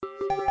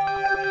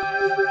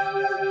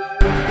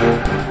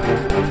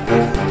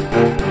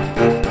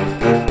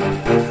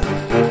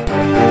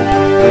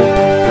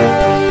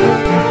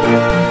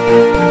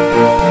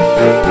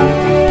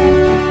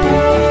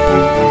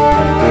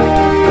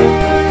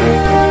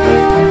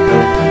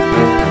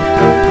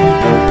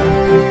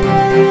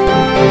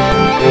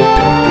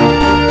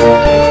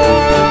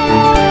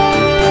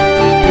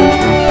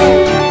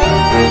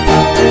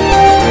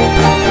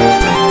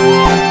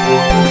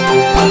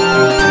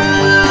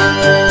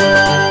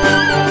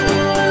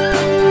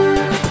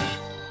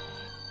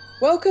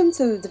welcome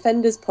to the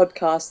Defenders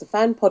podcast, the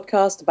fan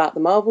podcast about the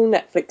Marvel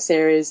Netflix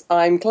series.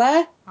 I'm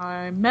Claire.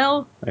 I'm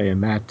Mel. I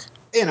am Matt.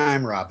 And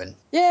I'm Robyn.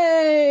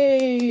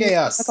 Yay! Yay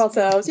us. Help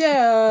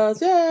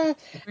ourselves, yeah.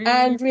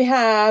 And we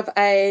have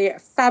a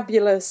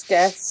fabulous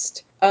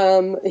guest.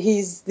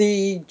 He's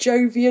the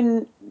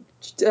Jovian,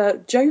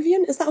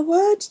 is that a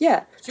word?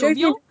 Yeah.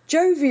 Jovial?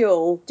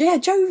 Jovial. Yeah,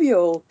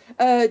 jovial.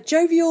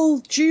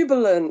 Jovial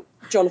jubilant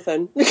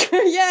Jonathan.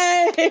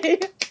 Yay!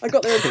 I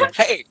got there.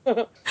 Hey!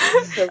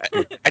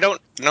 I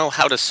don't know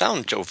how to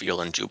sound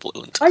jovial and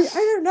jubilant. I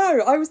don't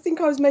know. I was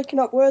making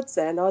up words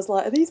then. I was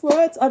like, are these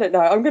words? I don't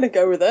know. I'm going to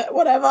go with it.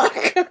 Whatever.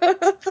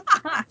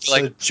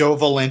 So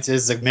jovialent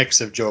is a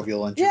mix of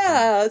jovial and jubilant.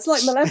 Yeah, it's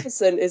like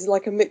Maleficent is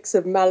like a mix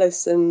of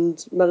malice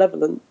and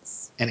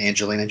malevolence. And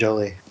Angelina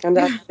Jolie. And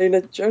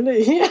Angelina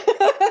Jolie.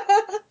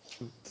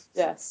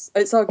 Yes,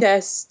 it's our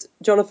guest,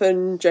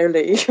 Jonathan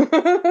Jolie.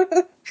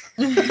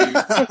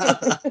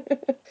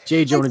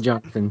 J. Jonah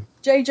Jonathan.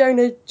 J.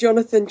 Jonah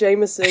Jonathan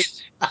Jameson.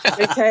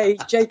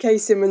 J.K.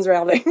 Simmons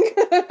Rowling.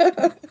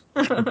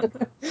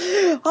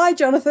 Hi,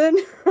 Jonathan.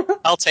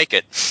 I'll take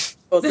it.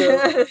 Awesome.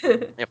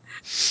 Yep.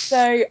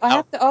 So I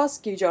have to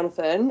ask you,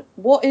 Jonathan,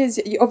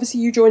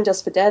 obviously you joined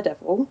us for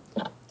Daredevil,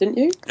 didn't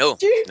you? No,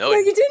 Did you? No,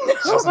 you didn't.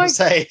 I was going to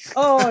say.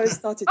 Oh, it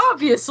started.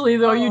 Obviously,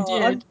 though, you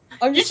did.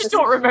 You just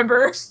don't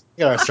remember.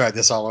 You gotta start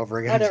this all over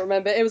again. I don't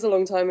remember. It was a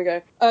long time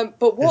ago.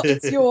 But what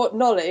is your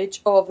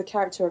knowledge of the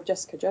character of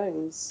Jessica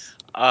Jones?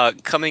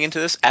 Coming into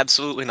this,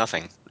 absolutely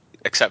nothing.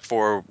 Except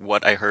for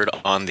what I heard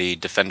on the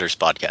Defenders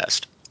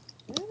podcast.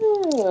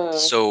 Ah.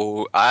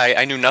 So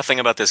I knew nothing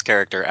about this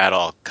character at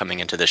all coming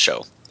into this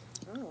show.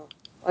 Oh.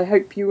 I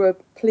hope you were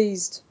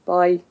pleased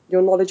by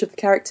your knowledge of the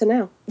character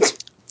now.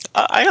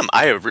 I am.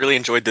 I have really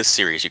enjoyed this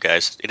series, you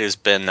guys. It has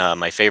been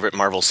my favorite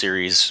Marvel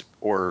series,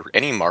 or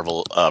any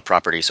Marvel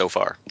property so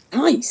far.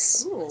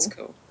 Nice. Ooh. That's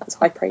cool. That's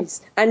high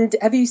praise. And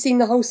have you seen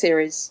the whole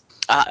series?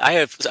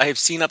 I have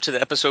seen up to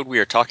the episode we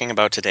are talking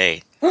about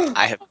today.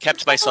 I have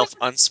kept myself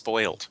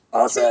unspoiled.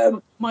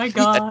 Awesome. My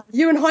God.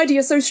 You and Heidi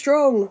are so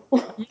strong.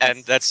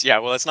 And that's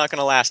it's not going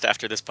to last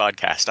after this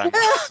podcast. I'm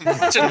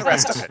watching the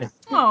rest of it.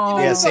 Oh.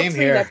 Yeah, We've same got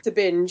 3 here. left to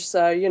binge,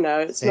 so,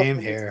 it's Same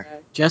not here. today.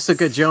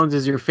 Jessica Jones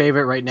is your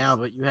favorite right now,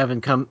 but you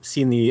haven't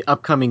seen the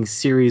upcoming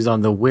series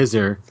on the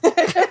Wizard.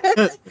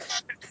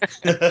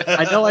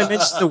 I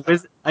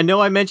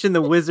know I mentioned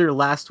the Wizard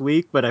last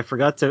week, but I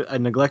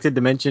neglected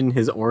to mention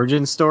his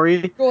origin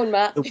story. Go on,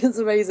 Matt. It's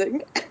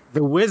amazing.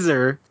 The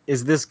Wizard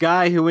is this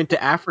guy who went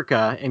to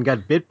Africa and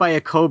got bit by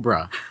a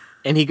cobra,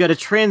 and he got a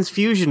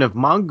transfusion of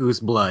mongoose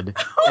blood,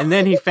 and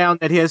then he found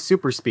that he has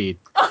super speed.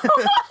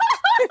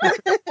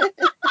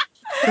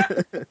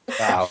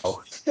 Wow.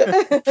 Wow.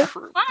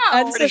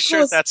 And Pretty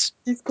sure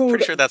he's called...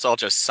 Pretty sure that's all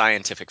just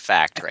scientific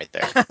fact right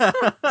there.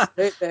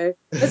 Okay.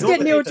 Let's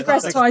get Neil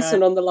deGrasse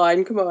Tyson on the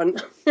line. Come on.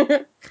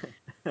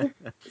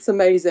 It's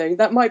amazing.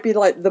 That might be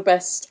like the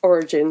best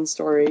origin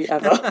story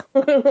ever.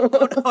 Oh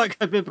no, I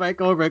got bit by a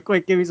cobra.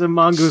 Quick, give me some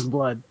mongoose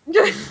blood.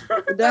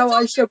 Now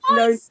I should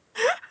know.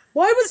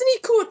 Why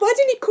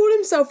didn't he call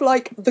himself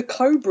like the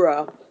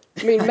Cobra?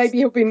 I mean, maybe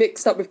he'll be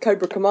mixed up with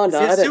Cobra Commander.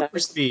 He has I don't know. super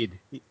speed.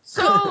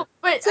 So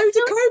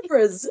do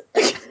cobras.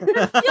 I feel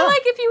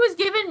like if he was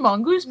given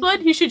mongoose blood,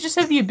 he should just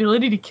have the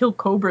ability to kill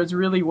cobras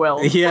really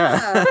well.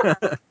 Yeah.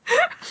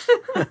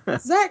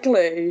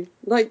 Exactly.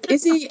 Like,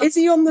 is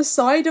he on the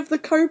side of the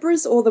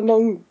cobras or the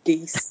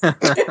mongoose?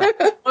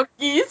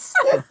 Monkeys.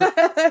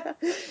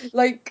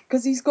 Like,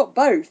 because he's got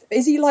both.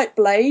 Is he like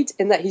Blade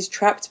in that he's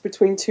trapped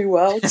between two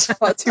worlds?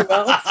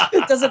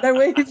 Doesn't know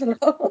where he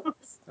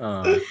belongs.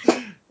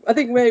 I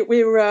think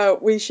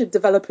we should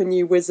develop a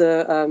new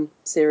Wizard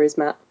series,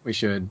 Matt. We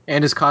should.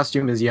 And his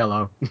costume is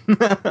yellow.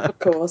 Of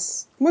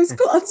course. Well,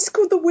 it's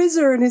called the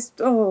Wizard, and it's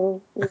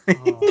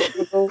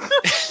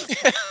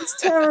it's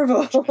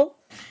terrible.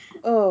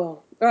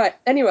 Oh, right.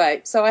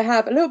 Anyway, so I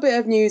have a little bit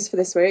of news for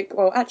this week.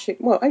 Well, actually,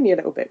 only a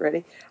little bit,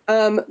 really.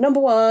 Number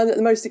one,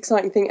 the most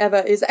exciting thing ever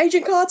is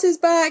Agent Carter's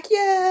back.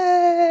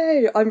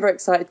 Yay! I'm very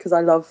excited because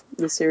I love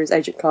the series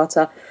Agent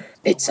Carter.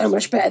 It's so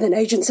much better than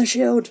Agents of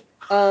S.H.I.E.L.D.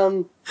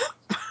 Sorry,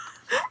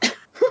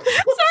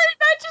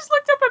 Matt just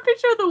looked up a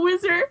picture of the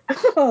Wizard.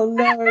 Oh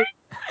no.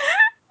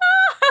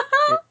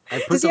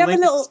 Does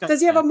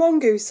he have a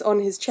mongoose on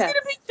his chest? He's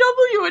got a big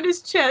W in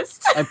his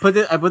chest. I put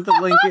the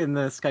link in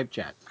the Skype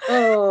chat.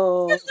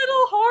 Oh. He's got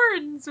little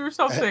horns or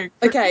something.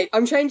 Okay,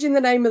 I'm changing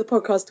the name of the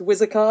podcast to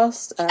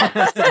Wizardcast.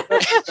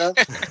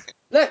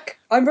 Look,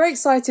 I'm very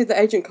excited that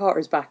Agent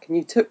Carter is back, and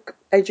you took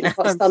Agent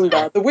Carter's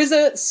thunder. The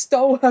Wizard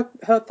stole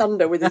her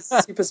thunder with his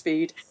super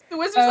speed. The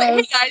Wizard's like,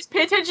 hey guys,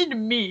 pay attention to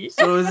me.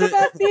 So What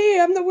about me?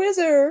 I'm the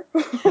Wizard.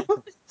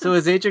 So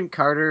is Agent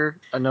Carter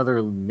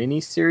another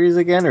mini-series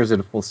again, or is it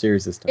a full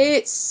series this time?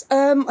 It's,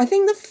 I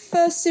think the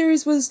first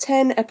series was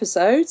 10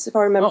 episodes, if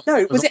I remember. Oh,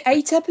 no, was it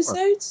 8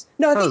 episodes?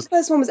 No, I think the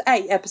first one was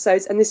 8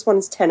 episodes, and this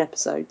one's 10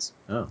 episodes.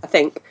 Oh. I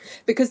think.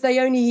 Because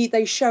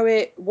they show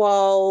it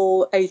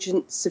while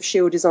Agents of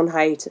S.H.I.E.L.D. is on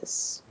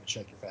hiatus.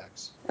 Check your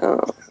facts.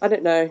 I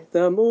don't know.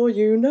 The more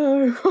you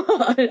know.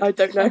 I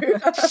don't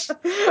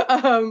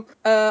know.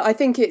 I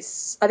think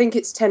it's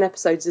 10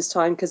 episodes this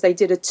time because they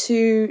did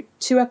two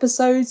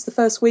episodes the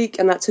first week,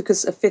 and that took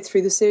us a fifth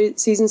through the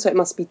season, so it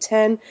must be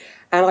 10.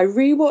 And I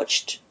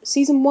rewatched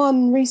season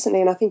 1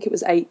 recently, and I think it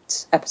was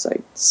 8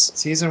 episodes.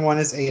 Season 1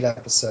 is 8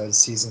 episodes.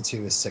 Season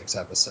 2 is 6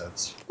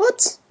 episodes.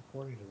 What?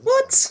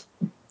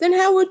 Then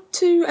how would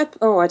 2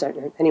 Oh, I don't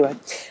know. Anyway.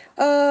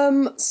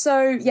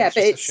 So, yeah,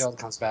 but The Shield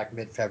comes back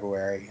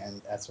mid-February,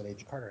 and that's when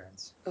Agent Carter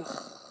ends.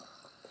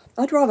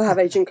 I'd rather have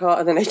Agent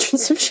Carter than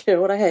Agents of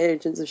S.H.I.E.L.D. I hate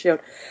Agents of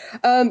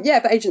S.H.I.E.L.D.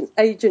 But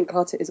Agent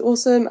Carter is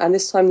awesome, and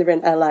this time they're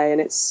in LA, and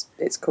it's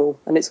cool,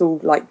 and it's all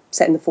like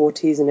set in the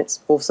 40s, and it's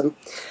awesome.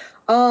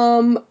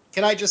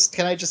 Can I just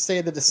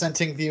say the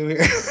dissenting view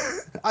here?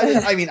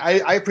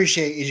 I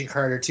appreciate Agent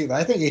Carter too, but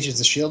I think Agents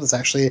of S.H.I.E.L.D. has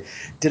actually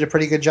did a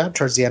pretty good job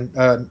towards the end.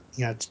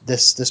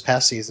 This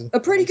past season. A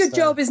pretty good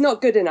job is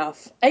not good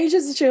enough.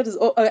 Agents of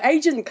S.H.I.E.L.D.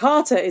 Agent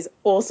Carter is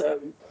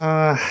awesome.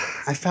 I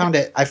found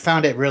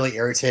it really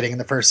irritating in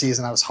the first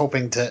season. I'm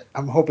hoping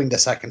the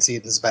second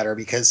season is better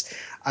because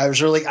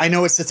I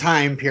know it's the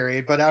time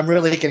period, but I'm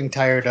really getting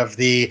tired of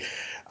the.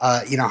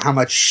 How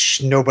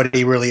much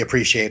nobody really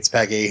appreciates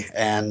Peggy,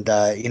 and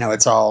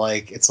it's all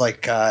like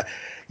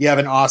you have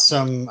an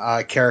awesome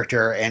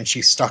character and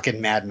she's stuck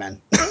in Mad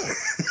Men.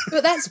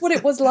 But that's what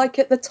it was like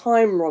at the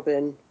time,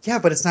 Robyn. Yeah,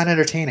 but it's not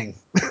entertaining.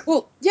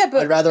 Well, yeah,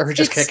 but I'd rather her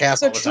just kick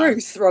ass all the time.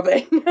 It's the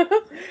truth,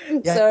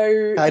 Robyn. Yeah,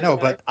 so I know,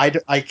 but I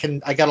can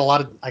watch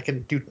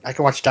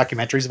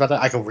documentaries about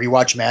that. I can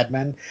rewatch Mad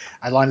Men.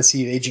 I want to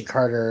see Agent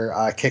Carter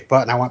kick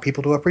butt, and I want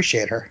people to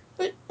appreciate her.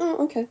 But,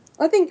 okay.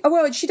 I think,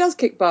 she does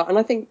kick butt, and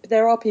I think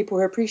there are people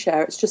who appreciate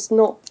her. It's just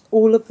not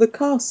all of the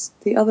cast,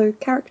 the other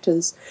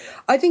characters.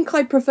 I think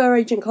I prefer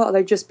Agent Carter,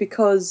 though, just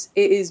because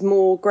it is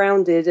more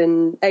grounded,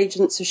 and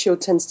Agents of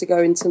S.H.I.E.L.D. tends to go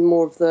into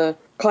more of the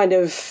kind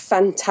of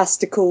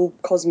fantastical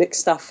cosmic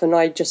stuff, and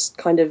I just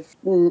kind of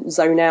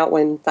zone out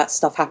when that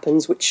stuff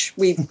happens, which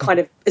we've kind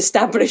of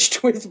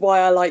established with why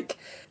I like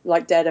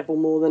Daredevil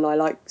more than I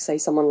like, say,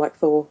 someone like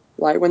Thor.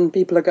 Like, when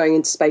people are going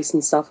into space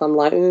and stuff, I'm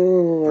like,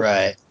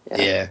 right,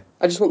 yeah.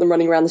 I just want them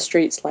running around the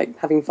streets, like,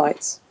 having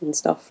fights and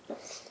stuff.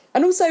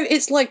 And also,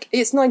 it's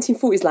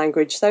 1940s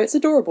language, so it's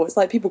adorable. It's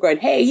like people going,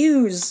 "Hey,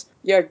 yous,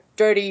 you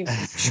dirty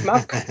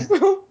schmuck."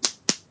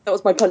 That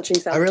was my punching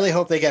sound. I really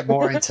hope they get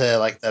more into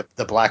like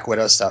the Black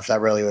Widow stuff. That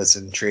really was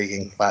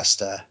intriguing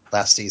last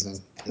season.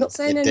 Not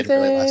saying anything.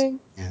 Didn't really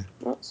yeah.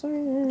 Not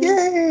saying.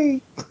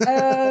 Yay!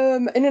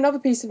 In another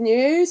piece of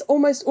news,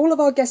 almost all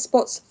of our guest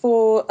spots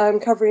for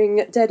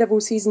covering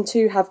Daredevil Season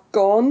 2 have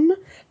gone.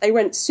 They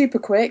went super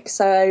quick,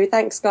 so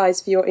thanks,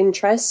 guys, for your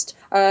interest.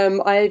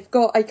 I've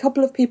got a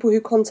couple of people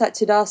who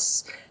contacted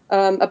us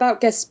about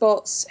guest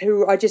spots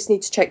who I just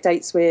need to check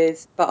dates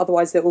with, but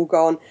otherwise they're all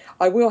gone.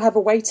 I will have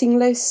a waiting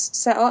list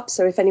set up,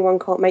 so if anyone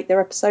can't make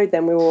their episode,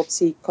 then we will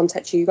obviously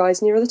contact you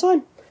guys nearer the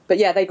time. But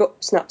yeah, they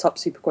got snapped up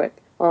super quick.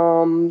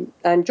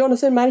 And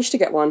Jonathan managed to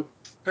get one.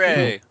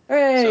 Hooray!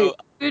 Hooray! So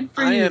Good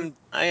for you.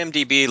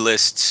 IMDb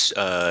lists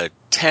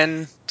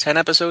 10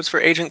 episodes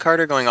for Agent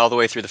Carter going all the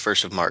way through the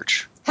 1st of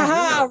March.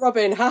 Ha-ha,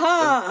 Robyn,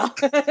 ha-ha!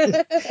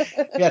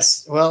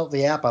 Yes, well,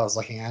 the app I was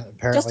looking at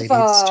apparently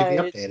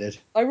Justified. needs to be updated.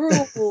 I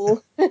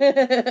rule.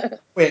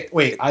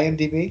 Wait,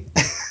 IMDb?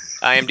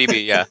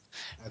 IMDb, yeah.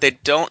 They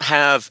don't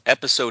have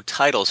episode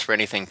titles for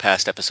anything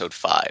past episode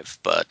 5,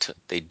 but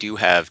they do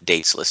have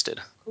dates listed.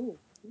 Cool.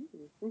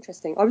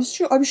 Interesting. I was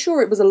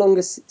sure it was a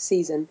longer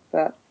season,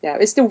 but yeah,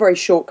 it's still very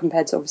short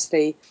compared to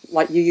obviously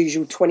like your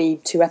usual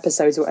 22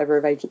 episodes or whatever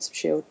of Agents of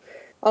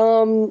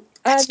S.H.I.E.L.D.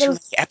 That's too many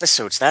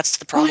episodes. That's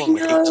the problem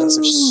with Agents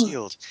of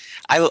S.H.I.E.L.D.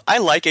 I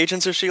like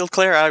Agents of S.H.I.E.L.D.,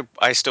 Claire.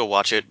 I still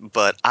watch it,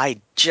 but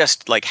I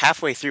just, like,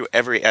 halfway through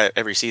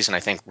every season, I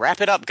think, wrap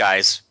it up,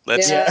 guys.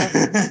 Let's.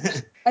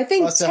 Yeah. I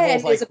think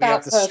 10 is about we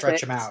have to perfect.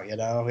 stretch them out,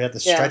 We have to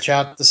stretch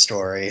out the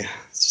story.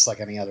 It's just like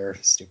any other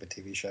stupid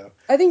TV show.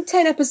 I think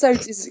 10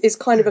 episodes is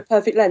kind of a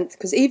perfect length,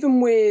 because even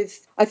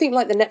with, I think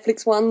like the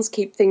Netflix ones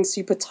keep things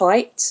super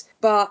tight,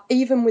 but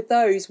even with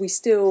those, I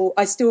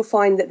still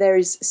find that there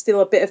is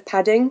still a bit of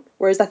padding,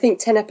 whereas I think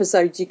 10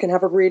 episodes you can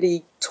have a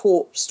really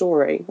taut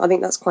story. I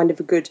think that's kind of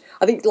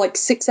I think like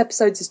 6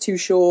 episodes is too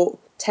short,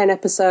 10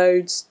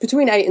 episodes,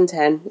 between 8 and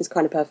 10 is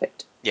kind of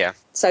perfect. Yeah.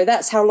 So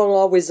that's how long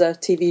our Wizard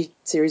TV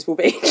series will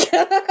be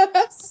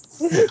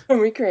when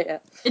we create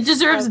it. It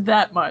deserves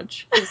that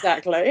much.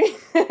 Exactly.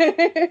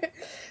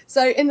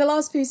 So in the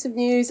last piece of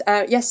news,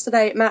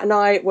 yesterday Matt and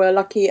I were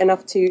lucky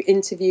enough to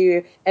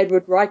interview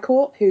Edward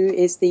Rycourt, who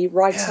is the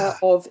writer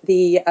of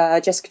the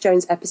Jessica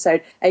Jones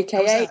episode,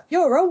 aka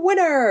You're a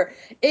Winner.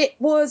 It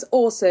was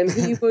awesome.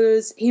 He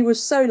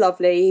was so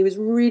lovely. He was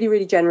really,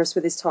 really generous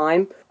with his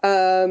time.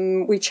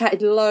 We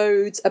chatted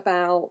loads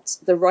about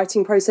the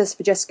writing process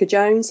for Jessica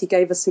Jones. He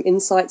gave us some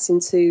insights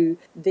into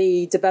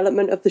the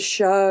development of the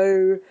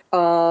show,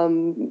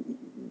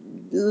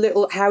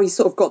 how he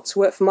sort of got to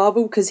work for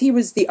Marvel, because he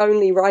was the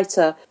only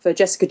writer for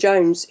Jessica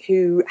Jones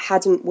who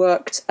hadn't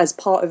worked as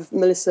part of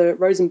Melissa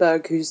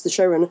Rosenberg, who's the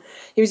showrunner.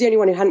 He was the only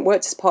one who hadn't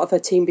worked as part of her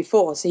team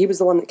before, so he was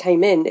the one that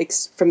came in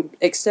from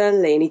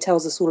externally, and he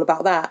tells us all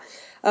about that.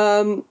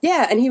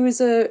 And he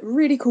was a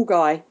really cool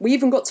guy. We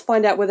even got to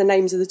find out where the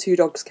names of the two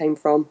dogs came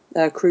from,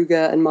 Kruger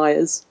and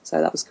Myers,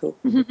 so that was cool,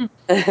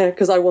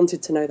 because I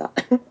wanted to know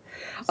that.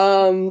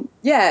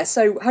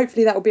 So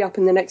hopefully that will be up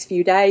in the next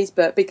few days,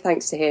 but big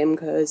thanks to him,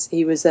 because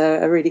he was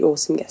a really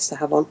awesome guest to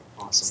have on.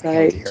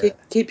 Awesome. So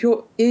keep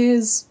your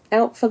ears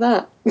out for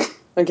that,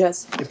 I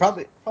guess. You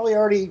probably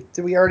already,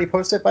 did we already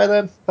post it by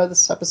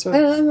this episode?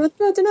 I don't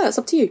know, it's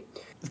up to you.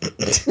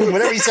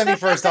 Whatever you send me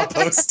first, I'll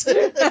post.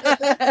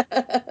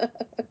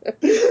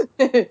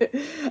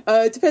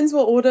 It depends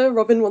what order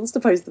Robyn wants to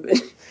post them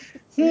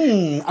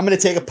in. I'm going to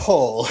take a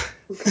poll.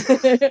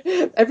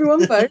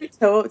 Everyone vote.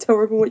 Tell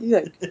Robyn what you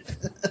think.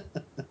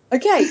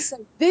 Okay,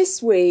 so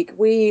this week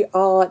we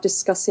are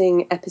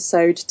discussing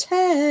episode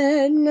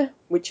 10,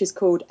 which is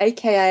called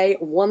AKA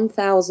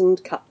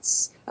 1000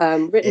 Cuts.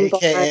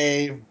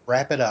 AKA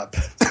Wrap It Up.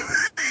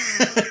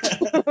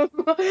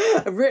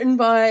 Written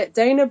by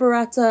Dana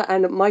Barata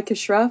and Micah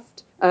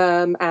Shraft,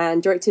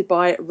 and directed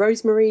by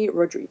Rosemary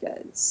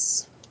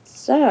Rodriguez.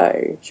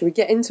 So, should we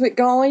get into it,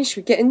 guys? Should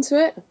we get into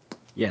it?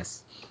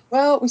 Yes.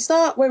 Well, we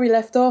start where we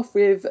left off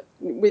with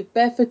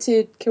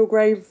barefooted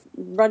Kilgrave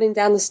running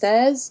down the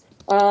stairs.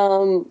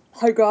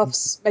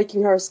 Hogarth's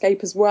making her escape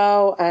as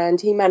well,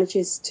 and he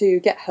manages to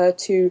get her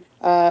to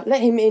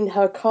let him in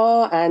her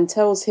car and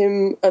tells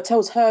her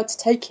to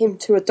take him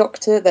to a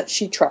doctor that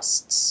she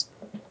trusts.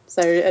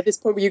 So at this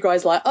point, were you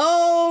guys like,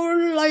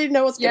 oh, I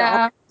know what's going to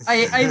happen?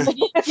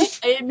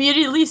 I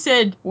immediately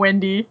said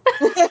Wendy.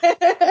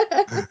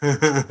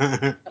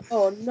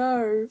 Oh,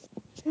 no.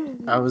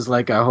 I was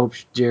like, I hope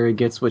Jerry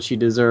gets what she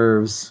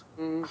deserves.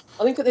 I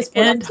think at this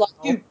point, I was like,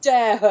 you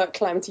dare hurt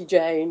Calamity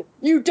Jane.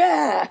 You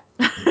dare!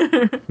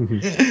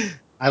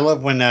 I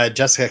love when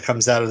Jessica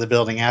comes out of the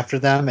building after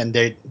them, and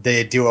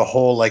they do a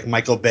whole, like,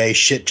 Michael Bay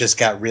shit just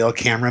got real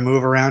camera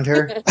move around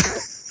her.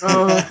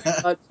 Oh,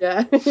 God,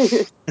 yeah.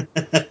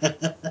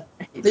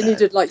 They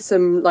needed like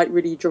some like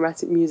really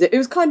dramatic music. It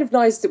was kind of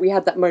nice that we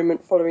had that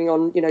moment following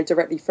on,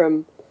 directly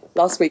from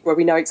last week, where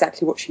we know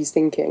exactly what she's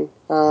thinking.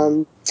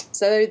 So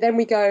then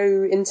we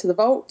go into the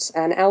vault,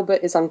 and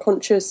Albert is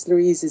unconscious,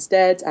 Louise is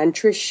dead, and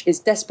Trish is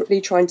desperately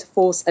trying to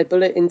force a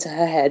bullet into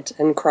her head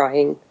and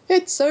crying.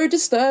 It's so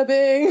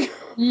disturbing.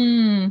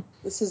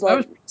 This is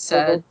like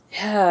sad.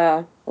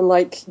 Yeah, and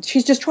like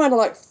she's just trying to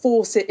like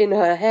force it in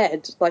her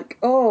head. Like,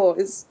 oh,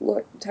 it's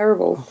like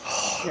terrible.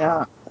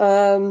 Yeah.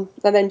 And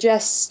then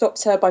Jess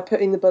stops her by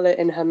putting the bullet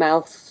in her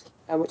mouth,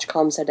 which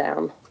calms her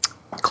down.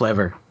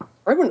 Clever.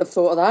 I wouldn't have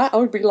thought of that. I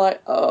would be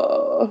like,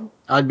 oh.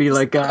 I'd be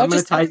like, I'm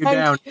going to tie you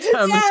down.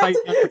 I'm going to tie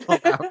you down for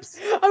 12 hours.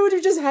 I would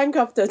have just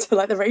handcuffed her to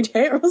like the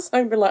radiator or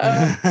something. Be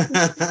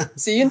like,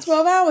 see you in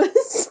 12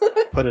 hours.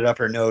 Put it up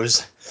her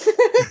nose.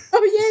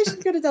 Oh yeah,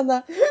 she could have done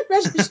that.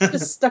 Imagine she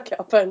just stuck it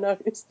up her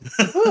nose.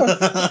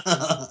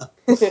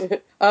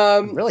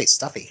 Really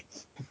stuffy.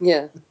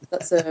 Yeah,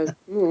 that's a.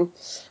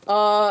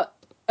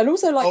 And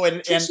also,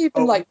 like, she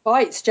even like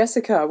bites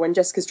Jessica when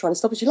Jessica's trying to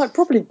stop her. She like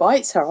properly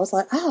bites her. I was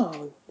like,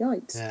 oh,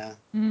 yikes. Yeah.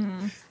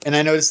 And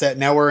I noticed that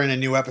now we're in a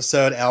new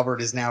episode.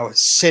 Albert is now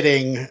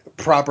sitting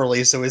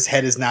properly, so his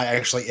head is not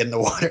actually in the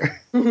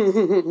water.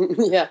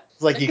 Yeah.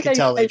 Like you can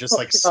tell they just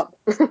like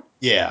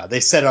yeah, they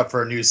set up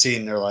for a new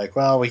scene. They're like,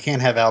 well, we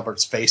can't have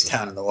Albert's face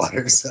down in the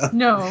water, so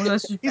No,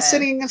 that's just he's bad.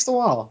 sitting against the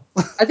wall.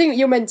 I think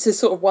you're meant to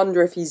sort of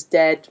wonder if he's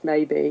dead,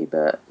 maybe,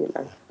 but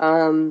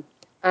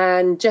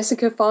and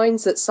Jessica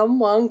finds that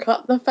someone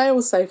cut the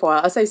failsafe wire.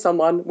 I say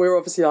someone, we're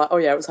obviously like, oh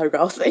yeah, it was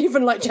Hogarth.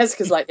 Even like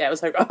Jessica's like, yeah, it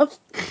was Hogarth.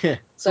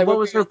 So what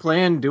was her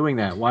plan doing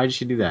that? Why did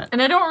she do that?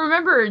 And I don't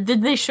remember,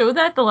 did they show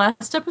that the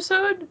last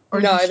episode?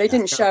 No, they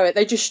didn't show it.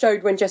 They just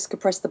showed when Jessica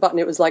pressed the button,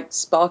 it was like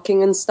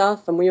sparking and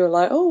stuff, and we were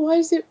like, oh, why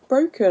is it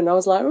broken? I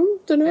was like, oh,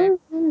 don't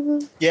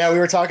know. Yeah, we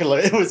were talking,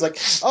 it was like,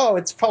 oh,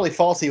 it's probably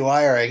faulty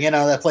wiring.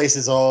 That place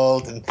is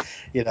old, and,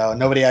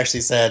 nobody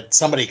actually said,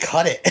 somebody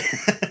cut it.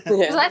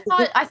 Yeah.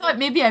 I thought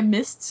maybe I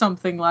missed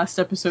something last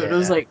episode. Yeah. I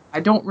was like,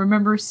 I don't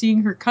remember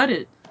seeing her cut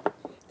it.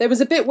 There was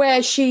a bit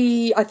where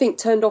she, I think,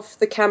 turned off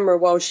the camera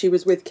while she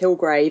was with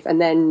Kilgrave and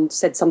then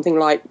said something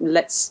like,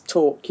 let's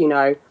talk,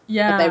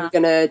 Yeah. And they were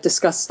going to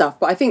discuss stuff.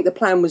 But I think the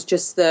plan was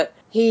just that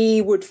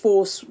he would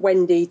force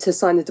Wendy to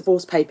sign the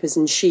divorce papers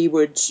and she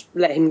would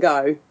let him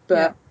go.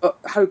 But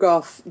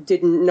Hogarth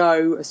didn't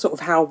know sort of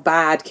how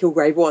bad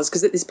Kilgrave was,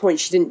 because at this point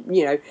she didn't,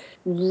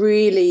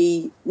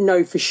 really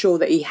know for sure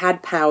that he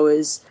had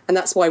powers. And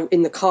that's why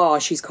in the car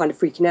she's kind of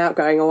freaking out,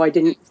 going, oh, I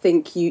didn't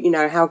think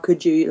how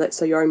could you, let's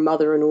say your own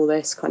mother and all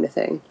this kind of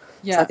thing.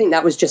 Yeah. So I think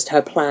that was just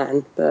her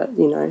plan. But,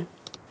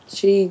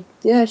 she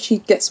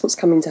gets what's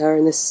coming to her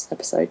in this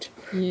episode.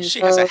 Yeah. She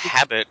has a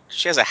habit.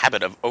 She has a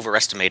habit of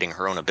overestimating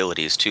her own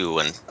abilities too,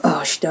 and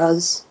she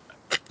does.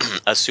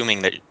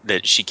 assuming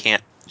that she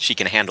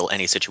can handle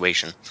any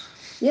situation.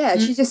 Yeah,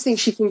 she just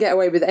thinks she can get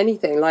away with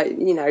anything. Like,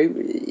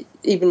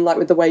 even like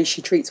with the way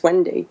she treats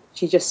Wendy,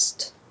 she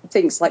just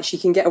thinks like she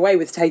can get away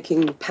with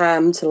taking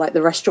Pam to like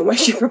the restaurant where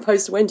she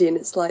proposed to Wendy, and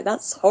it's like,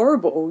 that's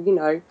horrible,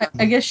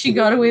 I guess she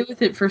got away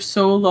with it for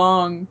so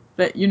long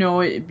that,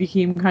 it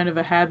became kind of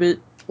a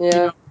habit.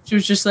 Yeah. She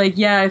was just like,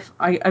 yeah,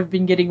 I've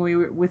been getting away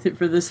with it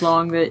for this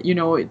long that,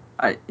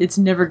 it's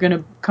never going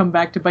to come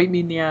back to bite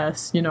me in the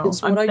ass,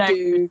 It's what I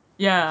do. Good.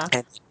 Yeah.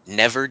 And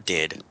never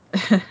did.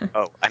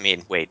 Oh, I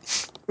mean,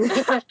 wait.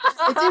 It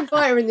didn't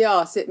bite her in the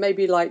arse. It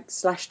maybe like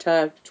slashed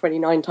her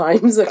 29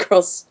 times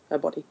across her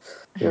body.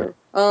 Yeah.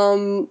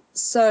 So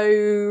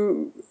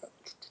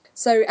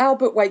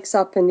Albert wakes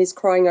up and is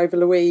crying over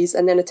Louise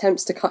and then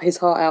attempts to cut his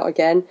heart out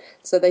again.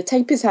 So they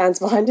tape his hands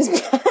behind his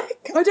back.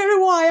 I don't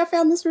know why I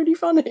found this really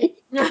funny.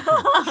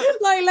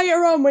 Like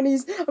later on when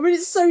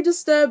it's so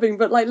disturbing,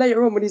 but like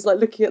later on when he's like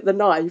looking at the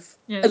knife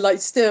and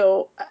like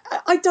still,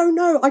 I don't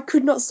know, I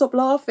could not stop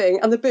laughing.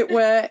 And the bit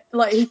where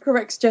like he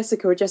corrects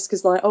Jessica and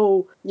Jessica's like,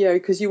 oh,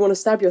 because you want to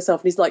stab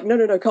yourself. And he's like,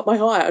 no, cut my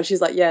heart out. And she's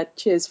like, yeah,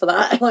 cheers for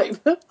that. Like,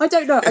 I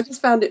don't know, I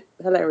just found it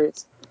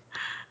hilarious.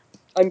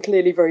 I'm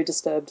clearly very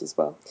disturbed as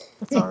well.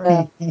 That's all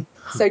right.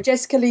 So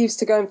Jessica leaves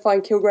to go and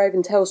find Kilgrave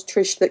and tells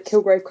Trish that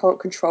Kilgrave can't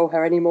control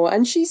her anymore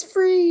and she's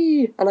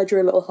free. And I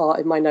drew a little heart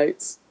in my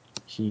notes.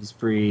 She's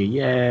free,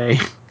 yay.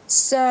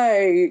 So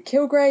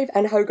Kilgrave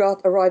and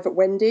Hogarth arrive at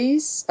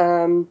Wendy's.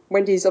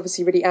 Wendy's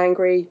obviously really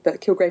angry,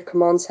 but Kilgrave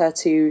commands her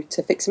to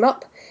fix him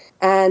up.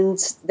 And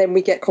then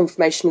we get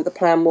confirmation that the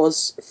plan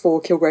was for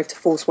Kilgrave to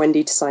force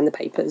Wendy to sign the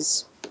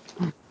papers.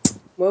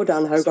 Well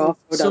done, Hogarth.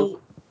 Well done.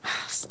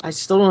 I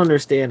still don't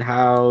understand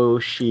how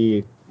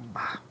she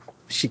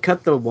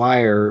cut the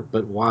wire,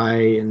 but why?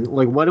 And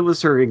like, what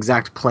was her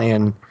exact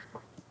plan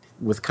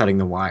with cutting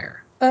the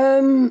wire?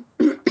 I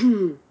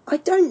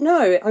don't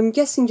know. I'm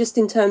guessing just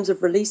in terms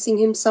of releasing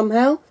him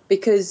somehow,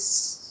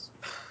 because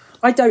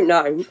I don't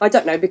know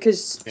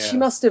because she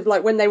must have,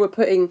 like, when they were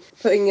putting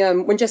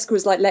when Jessica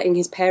was like letting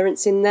his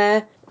parents in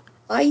there.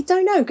 I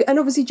don't know. And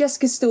obviously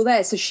Jessica's still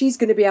there, so she's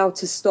going to be able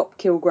to stop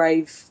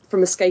Kilgrave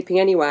from escaping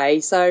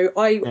anyway. So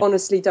I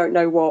honestly don't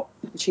know what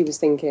she was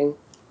thinking.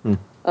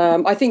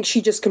 I think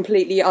she just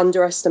completely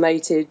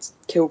underestimated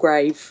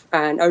Kilgrave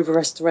and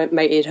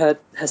overestimated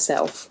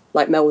herself,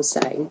 like Mel was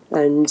saying.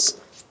 And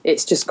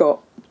it's just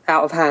got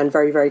out of hand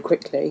very, very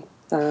quickly.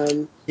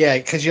 Yeah,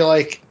 because you're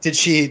like, did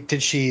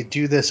she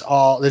do this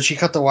all? Did she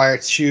cut the wire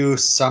to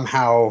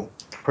somehow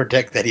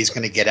predict that he's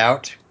going to get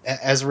out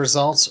as a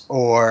result,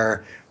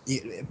 or?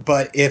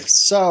 But if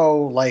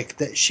so, like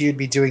that, she would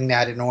be doing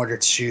that in order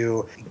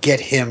to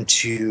get him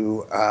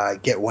to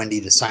get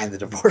Wendy to sign the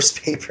divorce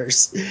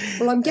papers.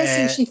 Well, I'm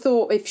guessing she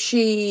thought if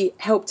she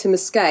helped him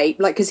escape,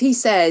 like, because he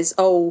says,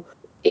 oh,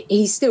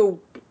 he still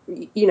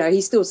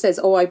says,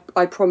 oh,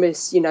 I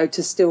promise,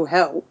 to still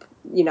help,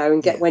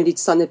 and get Wendy to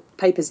sign the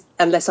papers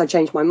unless I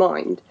change my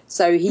mind.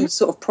 So he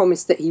sort of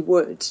promised that he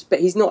would, but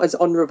he's not as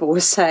honourable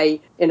as,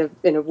 say, in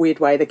a weird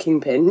way, the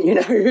Kingpin,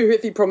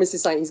 if he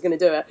promises something, he's going to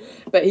do it.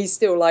 But he's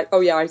still like,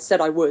 oh yeah, I said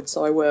I would,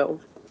 so I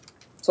will.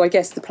 So I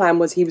guess the plan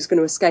was he was going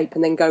to escape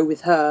and then go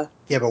with her.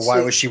 Yeah, but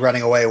why was she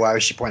running away? Why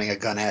was she pointing a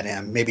gun at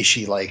him? Maybe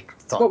she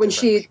thought. Well, when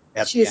she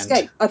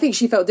escaped, I think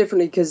she felt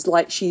differently because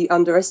she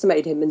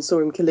underestimated him and saw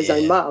him kill his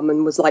own mum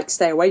and was like,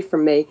 "Stay away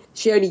from me."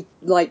 She only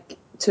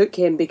took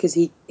him because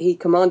he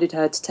commanded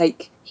her to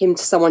take him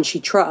to someone she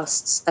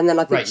trusts, and then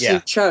I think she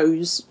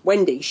chose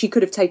Wendy. She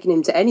could have taken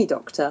him to any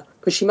doctor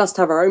because she must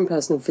have her own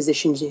personal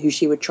physician who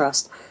she would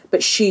trust,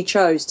 but she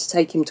chose to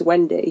take him to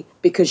Wendy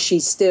because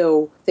she's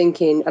still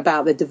thinking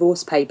about the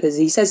divorce papers.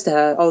 He says to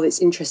her, "Oh, it's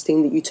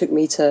interesting that you took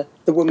me to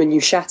the woman you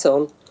shat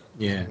on."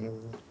 Yeah.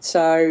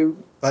 So,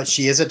 but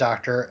she is a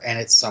doctor, and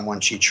it's someone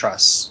she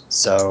trusts.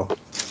 So.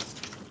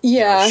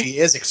 Yeah, she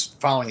is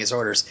following his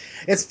orders.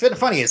 It's been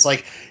funny. It's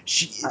like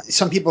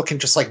some people can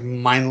just like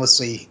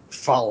mindlessly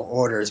follow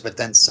orders, but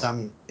then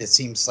some. It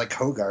seems like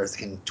Hogarth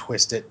can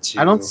twist it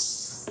to. I don't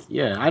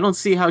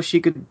see how she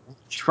could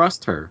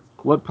trust her.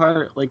 What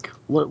part? Like,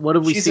 what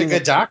have we seen? She's a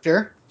good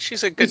doctor.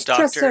 She's a good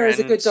doctor. Trust her as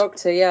a good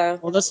doctor. Yeah.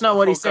 Well, that's not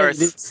what he said. He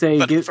did say,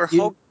 but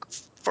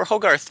for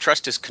Hogarth,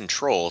 trust is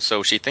control.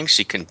 So she thinks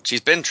she can.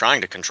 She's been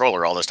trying to control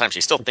her all this time. She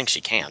still thinks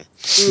she can.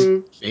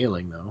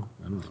 Failing though.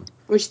 I don't know.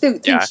 Well, she still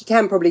thinks she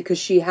can probably because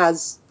she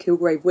has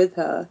Kilgrave with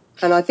her,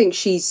 and I think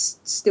she's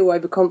still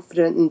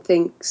overconfident and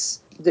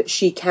thinks that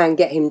she can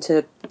get him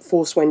to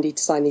force Wendy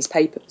to sign these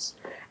papers.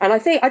 And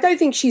I don't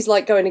think she's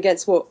like going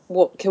against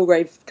what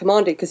Kilgrave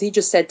commanded, because he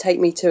just said, take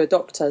me to a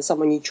doctor,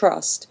 someone you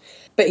trust.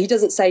 But he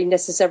doesn't say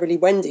necessarily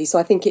Wendy, so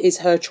I think it is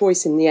her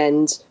choice in the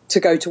end to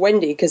go to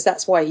Wendy, because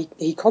that's why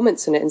he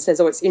comments on it and says,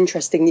 oh, it's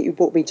interesting that you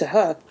brought me to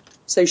her.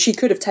 So she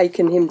could have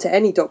taken him to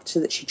any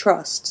doctor that she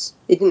trusts.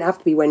 It didn't have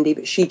to be Wendy,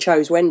 but she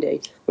chose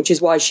Wendy, which is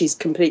why she's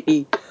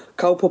completely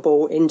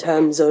culpable in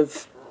terms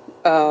of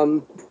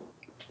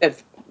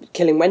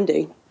killing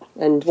Wendy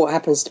and what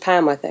happens to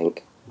Pam, I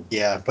think.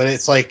 Yeah, but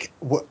it's like,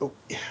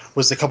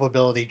 was the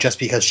culpability just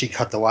because she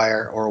cut the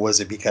wire, or was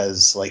it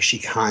because like she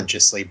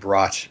consciously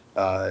brought?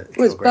 It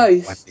was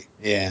both. Wendy?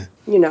 Yeah,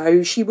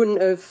 She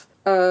wouldn't have.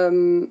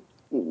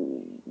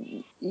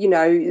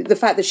 the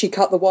fact that she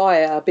cut the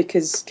wire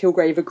because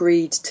Kilgrave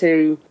agreed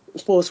to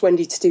force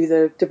Wendy to do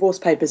the divorce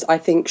papers, I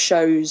think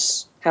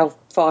shows how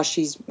far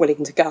she's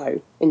willing to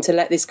go and to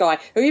let this guy,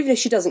 or even if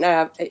she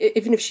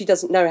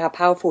doesn't know how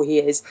powerful he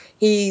is,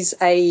 he's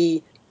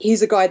a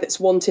guy that's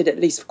wanted at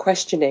least for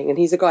questioning, and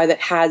he's a guy that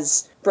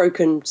has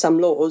broken some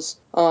laws,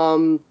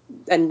 and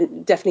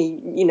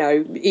definitely,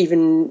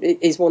 even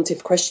is wanted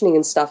for questioning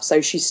and stuff. So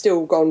she's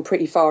still gone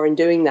pretty far in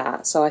doing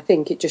that. So I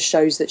think it just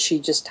shows that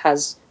she's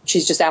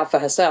just out for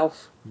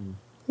herself.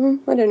 I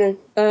don't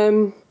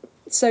know.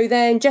 So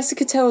then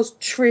Jessica tells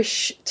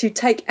Trish to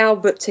take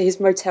Albert to his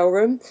motel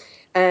room.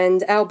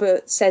 And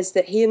Albert says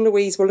that he and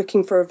Louise were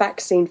looking for a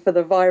vaccine for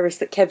the virus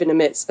that Kevin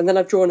emits. And then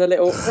I've drawn a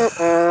little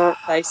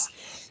face.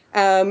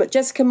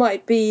 Jessica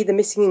might be the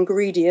missing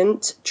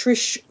ingredient.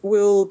 Trish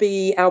will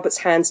be Albert's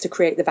hands to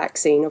create the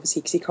vaccine,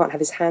 obviously, because he can't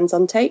have his hands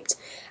untaped.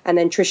 And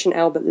then Trish and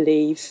Albert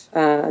leave.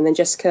 And then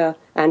Jessica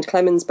and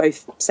Clemons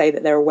both say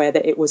that they're aware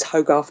that it was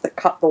Hogarth that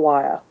cut the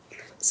wire.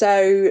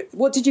 So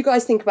what did you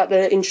guys think about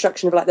the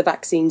introduction of the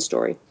vaccine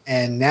story?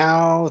 And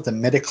now the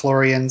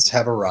midichlorians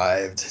have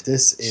arrived.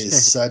 This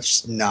is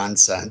such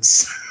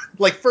nonsense.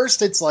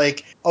 First it's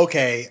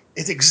okay,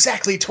 it's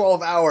exactly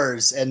 12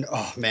 hours. And,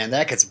 oh, man,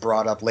 that gets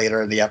brought up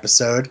later in the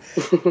episode.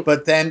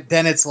 But then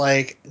it's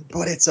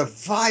but it's a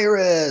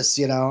virus,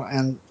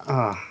 and,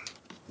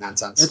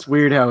 nonsense. It's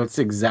weird how it's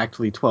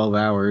exactly 12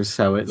 hours,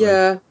 how it,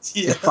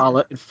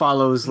 it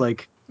follows,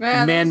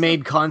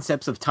 man-made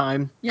concepts of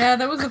time. Yeah,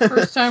 that was the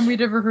first time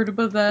we'd ever heard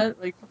about that.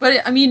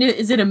 But I mean,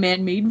 is it a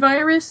man-made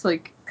virus?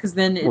 Because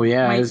then it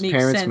might make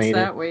sense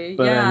that way.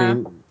 But yeah. I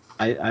mean,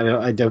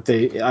 I doubt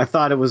they. I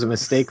thought it was a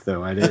mistake,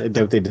 though. I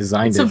doubt they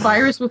designed it. It's a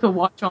virus with a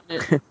watch on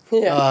it.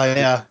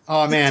 Yeah.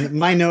 Oh man,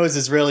 my nose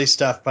is really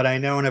stuffed, but I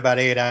know in about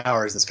 8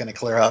 hours it's going to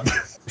clear up.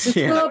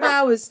 The 12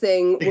 hours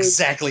thing was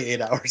exactly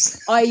 8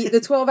 hours.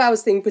 The 12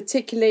 hours thing,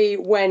 particularly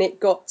when it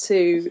got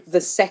to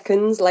the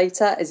seconds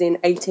later, as in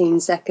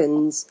 18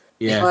 seconds.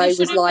 Yeah. I was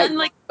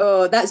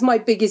oh, that's my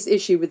biggest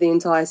issue with the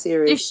entire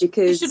series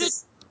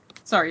because.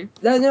 Sorry.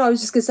 No, I was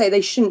just going to say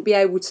they shouldn't be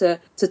able to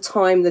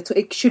time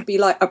it should be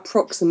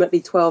approximately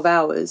 12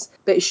 hours,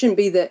 but it shouldn't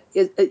be that,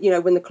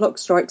 when the clock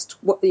strikes,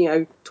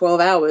 12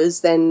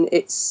 hours, then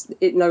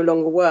it no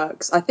longer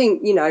works. I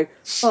think,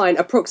 fine,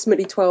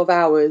 approximately 12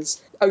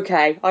 hours.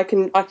 Okay, I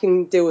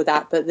can deal with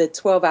that, but the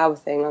 12-hour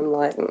thing, I'm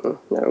no.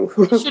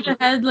 You should have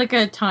had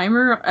a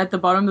timer at the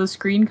bottom of the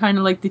screen, kind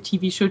of like the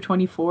TV show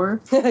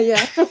 24.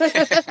 Yeah.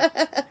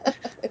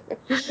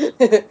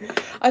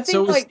 I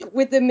think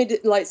with the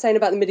saying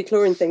about the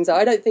midichlorian things,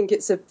 I don't think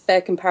it's a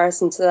fair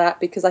comparison to that,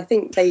 because I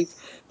think they've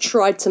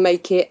tried to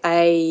make it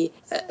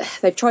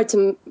they've tried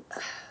to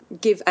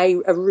give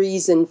a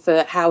reason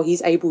for how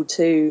he's able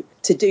to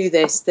do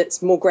this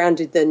that's more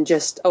grounded than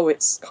just,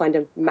 it's kind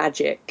of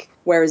magic.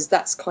 Whereas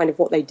that's kind of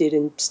what they did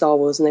in Star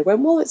Wars, and they went,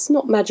 well, it's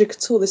not magic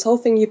at all. This whole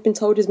thing you've been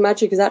told is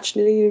magic is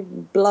actually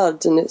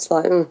blood, and it's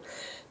But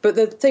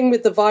the thing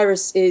with the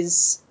virus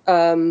is,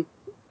 I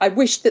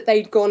wish that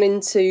they'd gone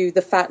into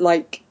the fact,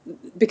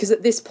 because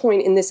at this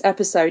point in this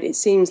episode, it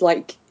seems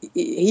like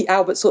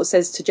Albert sort of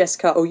says to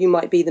Jessica, you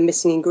might be the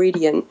missing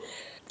ingredient,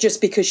 just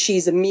because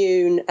she's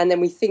immune, and then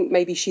we think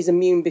maybe she's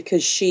immune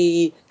because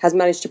she has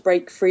managed to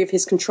break free of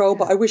his control.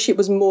 But I wish it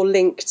was more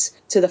linked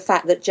to the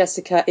fact that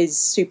Jessica is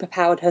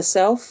superpowered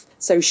herself.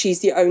 So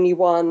she's the only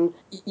one,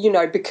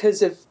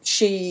 because of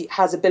she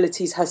has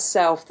abilities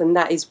herself, then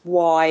that is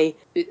why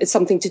it's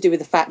something to do with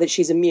the fact that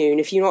she's immune,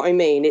 if you know what I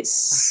mean.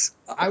 It's...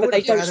 But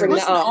they don't bring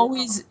that up.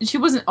 She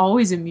wasn't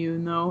always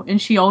immune, though, and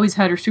she always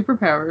had her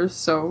superpowers,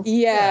 so...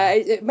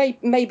 Yeah,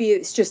 maybe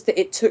it's just that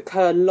it took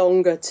her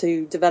longer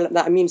to develop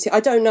that immunity.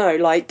 I don't know,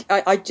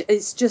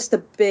 it's just a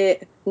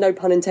bit, no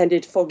pun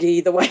intended,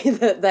 foggy, the way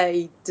that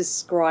they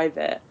describe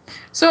it.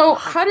 So,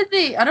 how did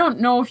they... I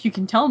don't know if you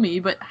can tell me,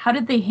 but how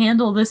did they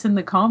handle this in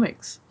the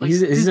comics?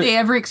 Did they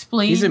ever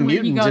explain... He's a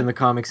mutant in the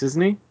comics,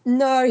 isn't he?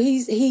 No, I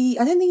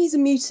don't think he's a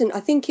mutant. I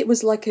think it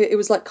was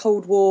like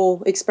Cold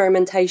War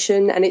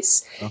experimentation, and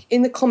it's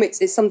in the comics.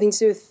 It's something to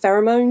do with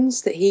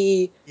pheromones that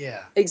he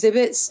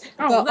exhibits.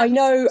 But I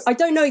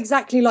don't know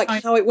exactly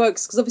how it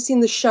works, because obviously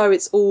in the show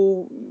it's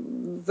all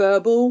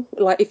verbal.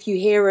 If you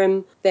hear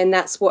him, then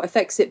that's what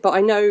affects it. But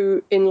I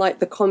know in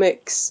the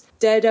comics,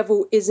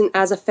 Daredevil isn't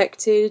as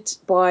affected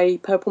by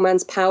Purple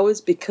Man's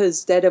powers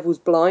because Daredevil's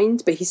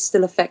blind, but he's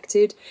still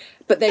affected.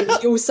 But then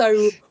he also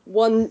is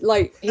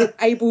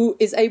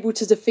able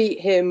to defeat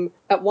him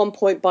at one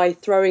point by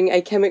throwing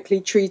a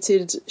chemically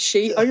treated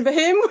sheet over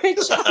him, which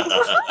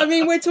I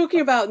mean, we're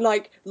talking about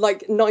like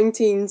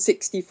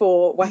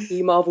 1964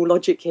 wacky Marvel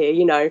logic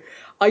here,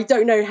 I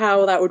don't know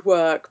how that would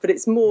work, but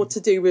it's more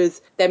to do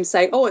with them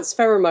saying, it's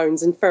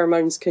pheromones, and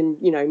pheromones can,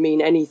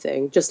 mean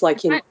anything. Just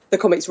like in the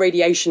comics,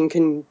 radiation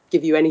can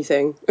give you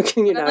anything.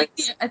 You know.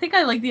 I think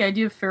I like the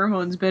idea of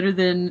pheromones better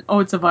than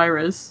it's a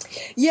virus.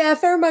 Yeah,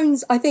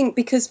 pheromones, I think,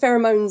 because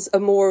pheromones are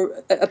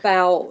more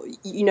about,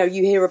 you know,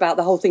 you hear about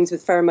the whole things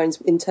with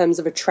pheromones in terms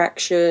of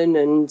attraction,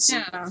 and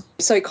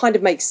so it kind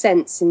of makes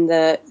sense in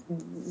that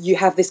you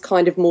have this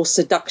kind of more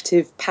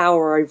seductive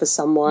power over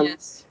someone.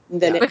 Yes.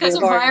 Than Because a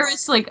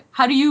virus, like,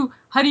 how do you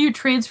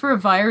transfer a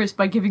virus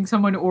by giving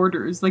someone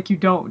orders? Like, you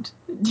don't.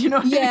 You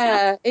know?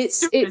 Yeah,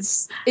 it's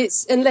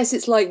unless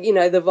it's like, you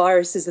know, the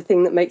virus is the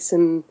thing that makes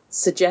them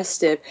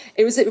suggestive.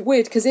 It was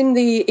weird because in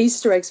the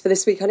Easter eggs for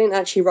this week, I didn't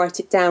actually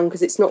write it down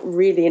because it's not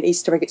really an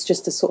Easter egg, it's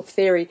just a sort of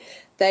theory.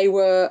 They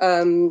were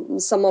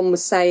someone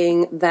was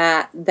saying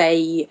that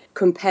they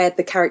compared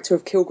the character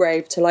of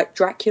Kilgrave to like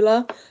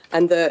Dracula,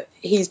 and that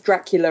he's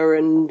Dracula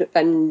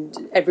and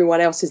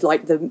everyone else is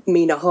like the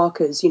Mina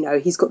Harkers. You know,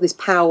 he's got this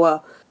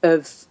power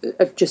of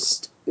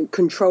just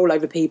control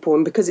over people,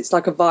 and because it's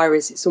like a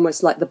virus, it's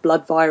almost like the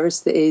blood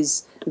virus that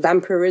is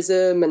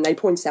vampirism. And they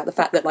pointed out the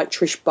fact that like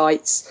Trish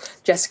bites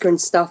Jessica and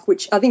stuff,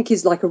 which I think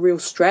is like a real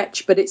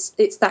stretch, but it's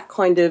that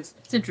kind of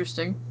It's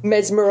interesting,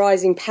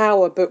 mesmerizing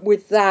power. But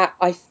with that,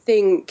 I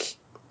think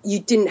you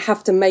didn't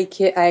have to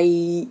make it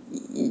a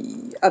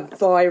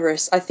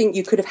virus. I think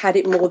you could have had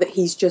it more that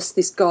he's just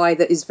this guy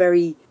that is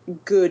very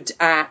good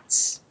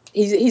at.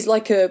 He's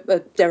like a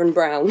Darren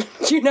Brown,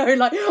 you know,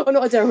 like, or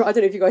not a Darren. I don't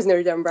know if you guys know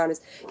who Darren Brown is.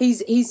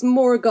 He's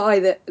more a guy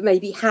that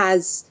maybe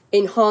has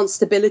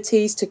enhanced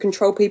abilities to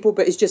control people,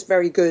 but is just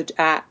very good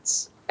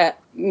at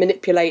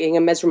manipulating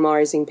and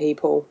mesmerizing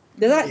people.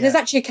 There's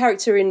actually a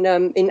character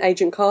in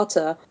Agent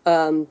Carter.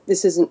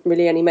 This isn't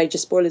really any major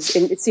spoilers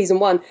in season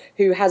 1,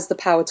 who has the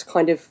power to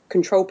kind of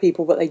control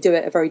people, but they do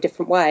it a very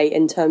different way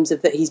in terms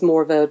of that he's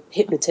more of a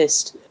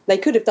hypnotist. They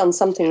could have done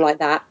something like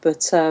that,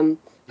 but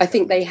I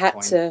think they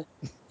had to.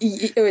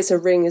 Oh, it's a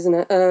ring, isn't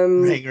it?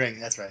 Ring.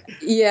 That's right.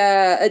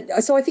 Yeah.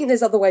 So I think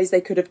there's other ways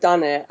they could have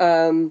done it.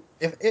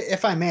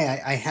 If I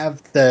may, I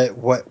have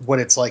what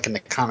it's like in the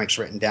comics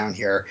written down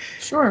here.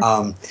 Sure.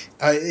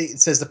 It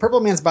says the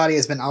Purple Man's body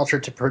has been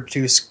altered to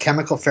produce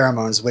chemical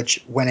pheromones,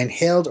 which, when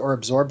inhaled or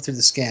absorbed through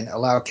the skin,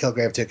 allow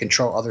Kilgrave to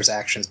control others'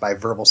 actions by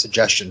verbal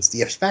suggestions.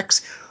 The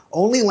effects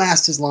only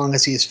last as long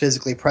as he is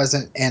physically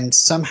present and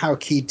somehow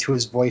keyed to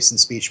his voice and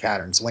speech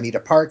patterns. When he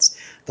departs,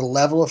 the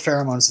level of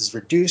pheromones is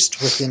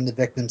reduced within the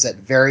victims at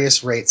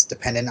various rates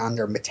dependent on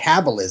their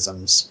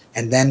metabolisms,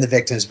 and then the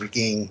victims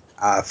regain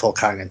full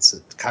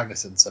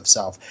cognizance of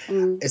self.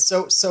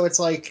 So it's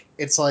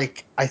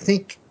like I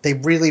think they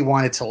really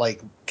wanted to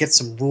like get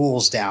some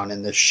rules down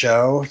in the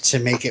show to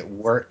make it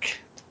work,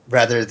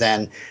 rather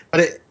than,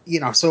 but it, you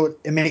know, so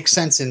it makes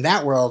sense in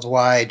that world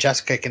why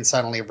Jessica can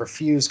suddenly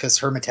refuse, because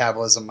her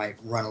metabolism might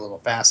run a little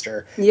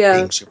faster,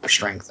 being super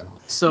strength and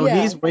all. So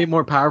he's way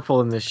more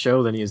powerful in this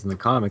show than he is in the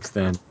comics,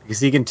 then, because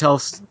he can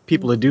tell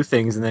people to do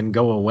things and then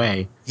go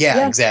away.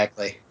 Yeah,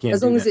 exactly.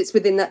 As long as it's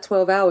within that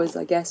 12 hours,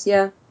 I guess.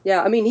 Yeah.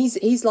 I mean,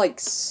 he's like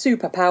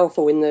super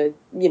powerful in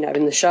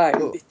the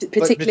show,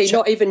 particularly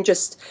not even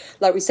just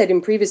like we said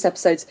in previous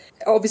episodes.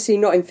 Obviously,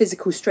 not in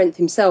physical strength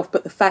himself,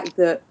 but the fact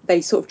that they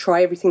sort of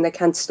try everything they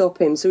can to stop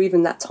him. So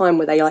even that time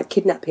where they like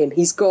kidnap him,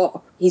 he's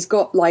got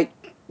like,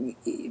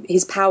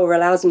 his power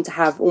allows him to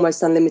have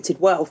almost unlimited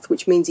wealth,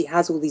 which means he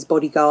has all these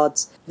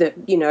bodyguards that,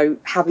 you know,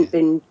 haven't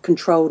been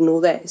controlled and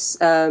all this.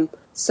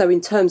 So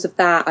in terms of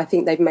that, I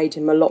think they've made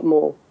him a lot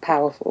more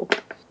powerful.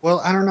 Well,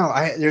 I don't know.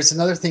 There's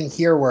another thing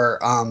here where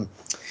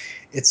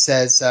it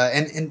says,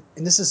 and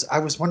this is, I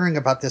was wondering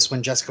about this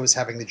when Jessica was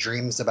having the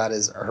dreams about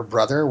her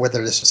brother,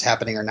 whether this was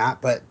happening or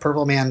not. But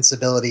Purple Man's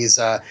abilities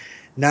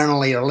not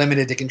only are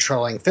limited to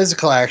controlling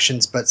physical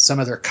actions, but some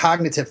of their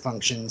cognitive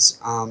functions,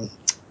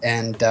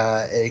 and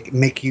it can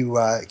make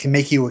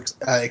you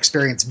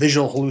experience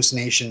visual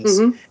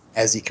hallucinations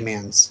as he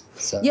commands.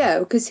 So. Yeah,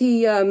 because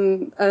they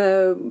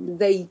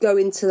go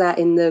into that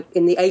in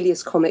the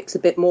Alias comics a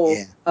bit more.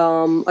 Yeah.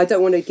 I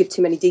don't want to give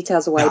too many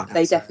details away, but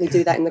they definitely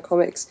do that in the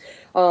comics.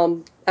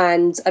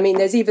 And I mean,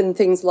 there's even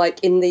things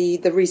like in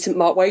the recent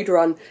Mark Waid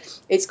run,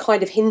 it's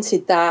kind of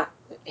hinted that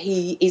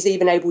he is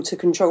even able to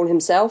control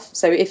himself.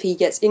 So if he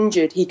gets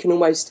injured,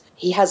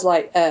 he has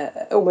like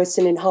almost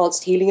an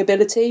enhanced healing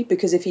ability,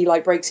 because if he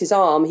like breaks his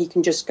arm, he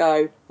can just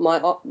go, my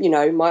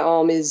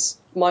arm is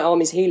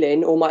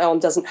healing, or my arm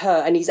doesn't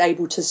hurt, and he's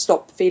able to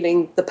stop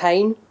feeling the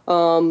pain.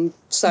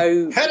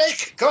 So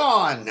headache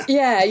gone.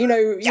 Yeah, you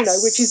know,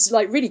 which is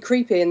like really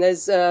creepy. And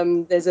there's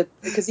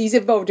because he's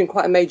involved in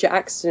quite a major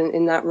accident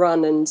in that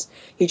run, and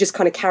he just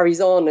kind of carries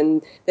on.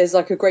 And there's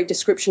like a great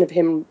description of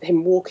him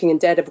walking,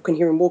 and Daredevil can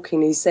hear him walking.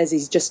 And he says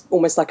he's just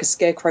almost like a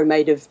scarecrow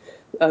made of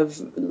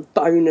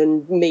bone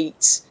and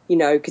meat, you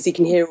know, because he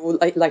can hear all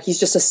like he's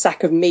just a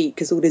sack of meat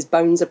because all his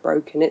bones are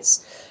broken.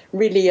 It's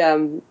really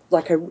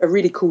like a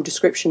really cool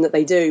description that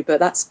they do, but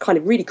that's kind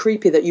of really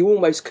creepy that you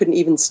almost couldn't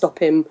even stop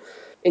him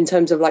in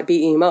terms of like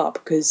beating him up,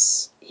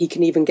 because he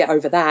can even get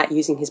over that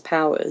using his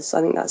powers.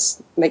 I think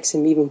that's makes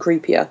him even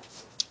creepier.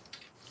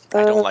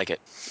 I don't like it.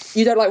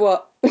 You don't like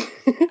what?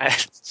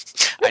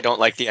 I don't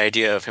like the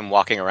idea of him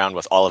walking around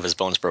with all of his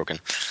bones broken.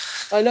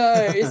 I know,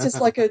 it's just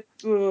like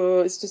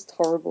it's just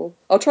horrible.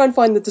 I'll try and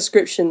find the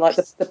description, like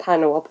the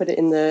panel. I'll put it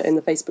in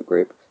the Facebook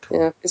group.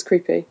 Yeah, it's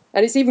creepy.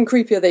 And it's even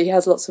creepier that he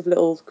has lots of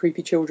little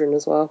creepy children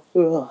as well.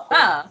 Ugh.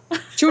 Ah.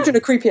 Children are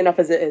creepy enough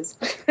as it is.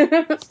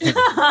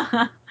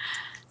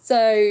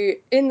 So,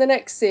 in the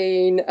next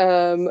scene,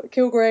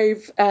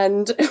 Kilgrave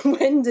and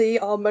Wendy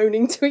are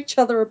moaning to each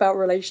other about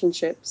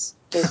relationships,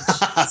 which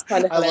is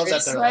kind of I love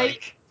that hilarious. they're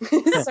Right?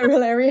 It's so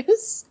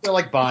hilarious. they're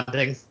like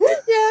bonding.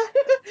 Yeah.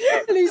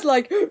 And he's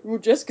like, well,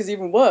 Jessica's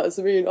even worse.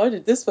 I mean, I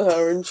did this for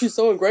her and she's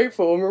so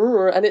ungrateful.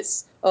 And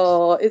it's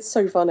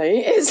so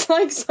funny. It's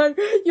like, so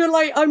you're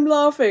like, I'm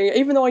laughing,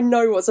 even though I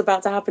know what's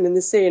about to happen in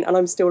this scene, and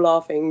I'm still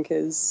laughing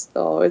because,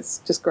 it's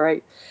just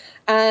great.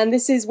 And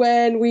this is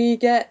when we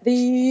get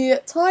the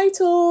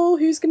title.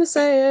 Who's going to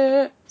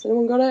say it? Has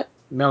anyone got it?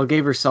 Mel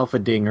gave herself a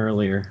ding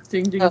earlier.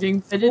 Ding, ding,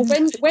 ding. I Well,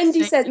 didn't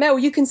Wendy say says, Mel,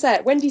 you can say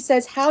it. Wendy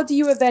says, how do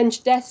you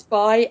avenge death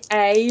by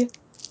a...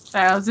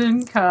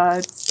 1,000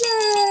 cuts.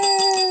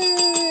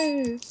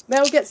 Yay!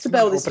 Mel gets the Someone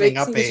bell this opening week,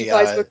 up seeing as you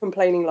a, guys were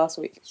complaining last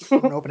week.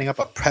 Someone opening up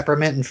a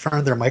peppermint in front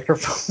of their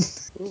microphone.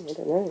 I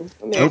don't know.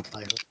 I mean, Nope.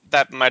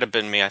 That might have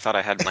been me. I thought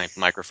I had my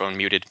microphone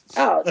muted.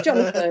 Oh,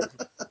 Jonathan.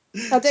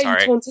 How dare you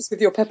Sorry. taunt us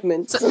with your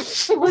peppermints?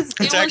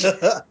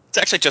 It's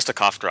actually just a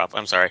cough drop.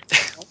 I'm sorry.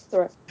 That's all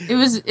right.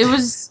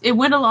 It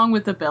went along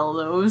with the bell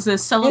though. It was a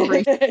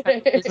celebration.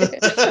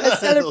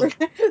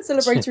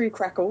 Celebratory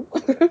crackle.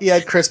 He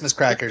had Christmas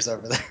crackers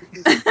over there.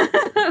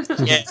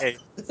 Yay.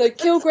 So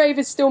Kilgrave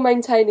is still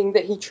maintaining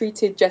that he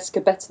treated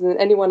Jessica better than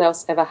anyone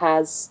else ever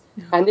has.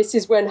 And this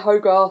is when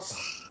Hogarth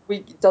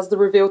does the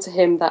reveal to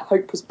him that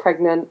Hope was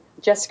pregnant.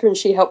 Jessica and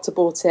she helped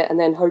abort it, and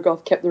then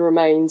Hogarth kept the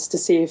remains to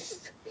see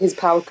if his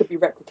power could be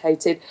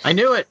replicated. I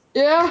knew it.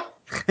 Yeah.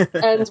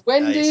 And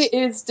Wendy Nice.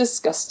 is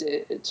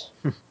disgusted.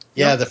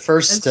 Yeah, the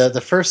first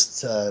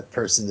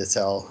person to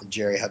tell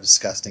Jerry how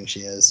disgusting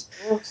she is,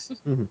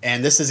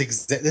 and this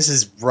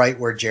is right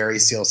where Jerry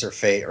seals her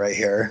fate right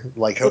here.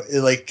 Like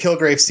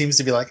Kilgrave seems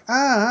to be like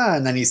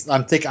and then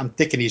I'm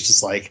thinking he's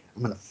just like,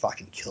 I'm gonna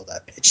fucking kill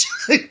that bitch.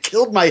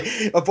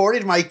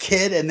 Aborted my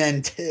kid and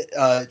then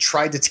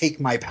tried to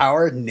take my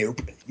power.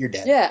 Nope, you're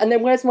dead. Yeah, and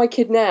then where's my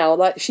kid now?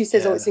 Like she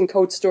says, Yeah. it's in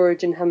cold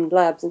storage in Hammond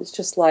Labs, and it's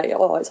just like,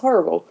 it's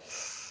horrible.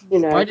 You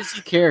know. Why does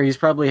he care? He's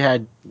probably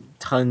had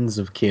tons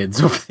of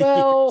kids over the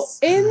Well, years.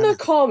 in the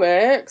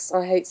comics,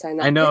 I hate saying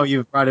that. I know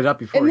you've brought it up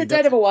before. In the He does-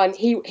 Daredevil one,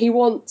 he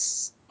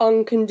wants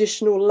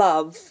unconditional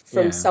love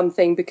from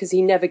something because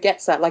he never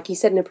gets that. Like he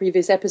said in a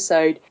previous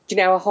episode, do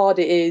you know how hard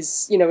it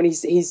is? You know, and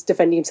he's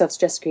defending himself to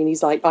Jessica, and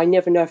he's like, I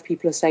never know if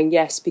people are saying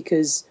yes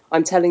because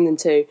I'm telling them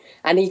to,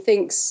 and he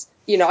thinks.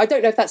 You know, I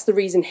don't know if that's the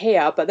reason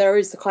here, but there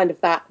is the kind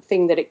of that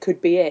thing that it could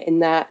be it, in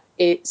that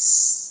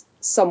it's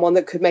someone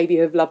that could maybe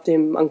have loved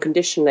him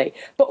unconditionally.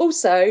 But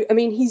also, I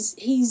mean,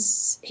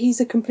 he's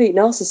a complete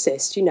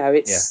narcissist. You know,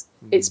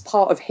 it's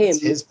part of him.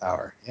 It's his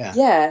power. Yeah.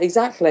 Yeah,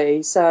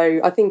 exactly.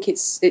 So I think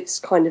it's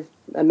kind of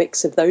a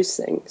mix of those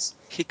things.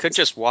 He could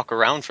just walk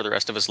around for the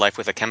rest of his life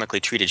with a chemically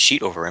treated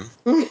sheet over him.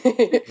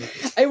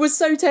 It was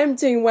so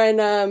tempting when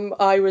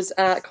I was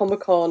at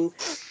Comic-Con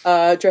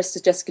dressed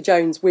as Jessica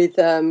Jones with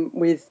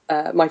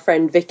my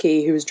friend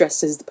Vicky, who was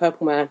dressed as the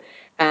Purple Man,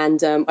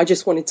 and I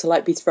just wanted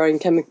to be throwing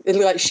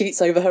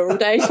sheets over her all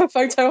day for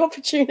photo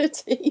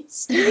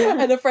opportunities.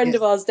 And a friend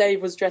of ours,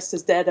 Dave, was dressed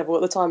as Daredevil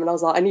at the time, and I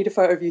was like, I need a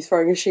photo of you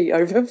throwing a sheet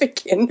over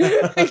Vicky and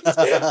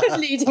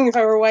leading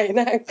her away in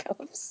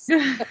handcuffs.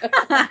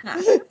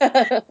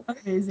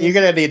 Amazing. You're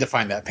gonna need to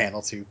find that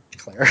panel too,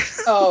 Claire.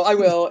 Oh, I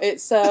will.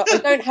 It's I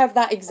don't have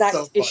that exact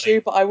So funny.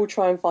 issue, but I will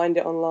try and find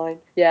it online.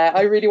 Yeah,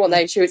 I really want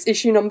that issue. It's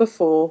issue number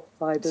 4,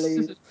 I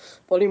believe.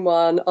 Volume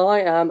 1.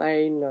 I am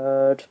a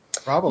nerd.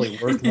 Probably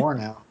worth more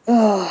now.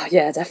 Oh,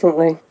 yeah,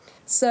 definitely.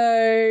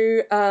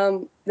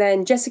 So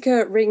then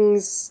Jessica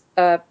rings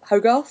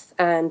Hogarth,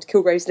 and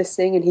Kilgrave's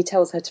listening, and he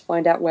tells her to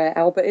find out where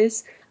Albert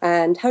is.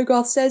 And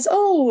Hogarth says,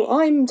 oh,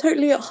 I'm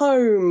totally at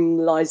home,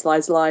 lies,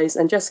 lies, lies.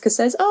 And Jessica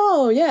says,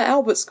 oh, yeah,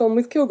 Albert's gone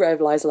with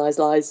Kilgrave, lies, lies,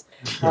 lies.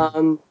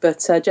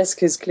 But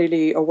Jessica's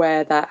clearly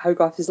aware that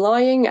Hogarth is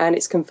lying, and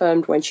it's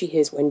confirmed when she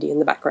hears Wendy in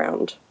the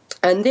background.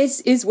 And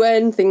this is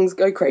when things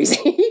go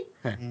crazy.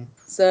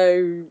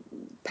 So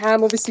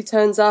Pam obviously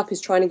turns up,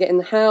 is trying to get in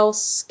the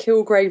house.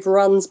 Kilgrave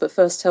runs, but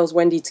first tells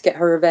Wendy to get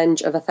her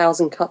revenge of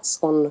 1,000 cuts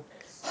on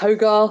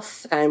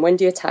Hogarth, and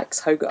Wendy attacks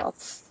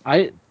Hogarth.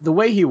 The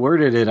way he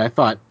worded it, I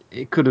thought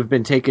it could have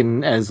been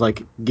taken as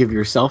like, give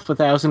yourself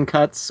 1,000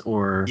 cuts,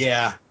 or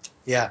Yeah,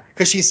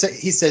 because he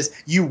says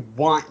you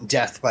want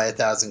death by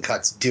 1,000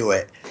 cuts, do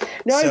it.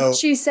 No,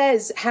 she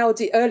says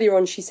earlier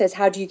on. She says,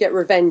 "How do you get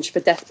revenge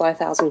for death by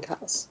 1,000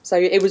 cuts?" So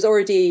it was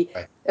already.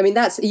 Right. I mean,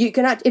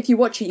 if you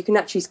watch it, you can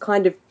actually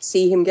kind of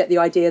see him get the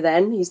idea.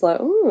 Then he's like,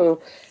 "Oh."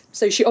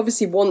 So she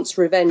obviously wants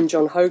revenge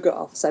on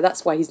Hogarth. So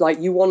that's why he's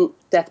like, "You want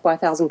death by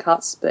 1,000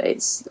 cuts," but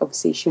it's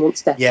obviously she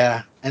wants death.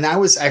 Yeah, and I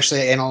was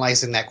actually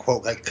analyzing that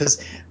quote,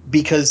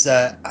 because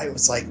I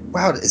was like,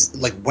 wow,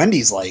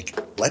 Wendy's like,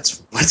 let's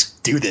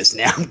do this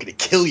now. I'm gonna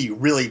kill you,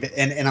 really,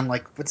 and I'm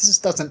like, but this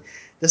doesn't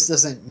this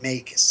doesn't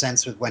make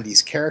sense with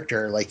Wendy's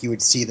character. Like, you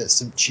would see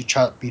that she'd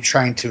be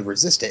trying to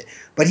resist it,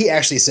 but he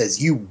actually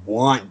says, "You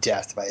want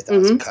death by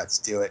 1,000 cuts,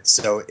 do it."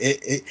 So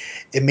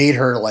it made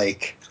her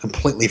like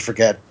completely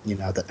forget,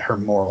 that her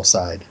moral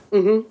side.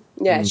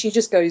 Yeah, she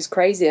just goes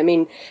crazy. I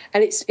mean,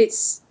 and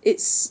it's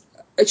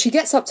she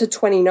gets up to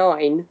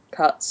 29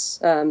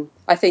 cuts.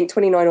 I think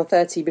 29 or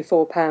 30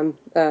 before Pam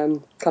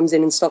comes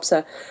in and stops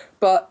her.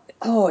 But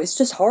it's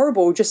just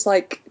horrible. Just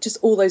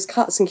all those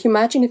cuts. And can you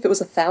imagine if it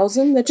was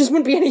 1,000? There just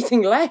wouldn't be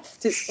anything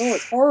left.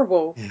 It's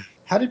horrible. Yeah.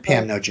 How did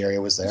Pam know Jerry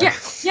was there?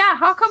 Yeah.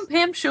 How come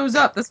Pam shows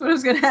up? That's what I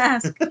was going to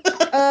ask.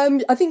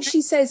 I think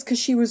she says because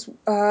she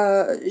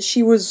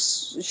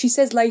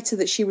says later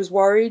that she was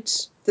worried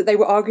that they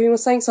were arguing or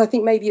something. So I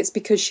think maybe it's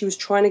because she was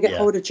trying to get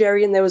hold of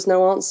Jerry and there was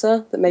no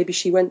answer. That maybe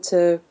she went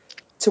to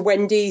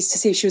Wendy's to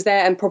see if she was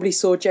there and probably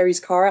saw Jerry's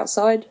car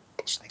outside.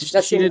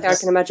 That's the only thing I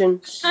can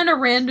imagine. Kind of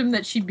random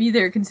that she'd be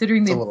there,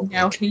 considering they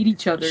now hate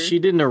each other. She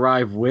didn't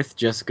arrive with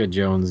Jessica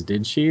Jones,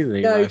 did she?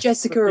 No,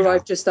 Jessica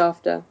arrived just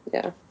after.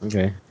 Yeah.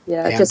 Okay.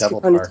 Yeah, Pam Jessica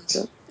double kind of parked.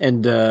 did it.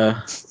 And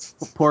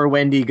poor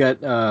Wendy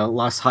got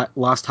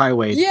lost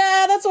highway.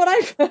 Yeah, that's what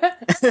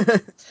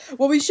I.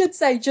 Well, we should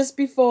say just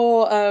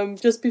before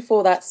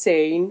that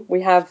scene,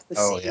 we have the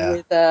scene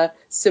with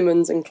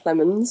Simmons and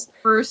Clemons.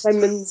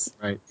 Clemons,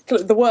 right?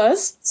 The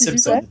worst.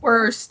 Simpson.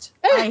 Worst.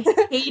 I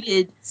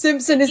hated.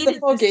 Simpson is the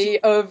Foggy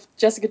of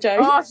Jessica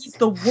Jones. Oh, he's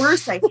the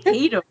worst. I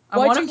hate him. I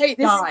want him to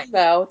die.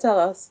 Email? Tell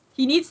us.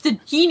 He needs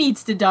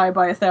to die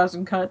by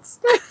 1,000 cuts.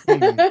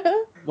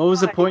 What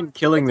was the point in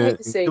killing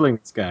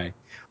this guy?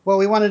 Well,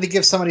 we wanted to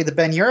give somebody the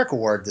Ben Urich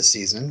Award this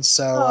season,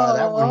 so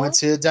that one went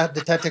to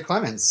Detective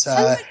Clemons.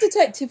 I like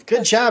Detective.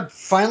 Good job,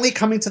 finally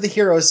coming to the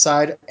hero's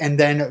side and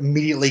then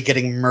immediately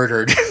getting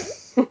murdered.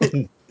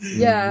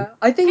 Yeah,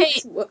 I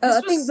think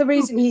the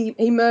reason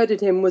he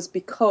murdered him was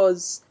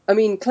because, I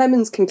mean,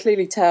 Clemons can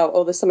clearly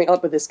tell, there's something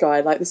up with this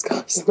guy, like, this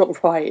guy's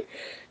not right.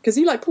 Because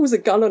he, like, pulls a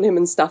gun on him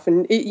and stuff,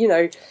 and,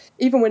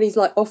 even when he's,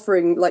 like,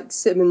 offering, like,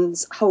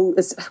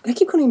 I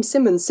keep calling him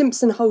Simmons,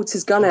 Simpson holds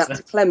his gun out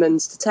to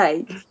Clemons to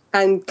take,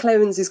 and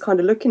Clemons is kind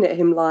of looking at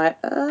him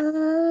like,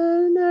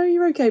 no,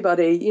 you're okay,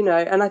 buddy,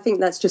 and I think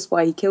that's just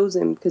why he kills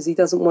him, because he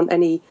doesn't want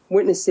any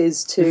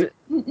witnesses to...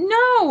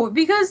 No,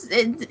 because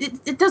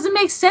it doesn't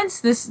make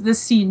sense, this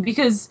scene,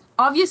 because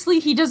obviously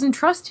he doesn't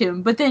trust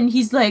him, but then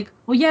he's like,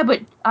 well, yeah,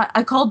 but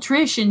I called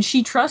Trish and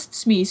she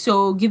trusts me,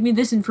 so give me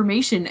this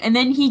information. And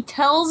then he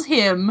tells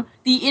him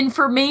the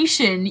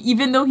information,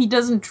 even though he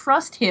doesn't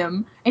trust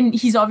him, and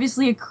he's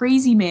obviously a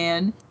crazy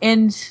man,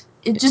 and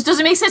it just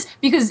doesn't make sense,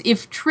 because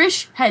if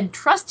Trish had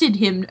trusted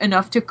him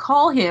enough to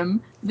call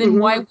him, then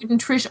why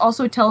wouldn't Trish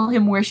also tell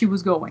him where she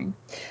was going?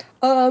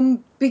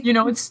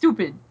 It's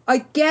stupid. I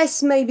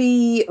guess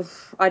maybe,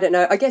 I don't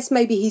know,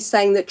 he's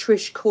saying that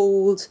Trish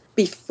called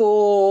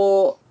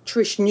before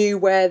Trish knew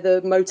where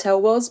the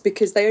motel was,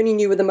 because they only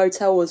knew where the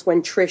motel was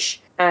when Trish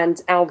and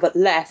Albert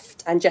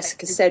left and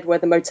Jessica said where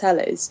the motel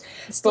is.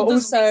 It still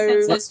doesn't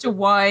make sense as to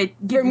why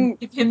give him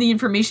the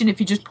information if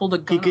he just pulled a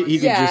gun on him.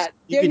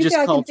 The only thing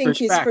I can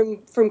think is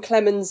from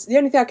Clemons. The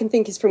only thing I can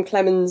think is from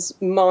Clemons'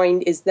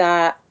 mind is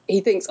that he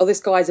thinks,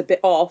 this guy's a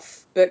bit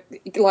off. But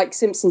like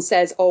Simpson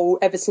says,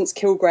 ever since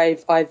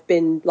Kilgrave, I've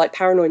been like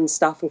paranoid and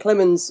stuff. And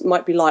Clemons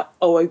might be like,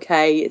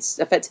 okay, it's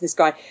affected this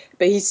guy.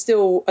 But he's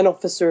still an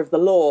officer of the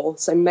law.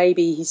 So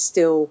maybe he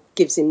still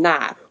gives him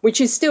that, which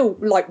is still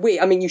like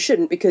weird. I mean, you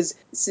shouldn't, because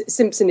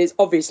Simpson is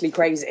obviously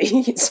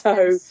crazy.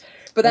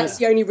 But that's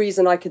the only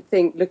reason I could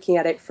think, looking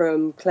at it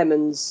from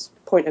Clemons'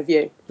 point of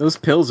view. Those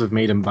pills have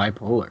made him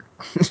bipolar.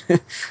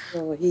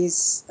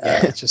 He's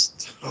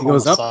just he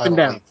goes up and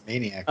down.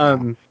 Maniac.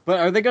 But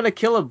are they going to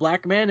kill a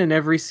black man in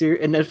every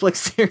Netflix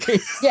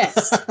series?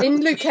 Yes,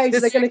 in Luke Cage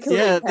they're going to kill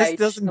Luke Cage.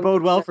 This doesn't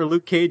bode well for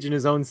Luke Cage in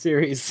his own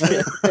series.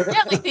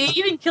 Like they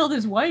even killed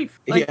his wife.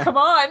 Come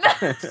on.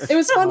 It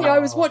was funny. I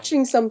was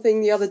watching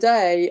something the other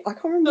day. I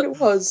can't remember what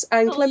it was,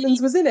 and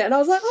Clemons was in it, and I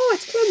was like,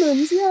 it's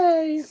Clemons,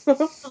 yay!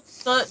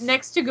 The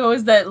next to go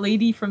is that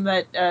lady from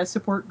that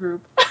support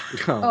group.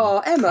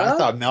 Emma. I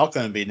thought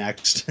Malcolm would be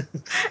next.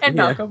 And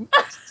Malcolm.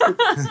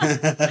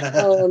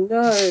 Oh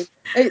no.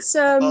 It's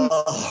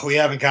we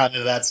haven't gotten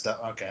to that stuff.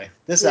 Okay.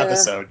 This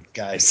episode,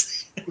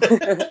 guys.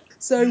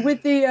 So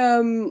with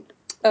the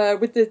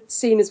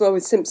scene as well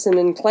with Simpson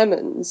and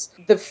Clemons,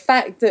 the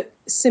fact that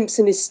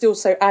Simpson is still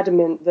so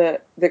adamant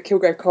that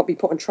Kilgrave can't be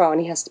put on trial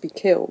and he has to be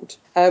killed.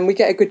 We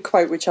get a good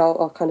quote, which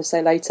I'll kind of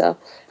say later.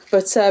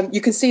 But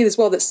you can see as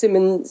well that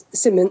Simpson,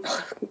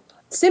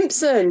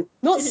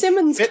 not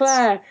Simmons,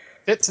 Claire.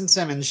 Fitz and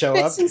Simmons show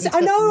up.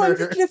 I know, I'm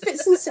thinking of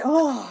Fitz and Simmons.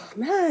 Oh,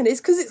 man,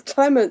 it's because it's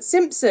Clement.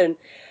 Simpson.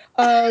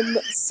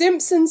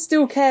 Simpson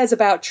still cares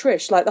about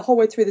Trish. Like, the whole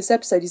way through this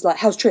episode, he's like,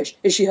 how's Trish?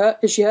 Is she hurt?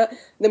 And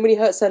then when he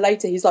hurts her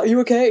later, he's like, are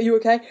you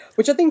okay?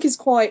 Which I think is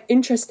quite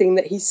interesting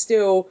that he's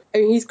still... I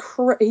mean, he's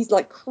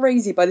like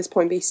crazy by this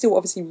point, but he still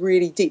obviously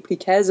really deeply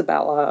cares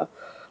about her,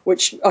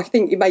 which I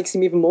think it makes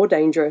him even more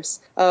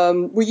dangerous.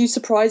 Were you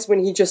surprised when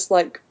he just,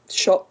 like,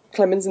 shot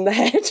Clemons in the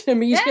head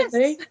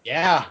immediately?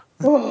 Yes.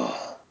 Yeah.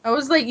 I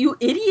was like, you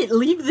idiot,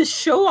 leave the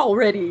show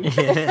already.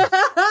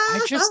 I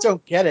just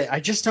don't get it. I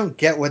just don't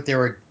get what they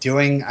were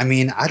doing. I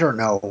mean, I don't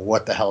know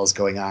what the hell is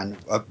going on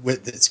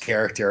with this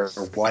character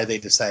or why they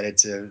decided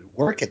to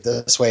work it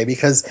this way,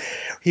 because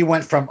he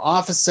went from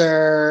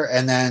officer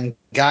and then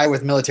guy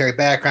with military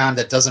background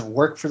that doesn't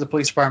work for the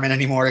police department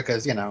anymore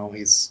because,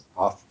 he's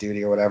off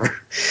duty or whatever.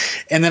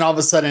 And then all of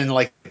a sudden,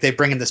 like, they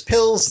bring in this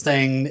pills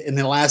thing in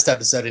the last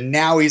episode, and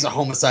now he's a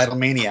homicidal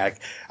maniac.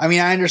 I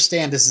mean, I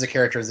understand this is a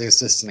character that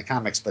exists in the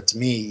comics, but to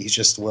me, he's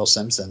just Will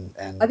Simpson.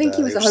 And I think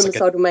he was a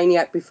homicidal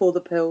maniac before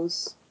the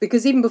pills.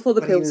 Because even before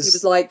the pills, he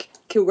was like,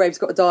 Kilgrave's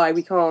got to die.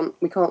 We can't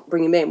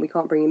bring him in. We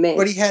can't bring him in.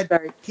 But he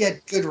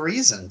had good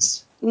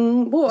reasons.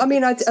 Well, I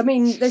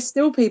mean, there's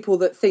still people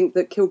that think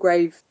that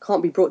Kilgrave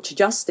can't be brought to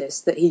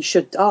justice, that he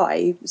should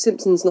die.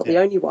 Simpson's not the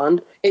only one.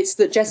 It's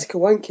that Jessica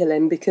won't kill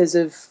him because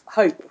of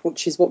hope,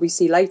 which is what we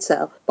see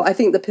later. But I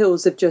think the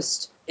pills have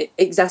just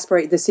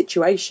exasperated the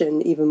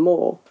situation even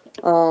more.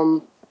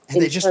 And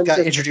they just got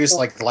introduced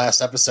like the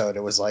last episode.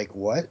 It was like,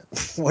 what?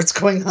 What's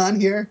going on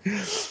here?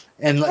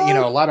 And,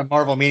 a lot of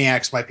Marvel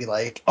maniacs might be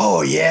like,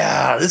 oh,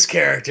 yeah, this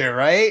character,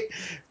 right?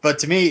 But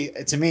to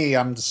me,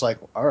 I'm just like,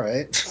 all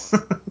right.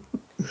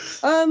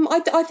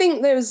 I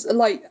think there's,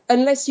 like,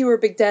 unless you were a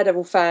big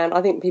Daredevil fan,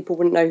 I think people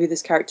wouldn't know who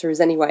this character is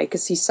anyway,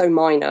 because he's so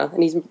minor,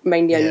 and he's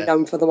mainly only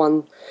known for the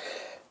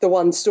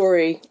one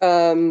story.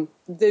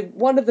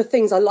 One of the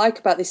things I like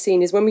about this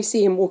scene is when we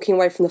see him walking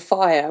away from the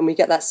fire and we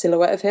get that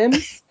silhouette of him.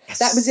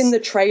 That was in the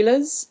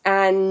trailers,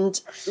 and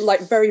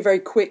like very, very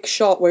quick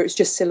shot where it's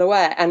just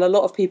silhouette, and a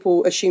lot of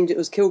people assumed it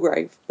was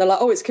Kilgrave. They're like,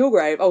 oh, it's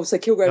Kilgrave. Oh, so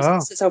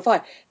Kilgrave sits on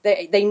fire.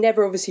 They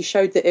never obviously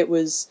showed that it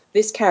was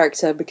this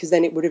character, because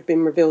then it would have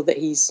been revealed that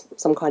he's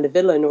some kind of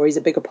villain or he's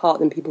a bigger part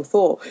than people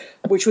thought,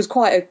 which was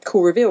quite a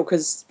cool reveal,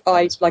 because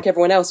I, like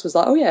everyone else, was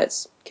like, oh yeah,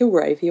 it's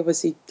Kilgrave. He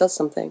obviously does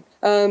something.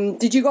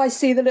 Did you guys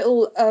see the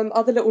little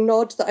other little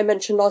nod that I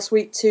mentioned last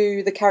week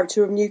to the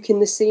character of Nuke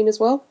in this scene as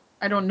well?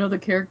 I don't know the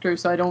character,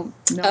 so I don't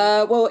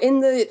know. Well, in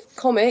the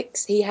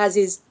comics, he has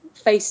his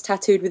face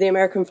tattooed with the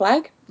American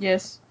flag.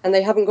 Yes. And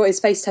they haven't got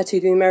his face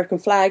tattooed with the American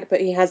flag, but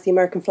he has the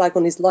American flag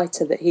on his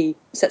lighter that he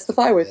sets the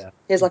fire with. Yeah.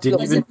 He has like a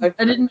little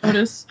I didn't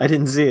notice. I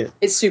didn't see it.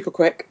 It's super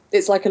quick.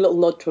 It's like a little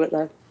nod to it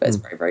now, but it's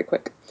very, very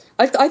quick.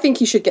 I think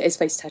he should get his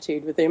face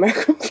tattooed with the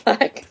American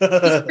flag.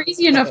 He's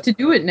crazy enough to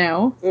do it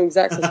now.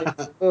 Exactly.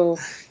 Oh.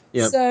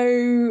 Yep.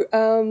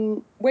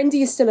 So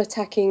Wendy is still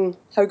attacking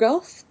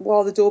Hogarth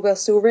while the doorbell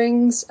still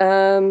rings.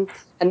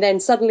 And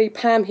then suddenly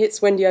Pam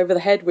hits Wendy over the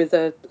head with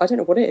I don't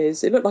know what it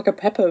is. It looked like a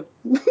pepper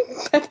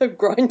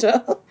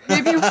grinder.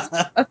 Maybe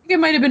I think it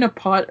might have been a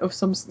pot of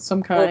some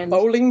kind. Or a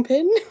bowling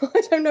pin?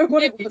 I don't know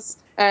what it was.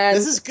 And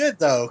this is good,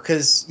 though,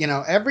 because,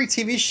 every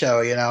TV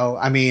show,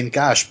 I mean,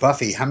 gosh,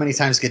 Buffy, how many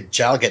times did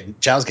Giles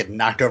get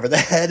knocked over the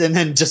head and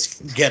then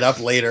just get up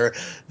later?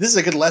 This is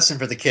a good lesson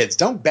for the kids.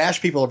 Don't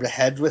bash people over the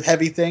head with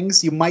heavy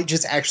things. You might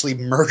just actually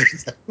murder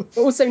them.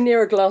 Also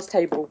near a glass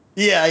table.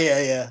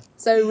 Yeah.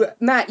 So,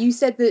 Matt, you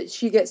said that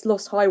she gets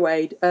lost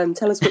highwayed.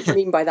 Tell us what you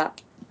mean by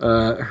that.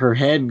 Her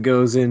head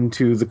goes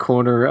into the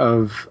corner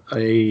of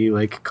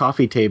a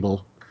coffee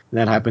table.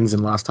 That happens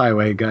in Lost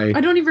Highway, guy.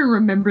 I don't even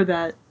remember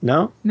that.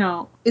 No?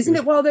 No. Isn't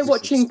it while they're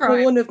watching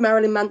porn of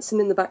Marilyn Manson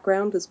in the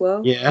background as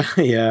well? Yeah.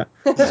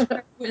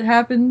 What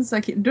happens? I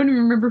don't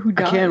even remember who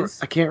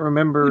dies. I can't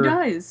remember. Who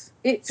dies?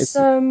 It's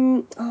I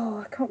can't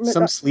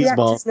remember some the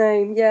actor's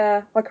name.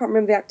 Yeah, I can't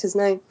remember the actor's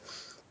name.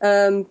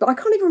 But I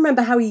can't even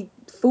remember how he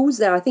falls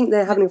there. I think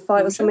they're having a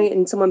fight or something,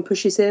 and someone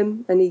pushes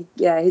him, and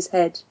his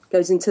head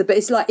goes into. But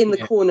it's like in the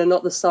corner,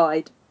 not the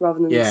side, rather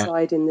than the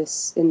side in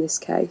this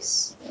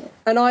case.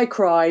 And I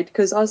cried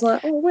because I was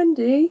like, "Oh,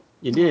 Wendy."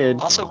 You did.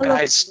 Also,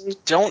 guys,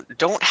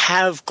 don't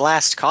have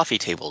glassed coffee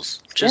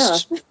tables.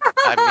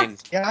 I mean,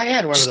 I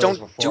had one of those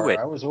before. Do it.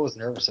 I was always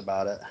nervous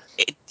about it.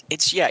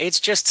 It's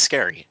just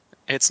scary.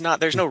 It's not.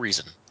 There's no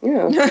reason.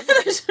 Yeah.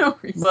 There's no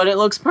reason. But it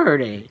looks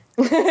pretty.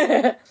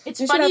 It's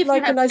you funny should have if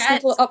like you have a nice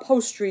cats. little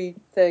upholstery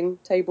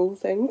table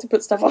thing to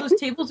put stuff on. Those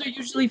tables are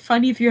usually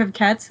funny if you have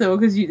cats, though,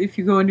 because if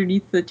you go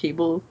underneath the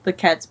table, the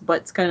cat's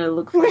butts kind of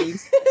look funny.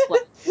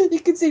 You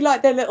can see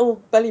like their little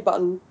belly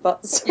button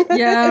butts.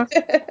 Yeah.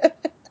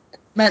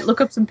 Matt,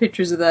 look up some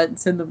pictures of that and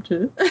send them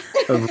to.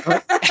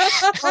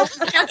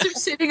 Cats are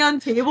sitting on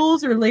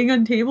tables or laying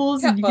on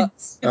tables, and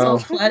it's all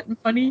flat and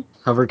funny.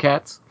 Hover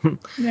cats.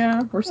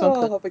 Yeah, or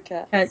something. Oh, hover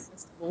cats. Cat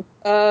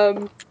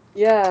festival.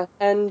 Yeah,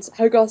 and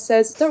Hogarth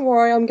says, "Don't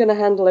worry, I'm going to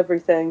handle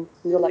everything."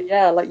 And you're like,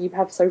 "Yeah, like you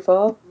have so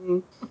far."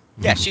 Mm.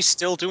 Yeah, she's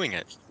still doing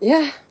it.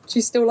 Yeah,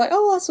 she's still like,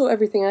 "Oh, I'll sort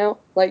everything out."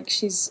 Like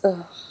she's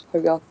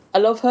Hogarth. I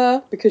love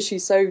her because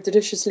she's so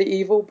deliciously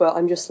evil, but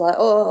I'm just like,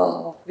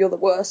 "Oh, you're the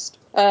worst."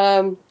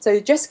 So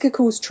Jessica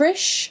calls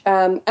Trish.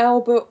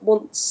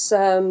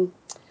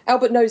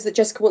 Albert knows that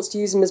Jessica wants to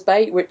use him as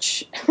bait,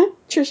 which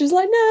Trish is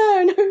like,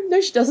 no,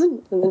 she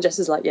doesn't. And then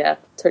Jessica's like, yeah,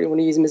 totally want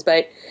to use him as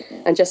bait.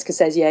 And Jessica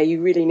says, yeah, you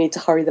really need to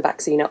hurry the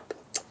vaccine up.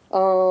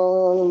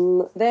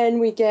 Then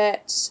we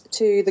get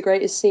to the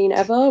greatest scene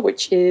ever,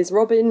 which is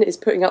Robyn is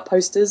putting up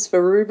posters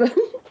for Ruben.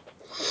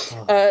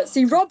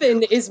 See,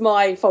 Robyn is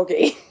my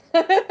Foggy.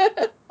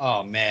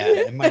 Oh man,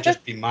 it might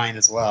just be mine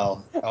as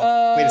well.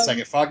 Oh, wait a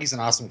second. Foggy's an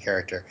awesome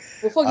character.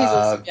 Well, Foggy's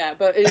awesome, yeah,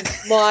 but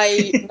it's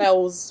my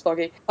Mel's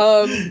Foggy.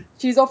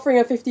 She's offering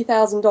a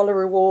 $50,000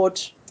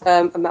 reward,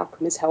 and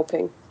Malcolm is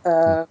helping.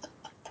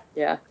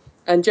 Yeah.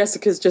 And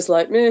Jessica's just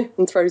like, meh,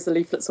 and throws the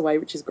leaflets away,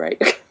 which is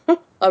great.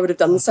 I would have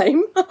done the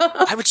same.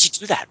 Why would she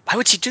do that? Why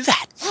would she do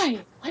that? Why?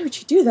 Why would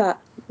you do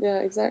that? Yeah,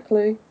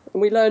 exactly.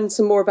 And we learned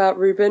some more about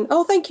Robyn.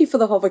 Oh, thank you for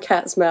the hover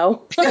cats,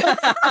 Mel.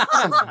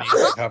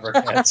 Amazing cover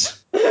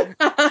cats. I'm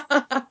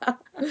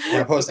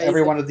gonna post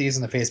every one of these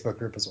in the Facebook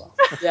group as well.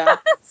 Yeah,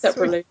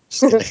 separately.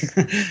 Just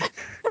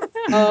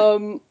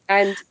kidding.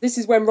 And this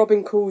is when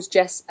Robyn calls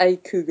Jess a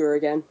cougar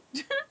again.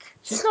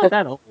 She's not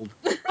that old.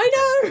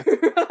 I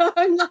know.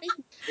 I'm like,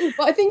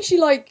 but I think she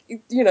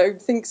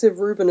thinks of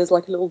Robyn as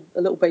like a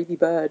little baby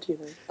bird.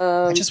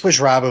 I just wish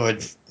Robyn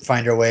would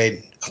find her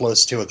way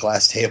close to a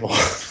glass table.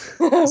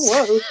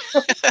 Whoa.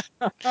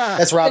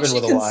 That's Robyn she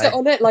with a can Y. sit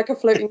on it like a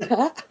floating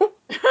cat.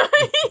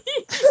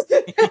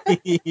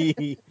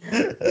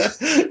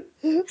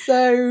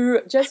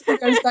 So Jessica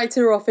goes back to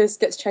her office,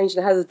 gets changed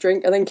and has a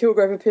drink, and then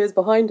Kilgrave appears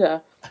behind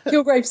her.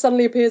 Kilgrave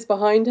suddenly appears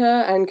behind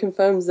her and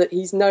confirms that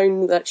he's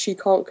known that he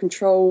can't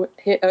control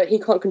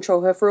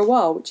her for a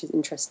while, which is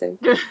interesting.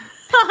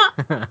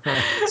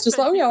 It's just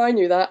like, oh yeah, I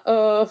knew that.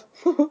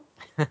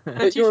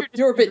 But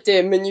you're a bit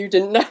dim and you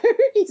didn't know.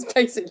 He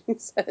basically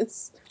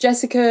says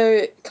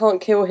Jessica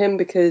can't kill him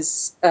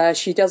because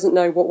she doesn't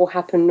know what will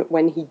happen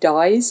when he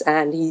dies,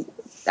 and he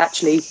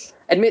actually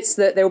admits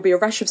that there will be a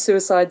rash of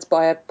suicides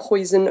by a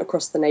poison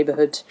across the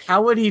neighborhood.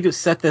 How would he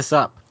set this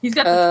up? He's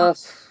got the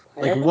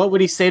What would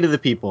he say to the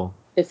people?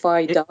 If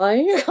I die,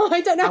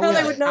 I don't know how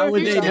they would know. How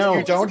would they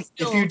know?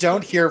 If you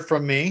don't hear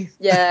from me,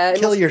 Yeah,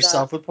 kill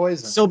yourself with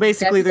poison. So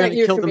basically, Yeah, they're going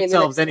to kill from me in the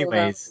themselves next 12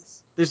 anyways.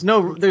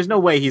 hours. There's no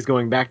way he's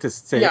going back to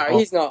say. No,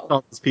 he's not.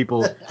 All these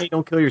people, hey,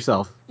 don't kill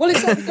yourself. Well,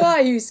 it's like the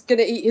guy who's going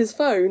to eat his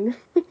phone,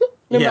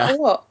 no matter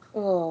what.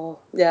 Oh,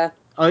 yeah.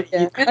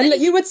 Yeah.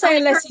 And you would say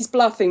unless he's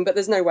bluffing, but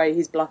there's no way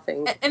he's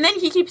bluffing. And then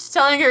he keeps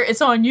telling her,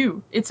 it's on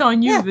you. It's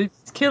on you, the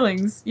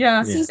killings.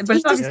 Yeah.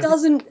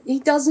 He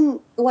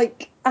doesn't,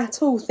 like,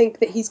 at all think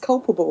that he's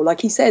culpable. Like,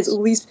 he says,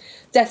 all these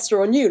deaths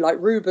are on you, like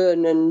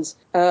Robyn and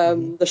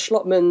the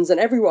Schlottmans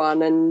and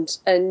everyone. And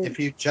if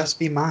you'd just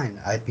be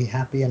mine, I'd be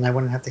happy and I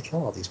wouldn't have to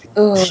kill all these people.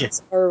 Oh,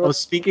 it's horrible. Oh,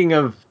 speaking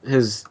of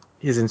his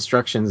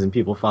instructions and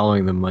people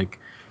following them, like,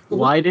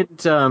 why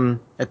didn't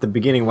at the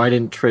beginning? Why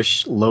didn't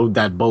Trish load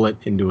that bullet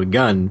into a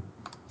gun?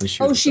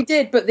 She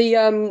did, but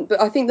but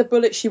I think the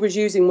bullet she was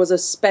using was a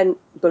spent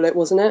bullet,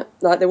 wasn't it?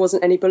 Like there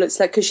wasn't any bullets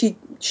left because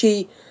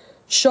she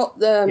shot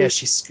the. Yeah,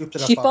 she scooped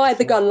it up. She fired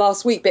the gun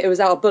last week, but it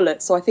was out of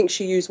bullets, so I think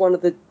she used one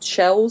of the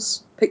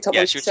shells, picked up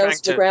one of the shells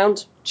from the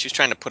ground. She was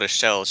trying to put a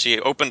shell. She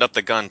opened up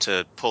the gun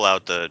to pull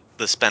out the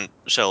spent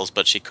shells,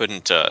 but she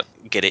couldn't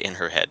get it in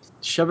her head.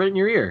 Shove it in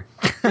your ear.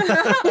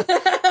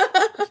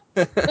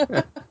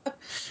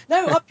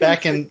 No,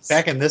 back in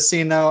this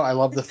scene though, I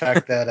love the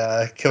fact that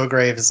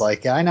Kilgrave is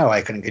like, yeah, I know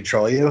I couldn't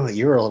control you.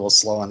 You were a little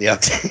slow on the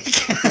uptake.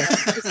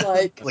 It's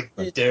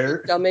like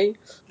dirt, dummy.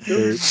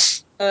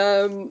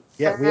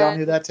 Yeah, we all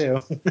knew that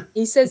too.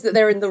 He says that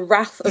they're in the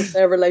wrath of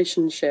their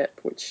relationship,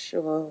 which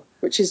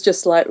is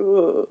just like, I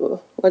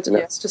don't know,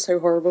 it's just so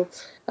horrible.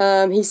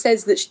 He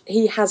says that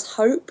he has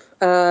Hope,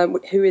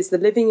 who is the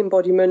living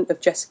embodiment of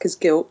Jessica's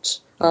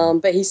guilt.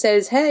 But he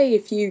says, hey,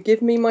 if you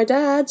give me my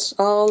dad,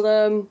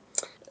 I'll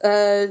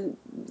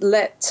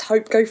let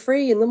Hope go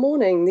free in the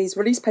morning. These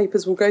release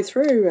papers will go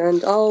through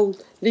and I'll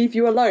leave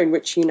you alone,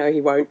 which he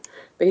won't.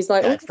 But he's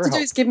like, all you have to do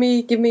is give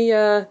me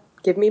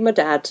my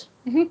dad.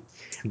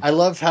 I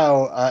love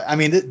how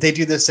they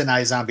do this in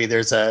iZombie.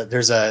 There's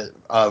a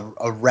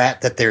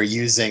rat that they're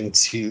using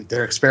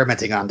they're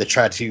experimenting on to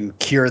try to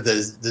cure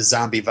the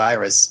zombie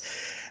virus,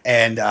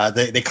 and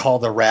they call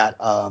the rat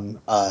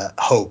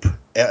Hope,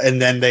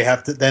 and then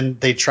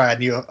they try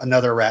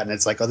another rat, and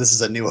it's like, oh, this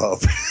is a new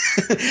Hope.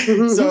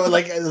 So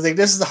like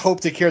this is the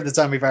hope to cure the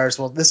zombie virus.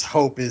 Well, this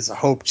Hope is a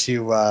hope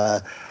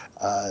to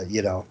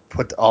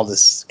put all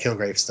this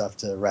Kilgrave stuff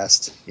to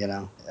rest.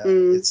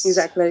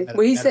 Exactly.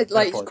 Well, he said,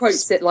 like, he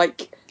quotes it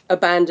like,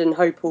 abandon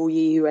hope, all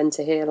ye who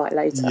enter here, like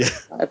later,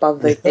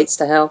 above the gates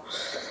to hell.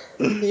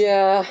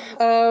 Yeah.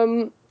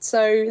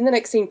 So in the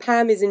next scene,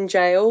 Pam is in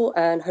jail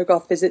and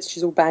Hogarth visits.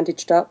 She's all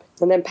bandaged up.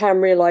 And then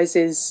Pam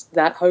realises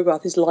that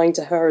Hogarth is lying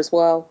to her as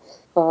well.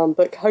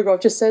 But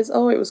Hogarth just says,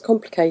 oh, it was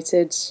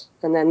complicated.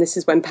 And then this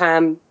is when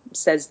Pam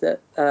says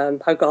that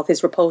Hogarth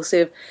is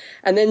repulsive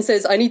and then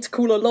says, I need to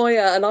call a lawyer.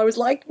 And I was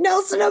like,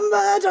 Nelson, a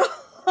murder!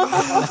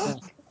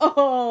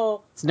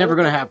 Oh, it's never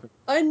going to happen.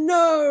 I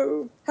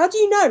know. How do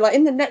you know? Like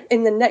in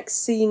the next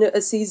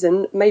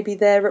season, maybe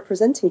they're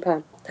representing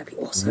Pam. That'd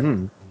be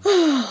awesome.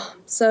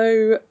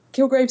 So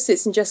Kilgrave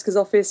sits in Jessica's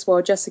office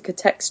while Jessica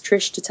texts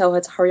Trish to tell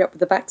her to hurry up with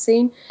the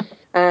vaccine.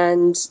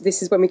 And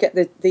this is when we get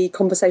the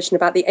conversation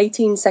about the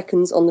 18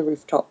 seconds on the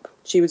rooftop.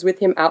 She was with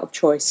him out of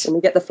choice, and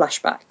we get the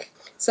flashback.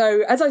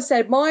 So, as I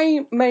said,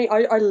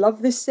 I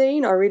love this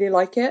scene. I really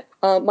like it.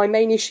 My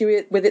main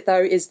issue with it,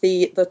 though, is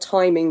the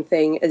timing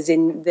thing, as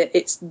in that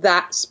it's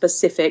that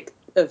specific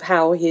of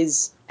how he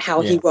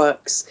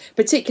works.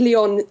 Particularly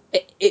on,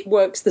 it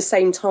works the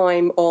same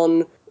time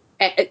on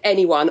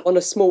anyone, on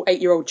a small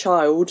 8-year-old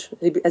child,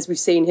 as we've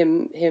seen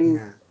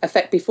him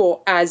affect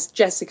before, as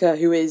Jessica,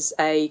 who is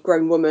a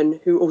grown woman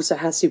who also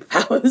has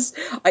superpowers.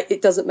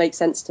 It doesn't make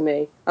sense to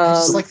me. I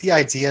just like the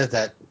idea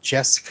that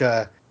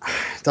Jessica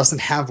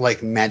doesn't have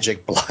like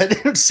magic blood,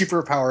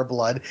 superpower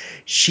blood.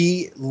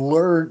 She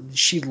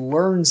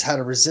learns how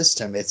to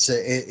resist him.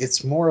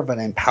 It's more of an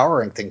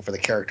empowering thing for the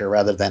character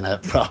rather than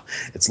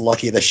it's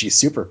lucky that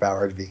she's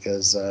superpowered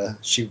because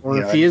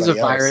if he is a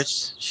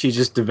virus, she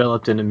just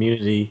developed an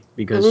immunity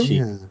because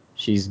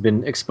she's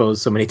been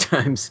exposed so many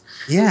times.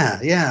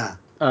 Yeah.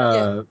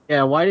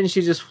 Why didn't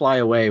she just fly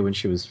away when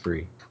she was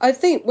free? I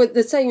think with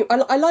the same,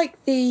 I like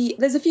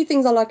there's a few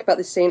things I like about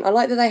this scene. I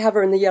like that they have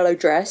her in the yellow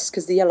dress,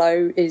 because the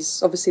yellow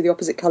is obviously the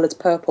opposite colour to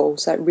purple,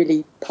 so it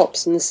really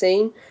pops in the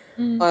scene.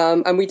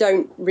 And we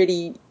don't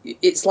really,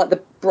 it's like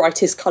the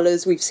brightest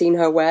colours we've seen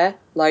her wear.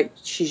 Like,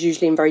 she's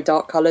usually in very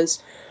dark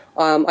colours.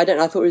 I don't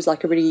know, I thought it was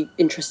like a really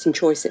interesting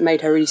choice. It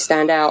made her really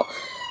stand out.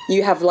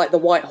 You have like the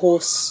white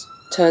horse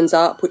turns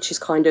up, which is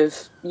kind of,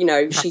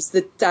 she's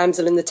the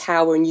damsel in the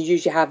tower, and you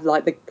usually have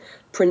like the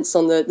prince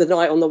on the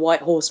knight on the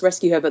white horse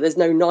rescue her, but there's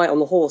no knight on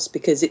the horse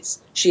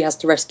because she has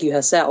to rescue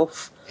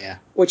herself.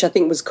 Which I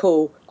think was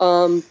cool.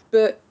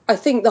 But I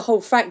think the whole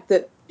fact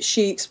that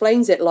she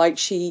explains it like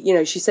she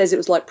says it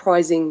was like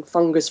prizing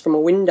fungus from a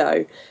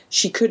window.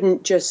 She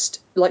couldn't just,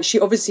 like,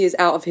 she obviously is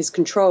out of his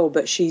control,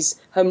 but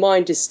her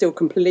mind is still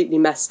completely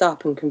messed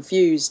up and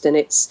confused, and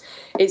it's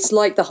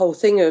like the whole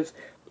thing of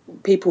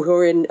people who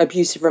are in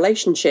abusive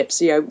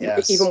relationships,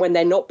 even when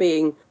they're not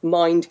being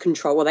mind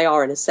controlled, well, they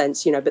are in a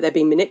sense, but they're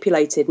being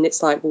manipulated, and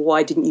it's like, well,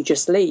 why didn't you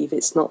just leave?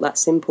 It's not that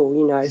simple,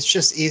 It's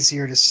just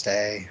easier to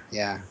stay.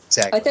 Yeah,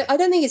 exactly. I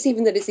don't think it's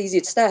even that it's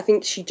easier to stay. I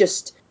think she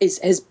just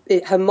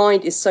her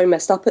mind is so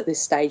messed up at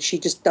this stage, she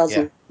just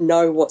doesn't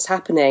know what's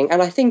happening.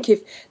 And I think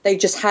if they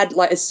just had,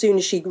 like, as soon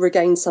as she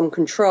regained some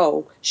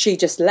control, she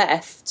just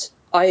left,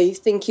 I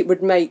think it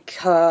would make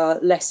her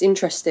less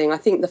interesting. I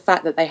think the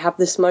fact that they have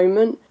this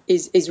moment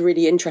is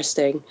really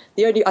interesting.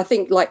 I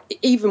think, like,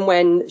 even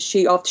when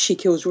after she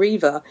kills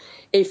Reaver,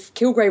 if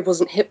Kilgrave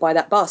wasn't hit by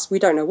that bus, we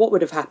don't know what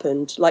would have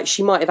happened. Like,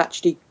 she might have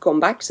actually gone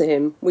back to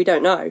him. We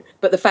don't know.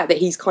 But the fact that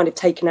he's kind of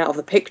taken out of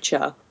the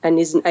picture and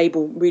isn't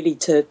able really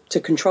to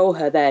control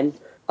her then,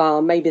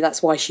 maybe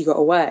that's why she got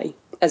away,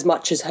 as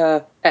much as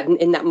her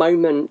in that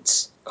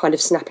moment kind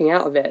of snapping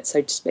out of it,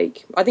 so to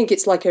speak. I think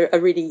it's like a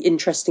really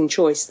interesting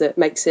choice that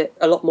makes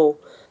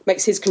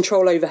his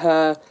control over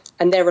her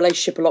and their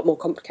relationship a lot more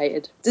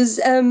complicated. Does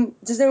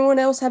anyone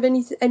else have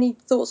any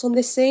thoughts on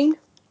this scene?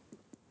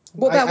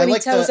 What about when he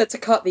tells her to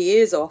cut the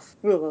ears off?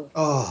 Ugh.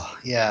 Oh,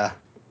 yeah.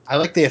 I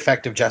like the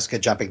effect of Jessica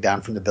jumping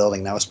down from the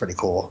building. That was pretty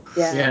cool.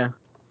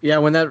 Yeah,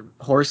 when that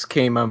horse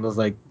came, I was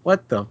like,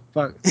 what the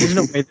fuck? There's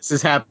no way this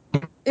is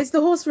happening. It's the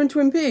horse from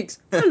Twin Peaks.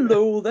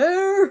 Hello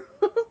there.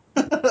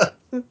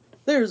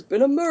 There's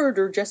been a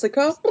murder,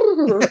 Jessica.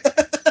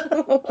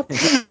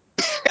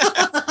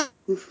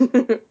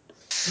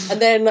 and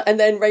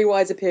then Ray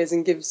Wise appears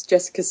and gives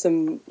Jessica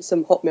some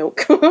hot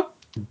milk.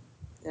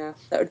 Yeah,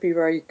 that would be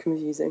very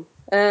confusing.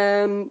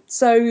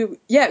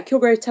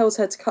 Kilgrave tells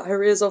her to cut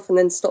her ears off and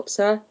then stops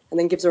her and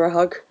then gives her a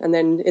hug. And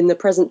then in the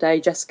present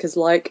day, Jessica's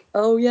like,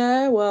 oh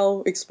yeah,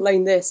 well,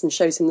 explain this, and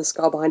shows him the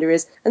scar behind her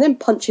ears and then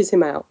punches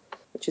him out,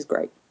 which is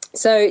great.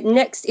 So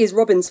next is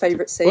Robyn's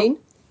favourite scene.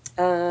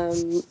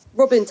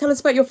 Robyn, tell us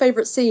about your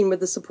favourite scene with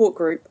the support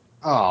group.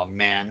 Oh,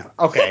 man.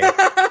 Okay.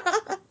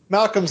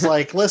 Malcolm's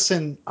like,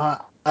 listen,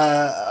 I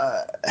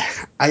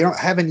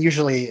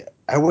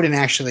wouldn't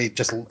actually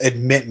just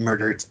admit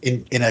murder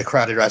in a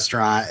crowded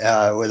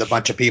restaurant with a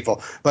bunch of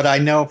people, but I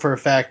know for a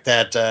fact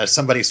that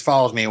somebody's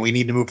followed me and we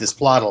need to move this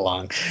plot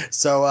along.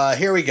 So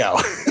here we go.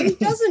 He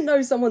doesn't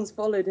know someone's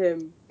followed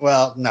him.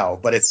 Well, no,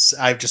 but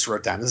I just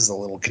wrote down, this is a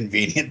little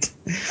convenient.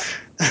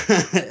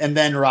 And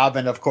then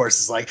Robyn, of course,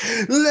 is like,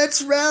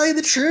 let's rally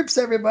the troops,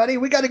 everybody.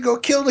 We got to go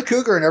kill the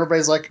cougar. And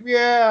everybody's like,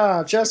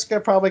 yeah, Jessica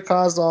probably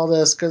caused all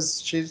this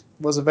because she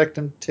was a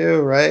victim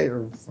too, right?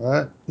 Or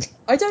what?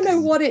 I don't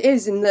know what it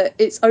is in that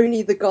it's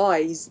only the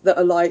guys that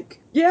are like,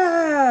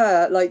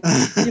 yeah, like,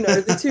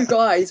 the two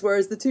guys,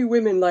 whereas the two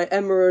women, like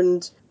Emma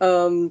and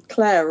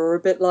Claire, are a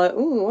bit like,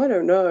 oh, I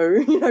don't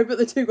know, but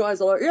the two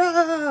guys are like,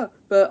 yeah.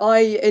 But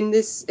in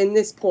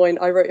this point,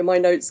 I wrote in my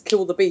notes,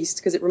 kill the beast,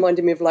 because it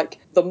reminded me of, like,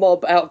 the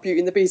mob out of Beauty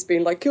and the Beast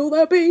being like, kill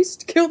their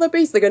beast. They're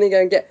going to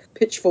go and get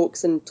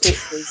pitchforks and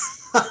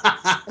torches.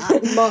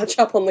 march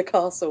up on the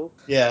castle.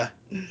 Yeah.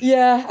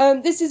 Yeah,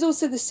 this is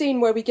also the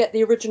scene where we get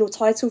the original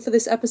title for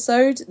this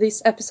episode.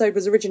 This episode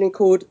was originally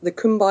called The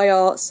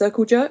Kumbaya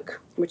Circle Jerk,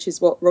 which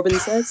is what Robyn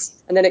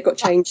says, and then it got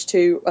changed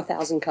to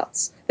 1,000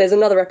 Cuts. There's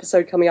another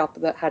episode coming up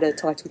that had a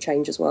title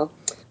change as well.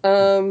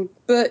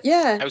 But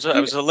yeah. I was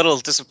a little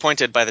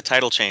disappointed by the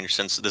title change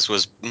since this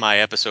was my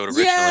episode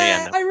originally.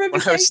 Yeah, And I remember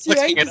when I saying was to you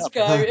looking it ages up,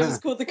 ago, it was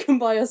called The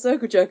Kumbaya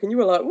Circle Jerk, and you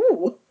were like,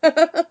 ooh.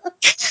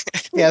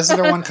 Yeah, isn't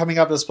there one coming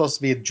up that's supposed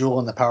to be Jewel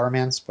and the Power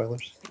Man?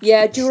 Spoilers.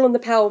 Yeah, Jewel and the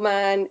Power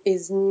Man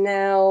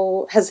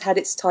has had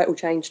its title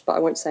changed, but I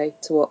won't say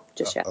to what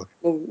just yet. Okay.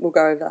 We'll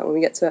go over that when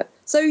we get to it.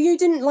 So you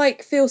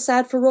didn't feel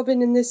sad for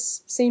Robyn in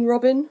this scene,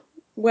 Robyn,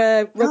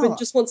 where Robyn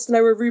just wants to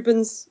know where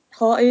Ruben's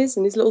heart is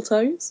and his little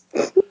toes?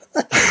 Well,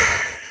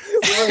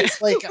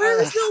 it's like, where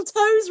are his little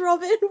toes,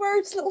 Robyn? Where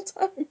are his little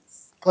toes?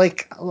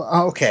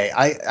 Okay,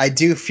 I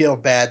do feel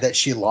bad that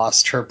she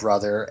lost her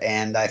brother,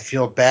 and I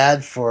feel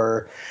bad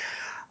for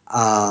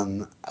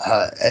how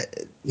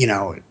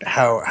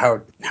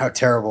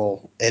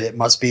terrible it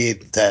must be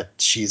that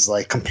she's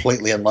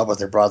completely in love with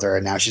her brother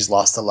and now she's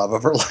lost the love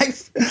of her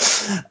life.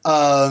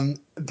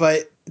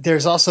 But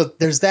there's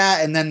that,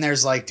 and then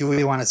there's do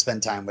we want to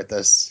spend time with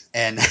this?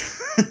 And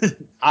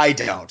I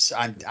don't.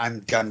 I'm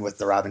done with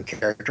the Robyn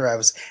character. I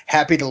was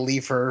happy to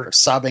leave her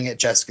sobbing at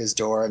Jessica's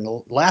door in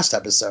the last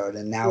episode,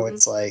 and now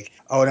it's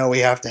oh no, we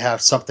have to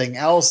have something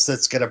else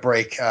that's gonna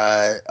break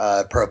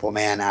Purple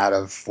Man out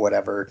of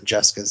whatever.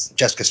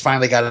 Jessica's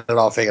finally got it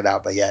all figured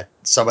out, but yet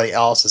somebody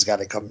else has got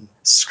to come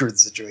screw the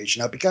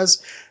situation up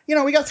because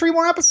we got 3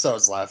 more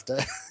episodes left.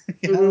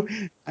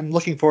 I'm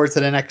looking forward to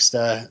the next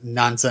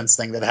nonsense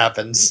thing that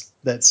happens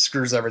that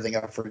screws everything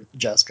up for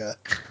Jessica.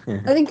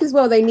 I think as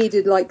well they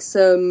needed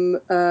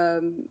some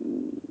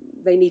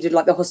they needed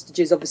the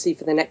hostages obviously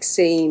for the next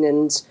scene,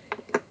 and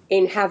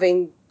in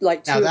having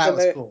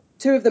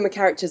two of them are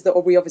characters that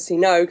we obviously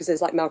know because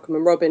there's Malcolm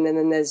and Robyn, and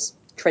then there's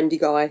trendy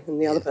guy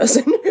and the other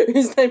person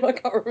whose name I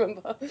can't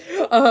remember.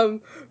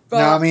 But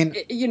no, I mean,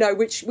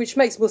 which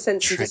makes more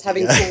sense than just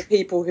having 4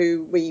 people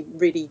who we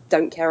really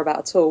don't care about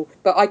at all.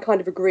 But I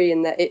kind of agree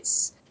in that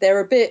they're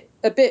a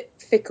bit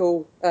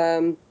fickle.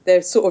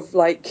 They're sort of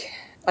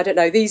I don't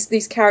know,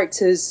 these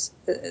characters,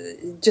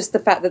 just the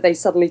fact that they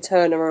suddenly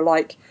turn and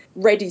are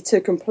ready to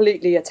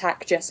completely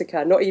attack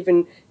Jessica, not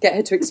even get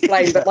her to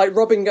explain, but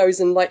Robyn goes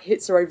and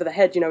hits her over the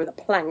head, with a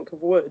plank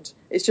of wood.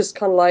 It's just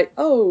kind of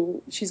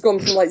oh, she's gone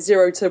from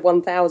 0 to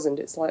 1,000.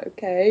 It's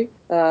okay.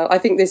 I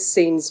think this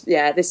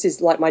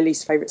is my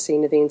least favourite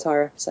scene of the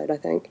entire episode, I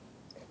think.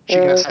 She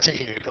does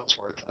take any pills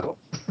for it, though.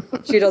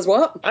 She does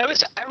what? I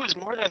was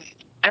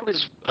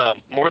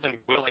more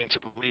than willing to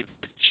believe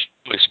that she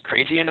was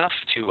crazy enough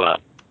to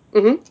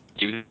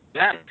do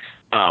that.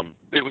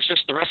 It was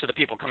just the rest of the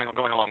people going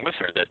along with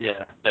her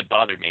that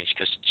bothered me,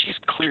 because she's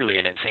clearly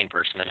an insane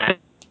person.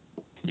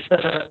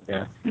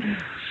 Yeah.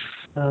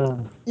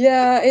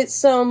 Yeah,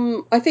 it's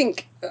I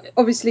think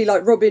obviously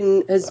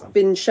Robyn has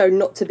been shown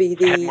not to be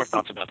the. I had more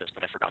thoughts about this,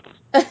 but I forgot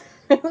them.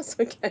 That's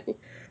okay.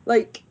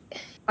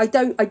 I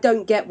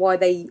don't get why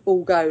they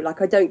all go.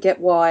 I don't get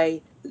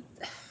why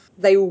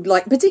they all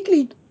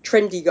particularly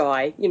trendy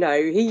guy.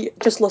 He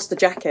just lost a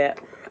jacket.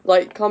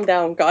 Calm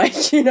down, guy.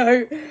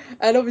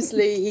 And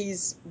obviously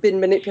he's been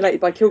manipulated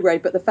by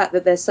Kilgrave. But the fact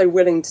that they're so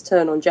willing to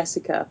turn on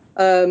Jessica,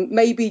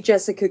 maybe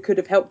Jessica could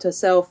have helped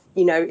herself.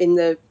 In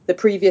the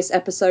previous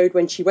episode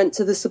when she went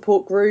to the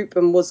support group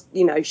and was,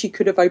 she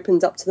could have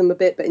opened up to them a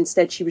bit. But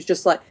instead she was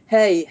just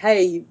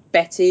hey,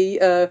 Betty,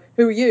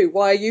 who are you?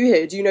 Why are you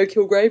here? Do you know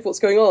Kilgrave? What's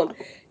going on?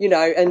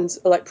 And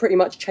pretty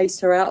much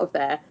chased her out of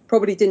there.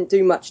 Probably didn't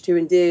do much to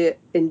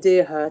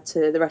endear her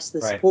to the rest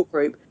of the support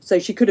group. So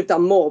she could have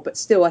done more, but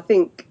still, I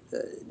think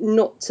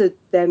not to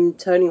them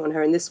turning on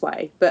her in this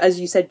way. But as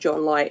you said,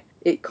 John,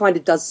 it kind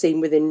of does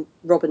seem within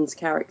Robyn's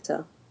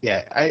character.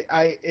 Yeah,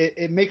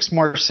 it makes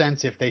more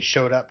sense if they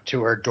showed up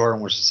to her door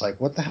and was just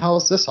what the hell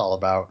is this all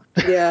about?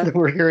 Yeah.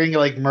 We're hearing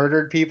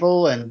murdered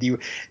people and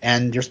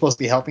you're supposed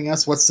to be helping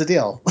us. What's the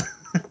deal?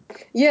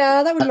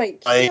 Yeah, that would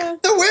make the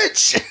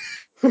witch.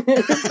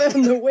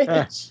 The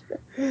witch.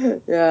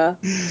 Yeah.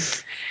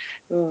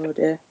 Oh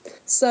dear.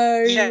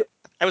 So yeah,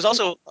 I was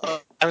also a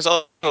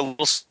little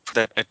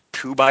that a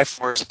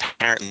 2x4 is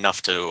apparent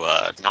enough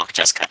to knock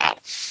Jessica out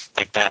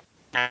like that.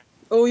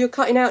 Oh, you're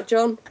cutting out,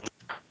 John.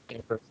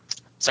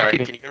 Sorry,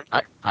 can you hear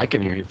me? I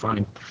can hear you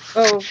fine.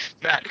 Oh,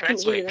 Matt, I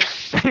couldn't hear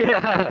that.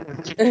 Yeah.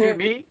 Can you hear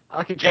me?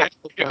 I can catch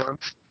the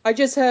I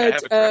just heard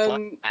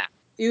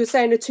you were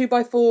saying a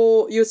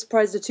 2x4. You were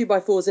surprised a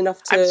 2x4 is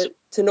enough to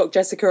knock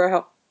Jessica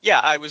out. Yeah,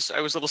 I was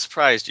a little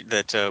surprised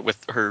that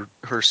with her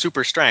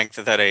super strength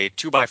that a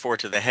 2x4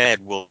 to the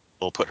head will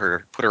put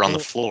her on the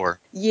floor.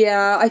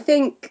 Yeah, I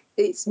think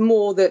it's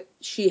more that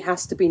she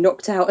has to be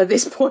knocked out at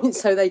this point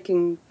so they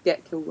can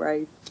get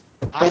Kilgrave.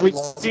 But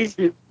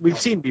we've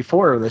seen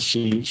before that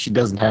she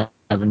doesn't have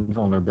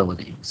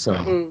invulnerability.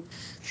 So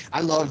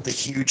I love the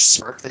huge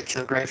smirk that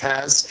Kilgrave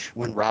has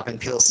when Robyn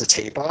peels the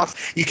tape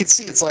off. You can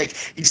see it's like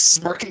he's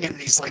smirking and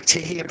he's like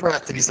taking a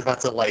breath and he's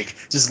about to like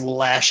just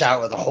lash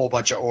out with a whole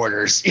bunch of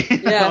orders.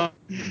 Yeah.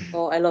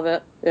 Oh, I love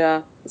it.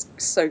 Yeah, it's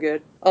so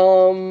good.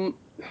 Oh,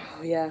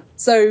 yeah.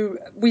 So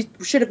we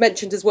should have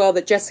mentioned as well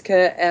that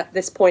Jessica at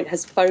this point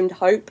has phoned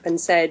Hope and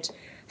said,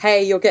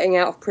 "Hey, you're getting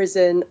out of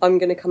prison. I'm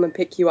going to come and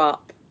pick you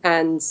up."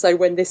 And so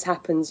when this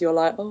happens, you're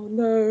like, "Oh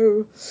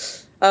no."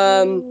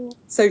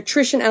 So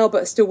Trish and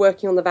Albert are still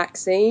working on the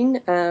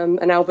vaccine.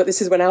 And Albert,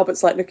 this is when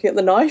Albert's like looking at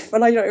the knife,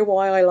 and I don't know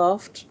why I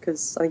laughed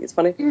because I think it's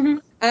funny. Mm-hmm.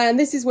 And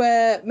this is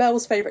where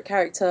Mel's favourite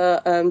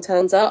character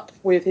turns up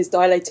with his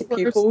dilated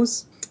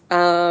pupils.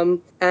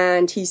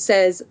 And he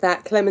says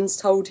that Clemons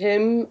told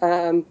him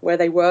where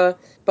they were,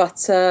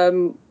 but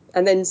and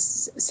then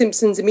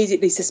Simpson's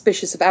immediately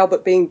suspicious of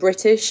Albert being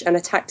British and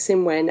attacks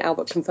him when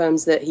Albert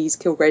confirms that he's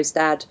Kilgrave's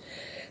dad.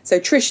 So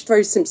Trish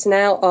throws Simpson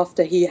out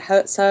after he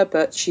hurts her,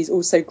 but she's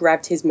also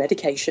grabbed his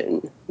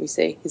medication. We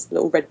see his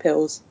little red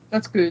pills.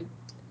 That's good.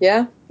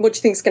 Yeah? What do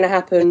you think's going to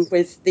happen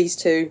with these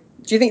two?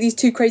 Do you think these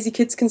two crazy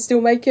kids can still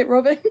make it,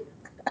 Robyn?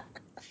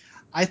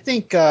 I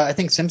think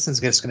Simpson's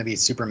just going to be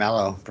super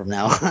mellow from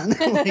now on.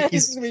 Like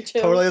he's gonna be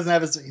chill. totally doesn't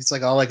have his. He's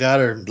like, all I got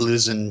are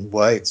blues and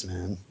whites,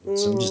 man.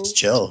 So I'm just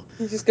chill.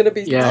 He's just going to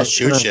be... Yeah, I'll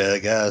shoot you, I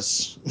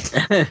guess.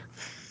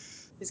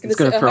 He's going to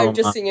sit at home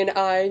just singing,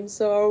 "I'm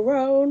so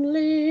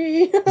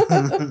lonely."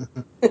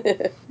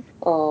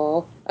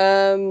 Aww.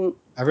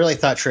 I really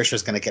thought Trish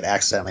was going to get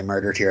accidentally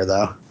murdered here,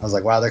 though. I was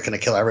like, wow, they're going to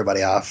kill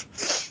everybody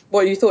off.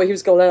 What, you thought he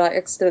was going to like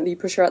accidentally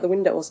push her out the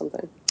window or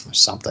something? Or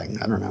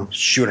something. I don't know.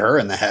 Shoot her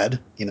in the head,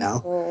 you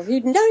know? Oh, he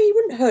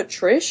wouldn't hurt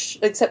Trish,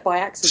 except by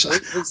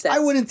accident, he says. I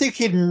wouldn't think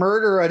he'd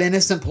murder an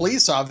innocent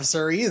police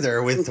officer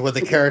either with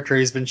the character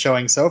he's been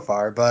showing so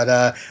far,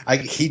 but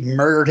he'd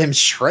murdered him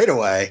straight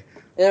away.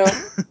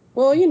 Yeah.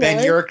 Well, you know.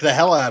 Ben Urich the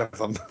hell out of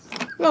him.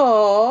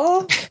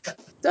 Aww.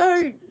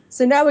 Don't.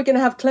 So now we're going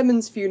to have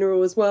Clemons'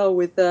 funeral as well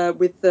with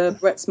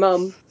Brett's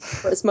mum.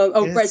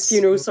 Brett's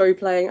funeral, sorry,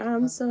 playing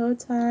 "I'm so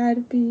tired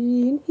of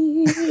being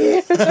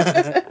here."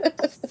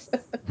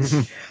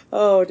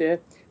 Oh dear.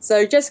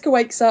 So Jessica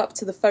wakes up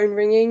to the phone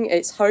ringing.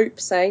 It's Hope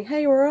saying,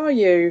 "Hey, where are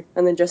you?"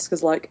 And then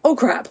Jessica's like, "Oh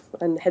crap,"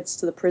 and heads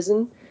to the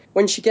prison.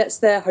 When she gets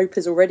there, Hope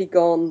is already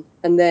gone.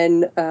 And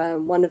then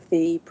one of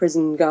the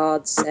prison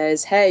guards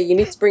says, "Hey, you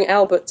need to bring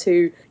Albert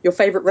to your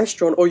favourite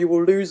restaurant or you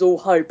will lose all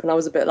hope." And I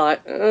was a bit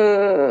like,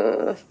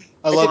 I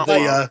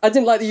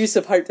didn't like the use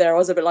of hope there. I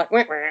was a bit like,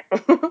 wah, wah.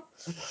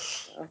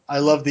 I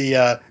love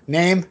the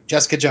name,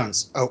 Jessica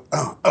Jones.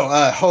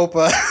 Hope.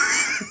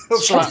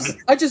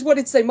 I just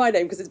wanted to say my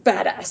name because it's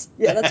badass.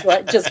 Yeah, that's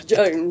right, Jessica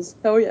Jones.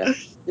 Oh yeah,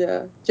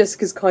 yeah.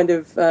 Jessica's kind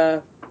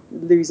of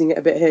losing it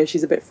a bit here.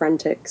 She's a bit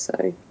frantic.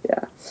 So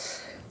yeah.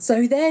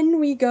 So then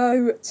we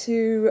go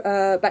to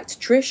back to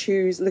Trish,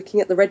 who's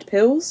looking at the red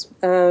pills.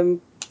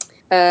 And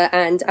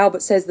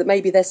Albert says that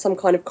maybe there's some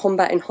kind of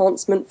combat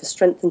enhancement for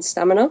strength and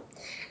stamina.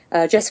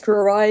 Jessica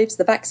arrives,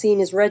 the vaccine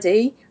is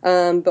ready,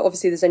 but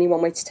obviously there's only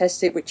one way to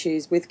test it, which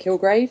is with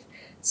Kilgrave.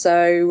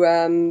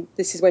 So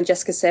this is when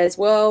Jessica says,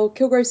 well,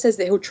 Kilgrave says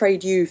that he'll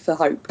trade you for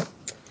Hope.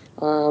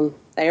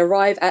 They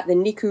arrive at the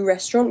Niku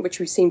restaurant, which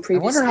we've seen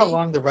previously. I wonder how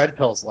long the red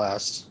pills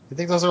last. You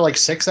think those are like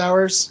 6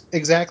 hours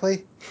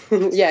exactly?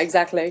 Yeah,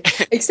 exactly.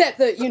 Except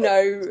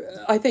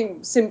that, I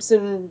think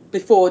Simpson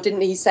before,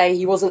 didn't he say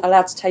he wasn't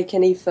allowed to take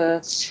any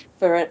for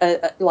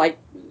a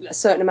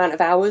certain amount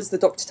of hours? The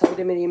doctor told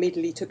him and he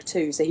immediately took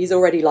 2. So he's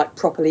already like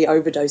properly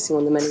overdosing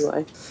on them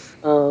anyway,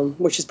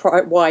 which is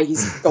why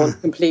he's gone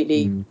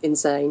completely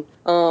insane.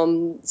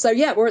 So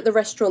yeah, we're at the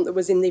restaurant that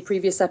was in the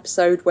previous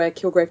episode where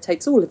Kilgrave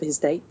takes all of his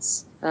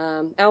dates.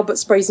 Albert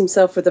sprays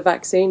himself with the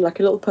vaccine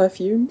like a little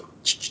perfume.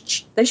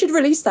 They should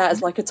release that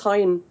as like a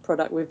tie-in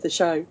product with the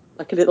show,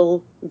 like a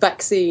little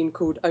vaccine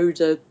called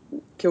Odor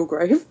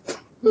Kilgrave.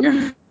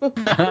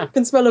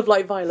 Can smell of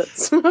like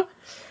violets.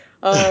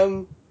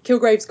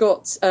 Kilgrave's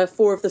got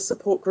 4 of the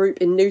support group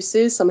in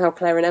nooses. Somehow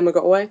Claire and Emma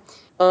got away.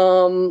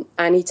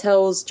 And he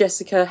tells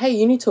Jessica, "Hey,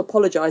 you need to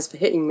apologise for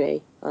hitting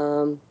me."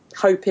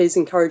 Hope is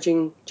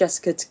encouraging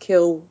Jessica to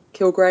kill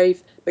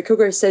Kilgrave, but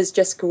Kilgrave says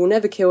Jessica will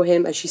never kill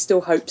him as she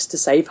still hopes to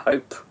save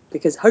Hope,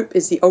 because Hope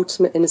is the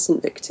ultimate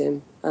innocent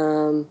victim.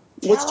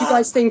 What did you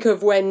guys think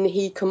of when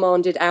he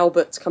commanded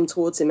Albert to come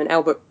towards him and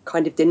Albert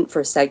kind of didn't for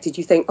a sec? Did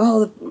you think,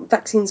 oh, the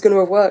vaccine's going to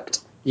have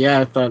worked?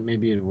 Yeah, I thought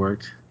maybe it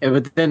worked.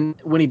 But then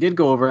when he did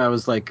go over, I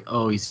was like,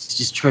 oh, he's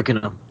just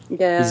tricking him.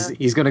 Yeah.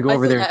 He's going to go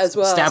over there as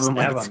well. stab him.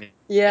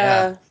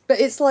 Yeah. But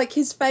it's like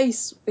his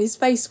face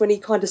when he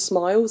kind of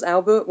smiles,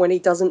 Albert, when he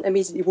doesn't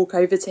immediately walk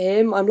over to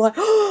him, I'm like,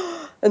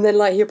 oh, and then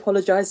like he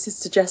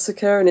apologises to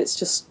Jessica and it's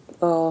just,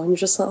 and you're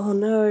just like, oh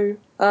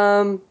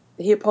no.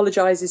 He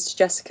apologises to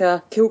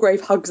Jessica.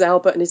 Kilgrave hugs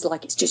Albert and is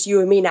like, it's just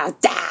you and me now,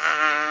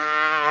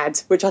 Dad!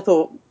 Which I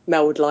thought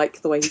Mel would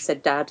like, the way he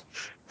said Dad.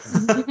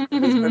 It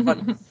was very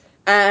funny.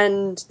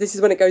 And this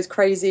is when it goes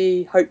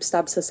crazy. Hope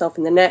stabs herself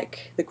in the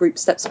neck. The group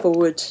steps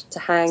forward to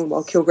hang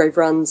while Kilgrave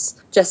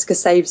runs. Jessica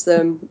saves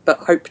them, but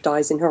Hope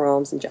dies in her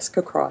arms and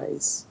Jessica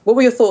cries. What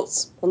were your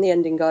thoughts on the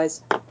ending,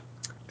 guys?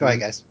 Go ahead,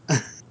 guys.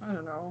 I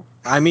don't know.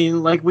 I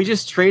mean, like, we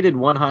just traded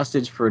one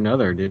hostage for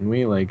another, didn't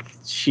we? Like,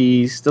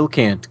 she still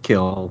can't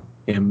kill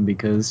him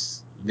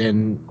because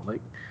then,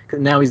 like, 'cause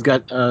now he's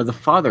got the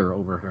father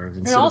over her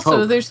instead And also, of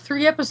Hope. there's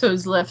 3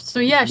 episodes left, so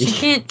yeah, she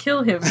can't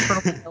kill him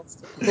for a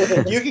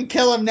while. You can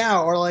kill him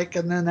now, or like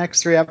in the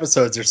next 3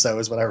 episodes or so,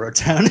 is what I wrote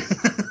down.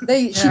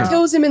 She Yeah.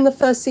 kills him in the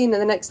first scene of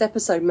the next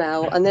episode,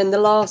 Mel, and then the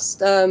last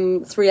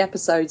 3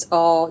 episodes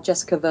are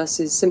Jessica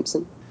versus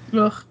Simpson.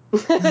 Ugh.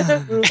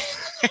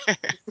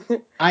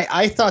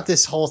 I thought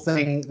this whole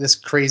thing, this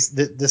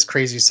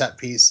crazy set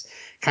piece,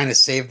 kind of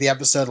saved the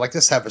episode. Like,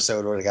 this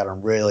episode would have got a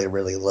really,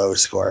 really low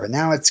score, but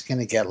now it's going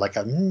to get like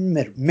a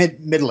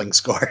middling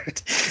score.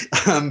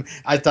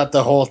 I thought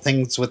the whole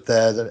things with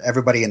the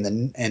everybody in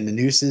the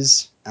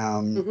nooses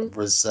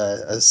was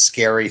a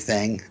scary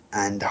thing,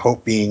 and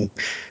Hope being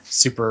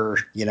super,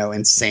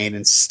 insane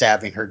and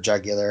stabbing her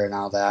jugular and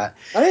all that.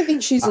 I don't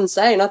think she's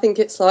insane. I think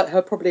it's like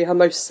probably her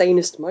most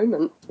sanest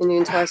moment in the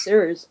entire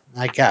series.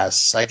 I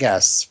guess.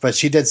 But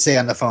she did say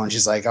on the phone,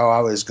 she's like, "Oh, I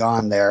was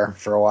gone there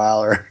for a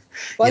while," or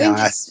Well, you I know,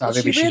 think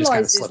maybe she just kinda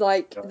realizes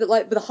slipped.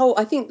 like the whole.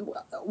 I think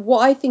what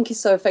I think is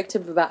so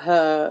effective about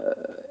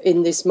her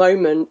in this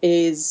moment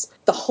is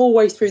the whole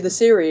way through the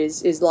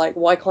series is like,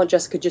 why can't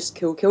Jessica just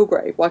kill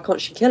Kilgrave? Why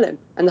can't she kill him?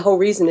 And the whole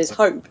reason is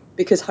Hope,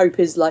 because Hope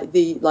is like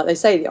they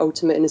say, the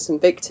ultimate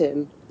innocent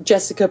victim.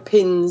 Jessica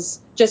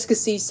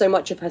sees so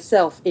much of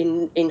herself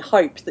in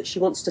Hope that she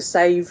wants to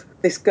save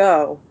this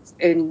girl.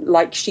 In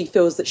like, she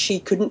feels that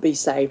she couldn't be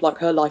saved, like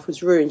her life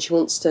was ruined. She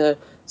wants to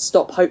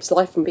stop Hope's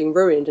life from being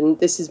ruined, and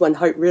this is when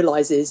Hope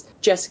realizes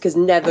Jessica's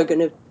never going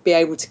to be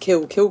able to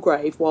kill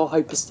Kilgrave while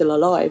Hope is still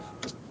alive.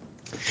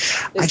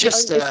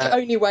 It's the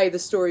only way the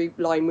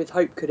storyline with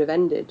Hope could have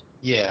ended.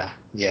 Yeah.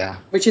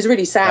 Which is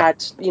really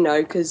sad,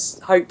 because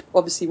Hope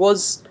obviously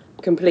was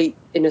complete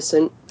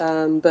innocent,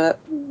 but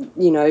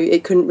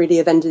it couldn't really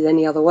have ended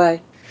any other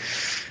way.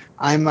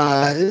 I'm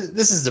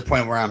this is the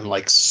point where I'm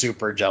like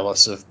super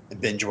jealous of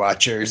binge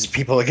watchers,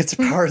 people that get to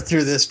power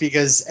through this,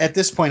 because at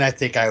this point I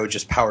think I would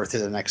just power through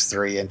the next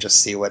 3 and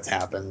just see what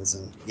happens,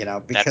 and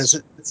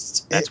because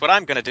that's what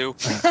I'm gonna do.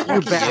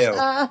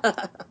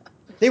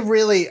 They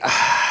really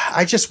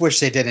I just wish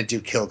they didn't do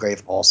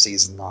Kilgrave all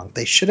season long.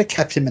 They should have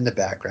kept him in the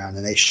background,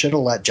 and they should have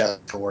let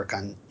Jessica work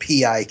on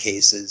PI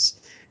cases.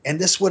 And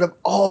this would have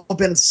all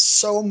been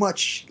so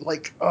much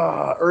like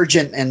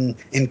urgent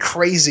and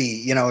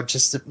crazy,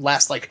 just the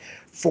last like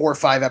 4 or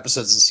 5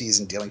 episodes of the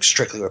season dealing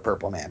strictly with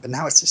Purple Man. But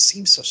now it just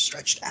seems so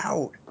stretched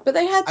out. But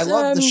they had I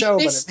love the show,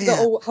 Fisk but man,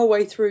 the whole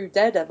way through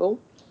Daredevil.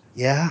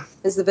 Yeah,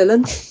 as the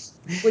villain.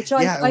 Which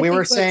I we think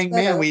were saying,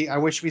 better. man, I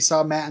wish we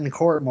saw Matt in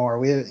court more.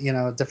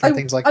 Different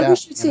things like that. I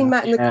wish we'd seen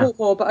Matt in the court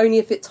more, but only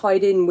if it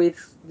tied in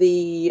with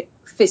the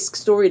Fisk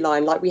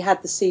storyline. Like, we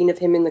had the scene of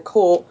him in the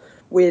court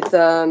with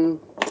I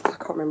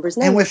can't remember his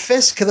name. And with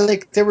Fisk,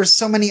 there were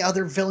so many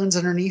other villains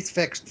underneath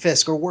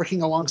Fisk or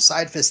working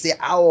alongside Fisk. The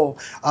Owl,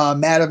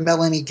 Madame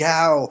Melanie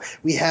Gao.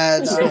 We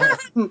had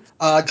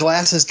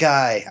Glasses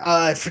guy.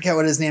 I forget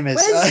what his name is.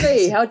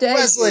 Wesley. How dare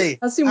Wesley.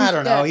 you? I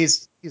don't know.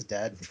 He's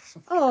dead.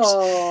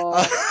 Oh.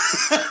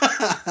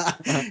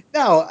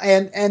 No,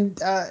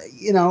 and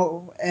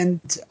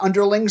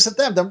underlings of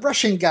them. The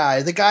Russian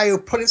guy, the guy who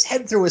put his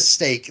head through a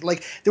stake.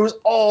 Like, there was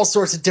all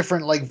sorts of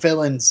different like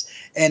villains,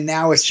 and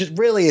now it's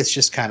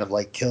just kind of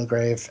like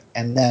Kilgrave,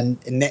 and then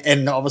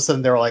and all of a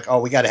sudden they were like, oh,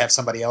 we got to have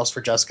somebody else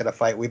for Jessica to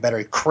fight. We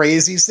better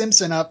crazy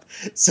Simpson up.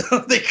 So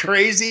they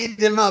crazied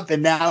him up,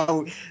 and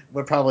now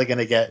we're probably going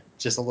to get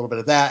just a little bit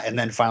of that, and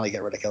then finally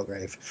get rid of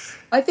Kilgrave.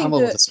 I think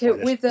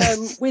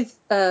that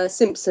with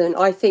Simpson,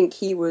 I think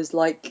he was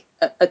like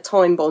a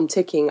time bomb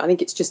ticking. I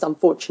think it's just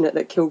unfortunate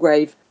that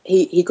Kilgrave,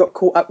 he got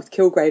caught up with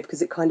Kilgrave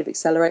because it kind of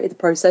accelerated the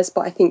process,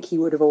 but I think he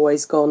would have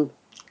always gone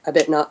a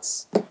bit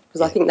nuts,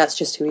 because I think that's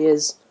just who he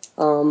is.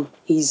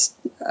 He's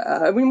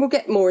we'll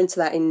get more into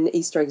that in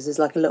Easter eggs. There's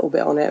like a little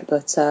bit on it,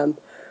 but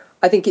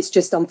I think it's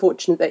just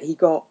unfortunate that he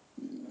got,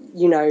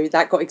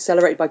 that got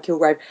accelerated by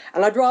Kilgrave,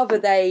 and I'd rather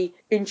they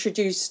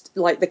introduced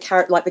like the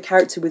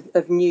character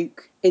of Nuke,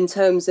 in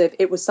terms of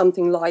it was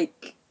something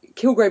like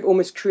Kilgrave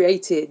almost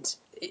created,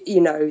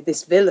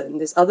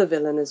 this other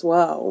villain as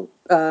well,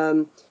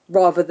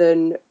 rather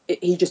than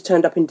he just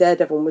turned up in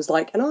Daredevil and was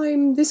like, and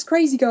I'm this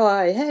crazy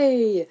guy,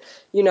 hey.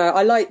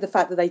 I like the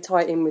fact that they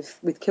tie it in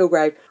with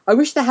Kilgrave. I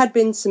wish there had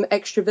been some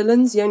extra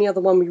villains. The only other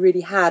one we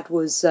really had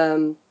was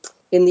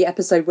in the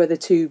episode where the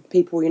 2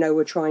 people,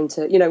 were trying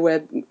to,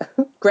 where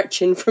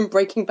Gretchen from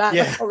Breaking Bad,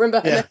 I can't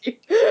remember her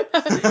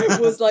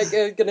name, was like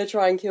going to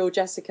try and kill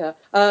Jessica.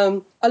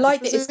 I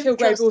like that it's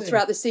Kilgrave all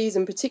throughout the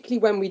season, particularly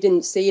when we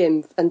didn't see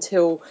him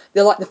until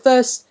the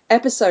first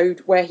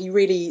episode where he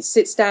really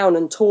sits down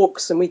and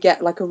talks and we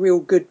get like a real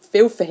good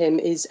feel for him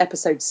is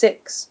episode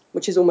 6,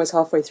 which is almost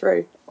halfway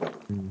through.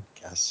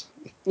 Yes.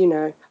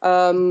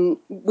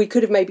 We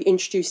could have maybe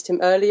introduced him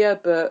earlier,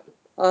 but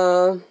I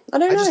don't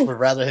know. I just would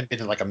rather him be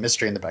like a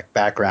mystery in the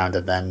background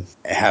and then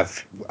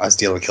have us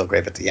deal with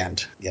Kilgrave at the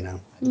end,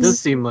 It does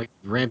seem like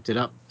ramped it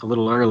up a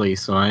little early,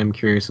 so I am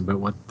curious about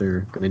what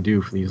they're going to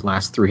do for these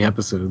last 3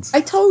 episodes.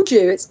 I told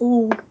you, it's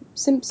all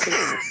Simpsons.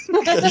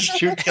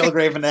 Shoot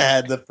Kilgrave in the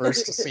head the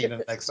first scene in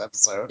the next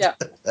episode. Yeah.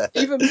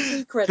 Even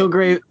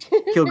pre-credit.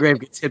 Kilgrave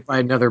gets hit by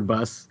another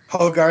bus.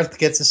 Hogarth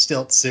gets a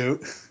stilt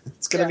suit.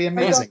 It's going to be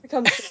amazing. Hogarth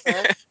becomes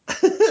Superman.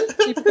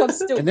 He becomes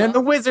still. And then the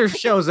wizard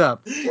shows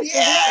up.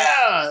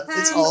 Yeah!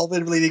 It's all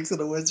been leading to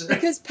the wizard.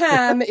 Because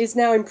Pam is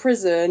now in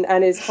prison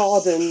and is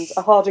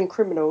a hardened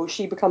criminal,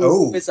 she becomes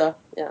the wizard.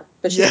 Yeah.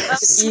 But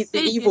she's the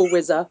evil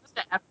wizard.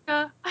 To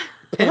Africa.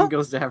 Pam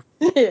goes to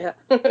Africa. Yeah.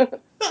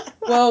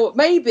 Well,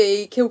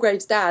 maybe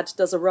Kilgrave's dad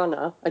does a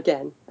runner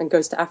again and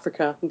goes to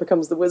Africa and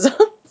becomes the wizard.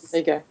 There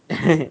you go.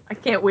 I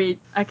can't wait.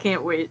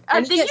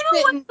 And he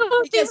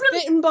gets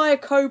bitten by a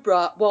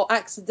cobra while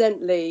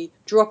accidentally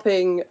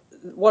dropping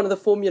one of the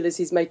formulas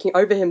he's making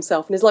over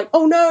himself, and is like,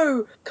 oh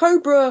no,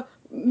 cobra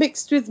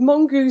mixed with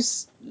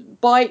mongoose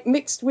bite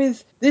mixed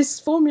with this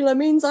formula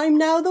means I'm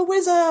now the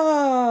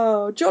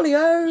wizard.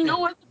 Jolly-o. You know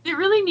what? They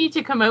really need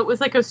to come out with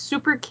like a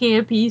super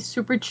campy,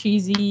 super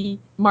cheesy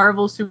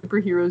Marvel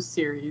superheroes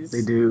series.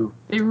 They do.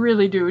 They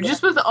really do. Yeah.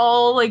 Just with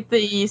all like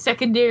the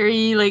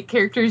secondary like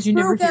characters you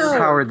never hear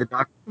about. Howard the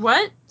Duck.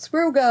 What?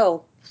 Squirrel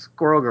Girl.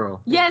 Squirrel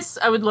Girl. Yes,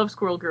 I would love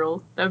Squirrel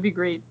Girl. That would be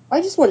great.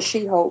 I just want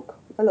She-Hulk.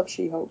 I love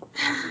She-Hulk.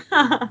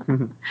 I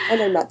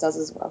know Matt does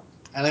as well.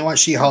 And I want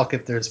She-Hulk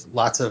if there's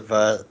lots of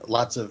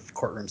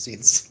courtroom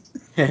scenes.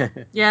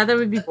 Yeah, that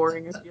would be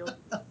boring, I feel.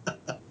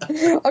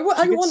 I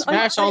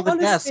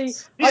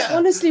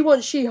honestly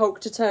want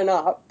She-Hulk to turn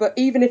up, but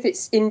even if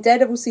it's in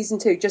Daredevil season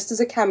 2, just as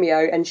a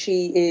cameo, and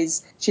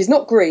she's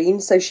not green,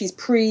 so she's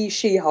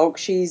pre-She-Hulk.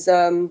 She's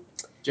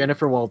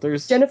Jennifer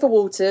Walters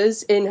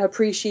in her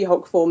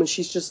pre-She-Hulk form, and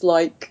she's just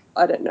like,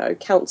 I don't know,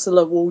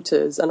 Counselor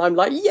Walters, and I'm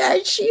like, yeah,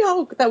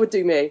 She-Hulk. That would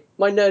do me.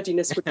 My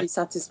nerdiness would be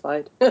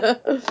satisfied.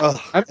 And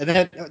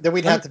then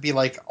we'd have to be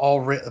like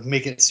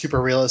make it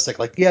super realistic.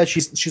 Like, yeah,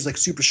 she's like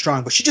super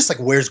strong, but she just like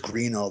wears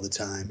green all the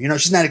time. You know,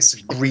 she's not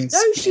green.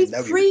 No, she's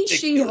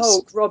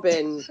pre-She-Hulk,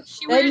 Robyn.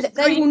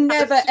 They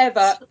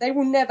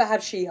will never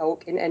have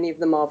She-Hulk in any of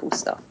the Marvel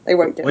stuff. They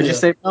won't do it. What'd you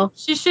say, Mel?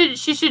 She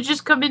should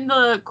just come in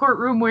the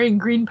courtroom wearing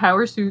green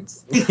power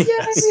suits.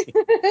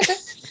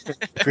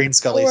 Green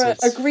Scully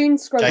suits. A green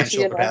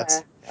scrunchie in her hair.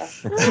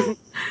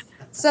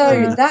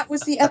 So that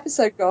was the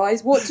episode,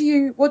 guys. What do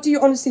you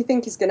honestly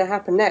think is going to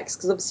happen next?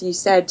 Because obviously you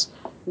said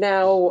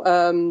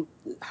now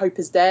Hope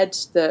is dead,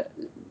 that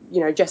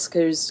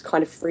Jessica is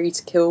kind of free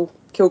to kill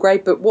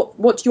Kilgrave. But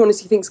what do you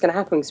honestly think is going to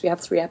happen? Because we have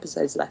 3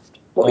 episodes left.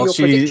 What are your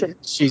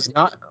predictions? She's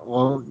not.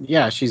 Well,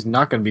 yeah, she's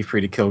not going to be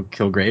free to kill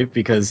Kilgrave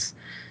because,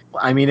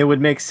 I mean, it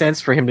would make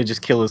sense for him to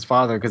just kill his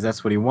father because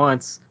that's what he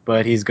wants.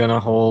 But he's going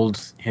to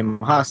hold him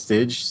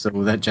hostage so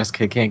that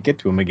Jessica can't get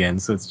to him again.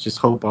 So it's just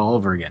Hope all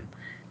over again.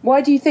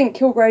 Why do you think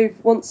Kilgrave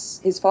wants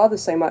his father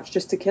so much?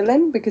 Just to kill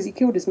him? Because he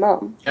killed his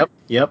mum.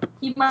 Yep.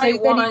 He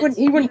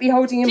wouldn't be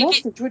holding him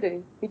hostage, would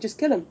he? He'd just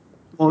kill him.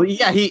 Well,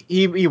 yeah,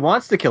 he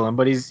wants to kill him,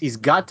 but he's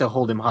got to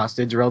hold him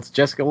hostage, or else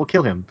Jessica will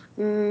kill him.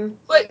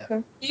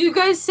 But you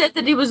guys said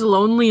that he was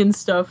lonely and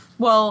stuff.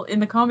 Well, in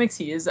the comics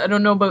he is. I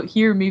don't know about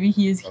here. Maybe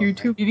he is here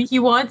too. Maybe he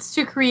wants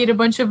to create a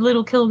bunch of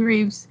little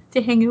Kilgraves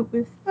to hang out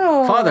with.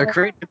 Oh. Father,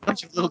 create a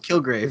bunch of little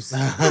Kilgraves.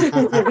 That's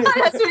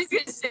what he's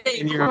going to say.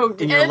 In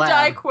your lab.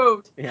 I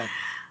quote. Yeah.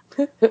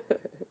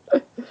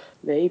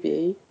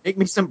 Maybe. Make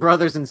me some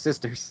brothers and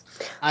sisters.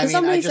 For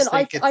some reason,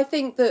 I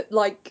think that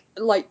like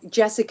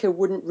Jessica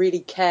wouldn't really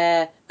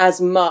care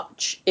as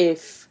much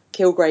if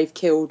Kilgrave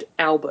killed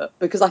Albert,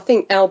 because I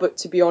think Albert,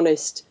 to be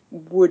honest,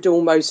 would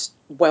almost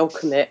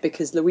welcome it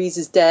because Louise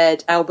is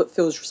dead. Albert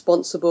feels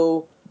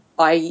responsible.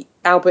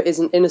 Albert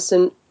isn't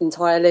innocent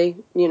entirely.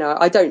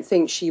 I don't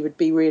think she would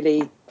be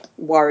really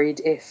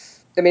worried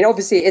if. I mean,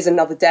 obviously it is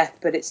another death,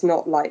 but it's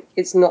not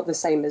the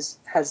same as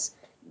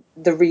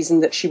the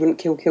reason that she wouldn't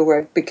kill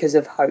Kilgrave because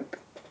of Hope.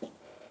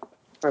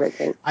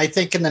 I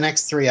think in the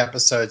next 3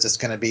 episodes it's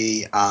going to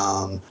be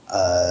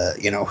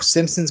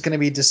Simpson's going to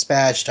be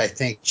dispatched. I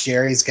think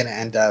Jerry's going to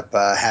end up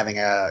having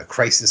a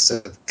crisis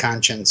of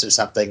conscience or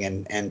something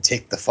and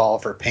take the fall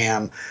for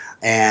Pam,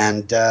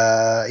 and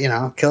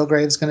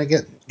Kilgrave's going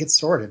to get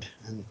sorted,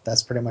 and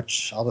that's pretty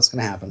much all that's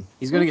going to happen.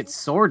 He's going to get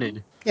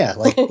sorted. Yeah,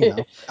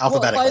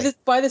 alphabetically.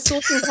 by the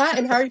sorting hat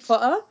in Harry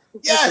Potter?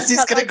 Yes,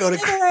 he's going to go to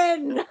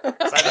Slytherin.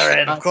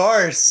 Slytherin, of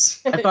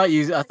course. I thought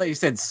you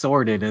said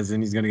sorted, as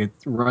in he's going to get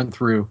run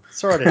through.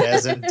 Sorted,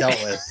 as in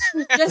dealt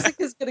with.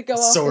 Jessica's going to go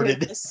after him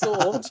with a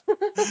sword.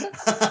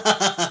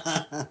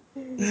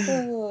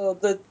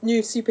 The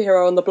new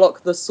superhero on the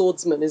block, the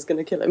swordsman, is going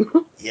to kill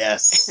him.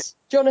 Yes.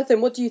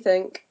 Jonathan, what do you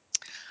think?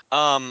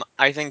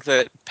 I think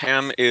that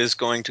Pam is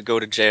going to go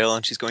to jail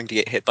and she's going to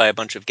get hit by a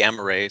bunch of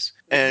gamma rays.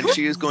 And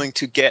she is going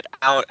to get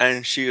out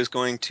and she is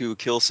going to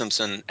kill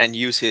Simpson and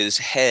use his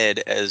head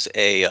as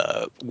a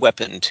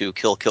weapon to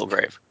kill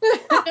Kilgrave.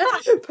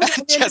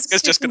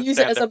 Jessica's just going to use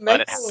it as a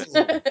mental.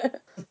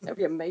 That'd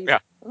be amazing. Yeah.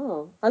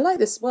 Oh, I like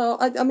this. Well,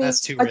 I mean,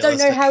 I don't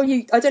know how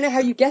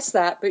you guess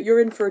that, but you're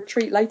in for a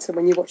treat later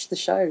when you watch the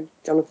show,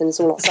 Jonathan. Is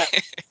all I'll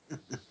say.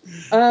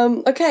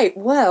 Okay,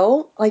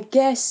 well, I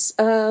guess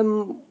there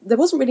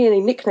wasn't really any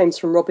nicknames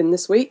from Robyn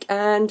this week,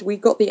 and we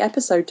got the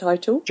episode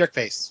title.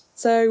 Jerkface.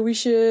 So we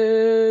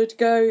should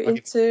go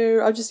into...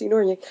 I'm just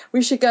ignoring you.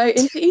 We should go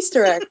into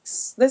Easter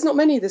eggs. There's not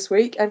many this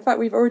week. In fact,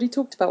 we've already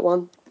talked about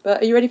one.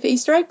 But are you ready for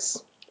Easter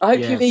eggs? I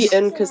hope you've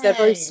eaten, because they're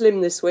very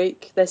slim this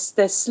week. They're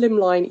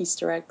slimline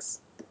Easter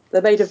eggs.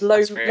 They're made of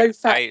low-fat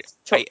chocolate.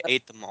 I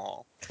ate them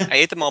all. I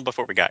ate them all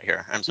before we got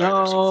here. I'm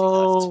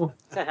sorry.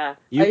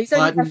 No. He's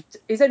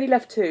only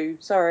left 2.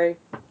 Sorry.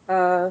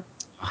 But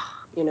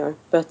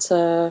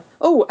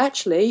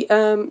actually,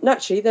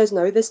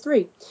 there's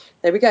 3.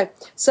 There we go.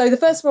 So the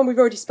first one we've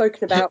already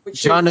spoken about,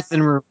 which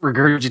Jonathan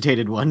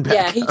regurgitated one back.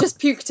 Yeah, he just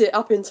puked it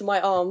up into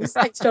my arms.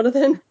 Thanks,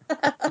 Jonathan.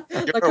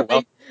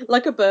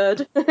 like a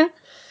bird.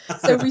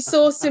 So we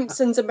saw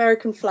Simpson's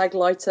American flag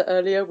lighter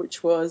earlier,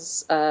 which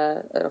was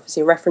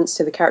obviously a reference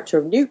to the character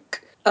of Nuke.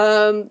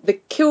 The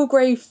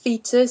Kilgrave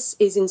fetus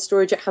is in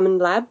storage at Hammond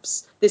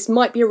Labs. This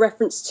might be a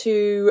reference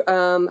to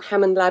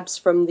Hammond Labs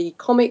from the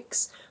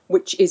comics,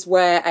 which is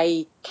where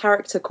a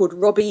character called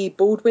Robbie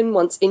Baldwin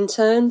once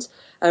interned.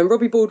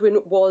 Robbie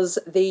Baldwin was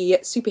the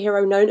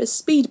superhero known as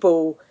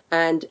Speedball,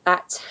 and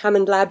at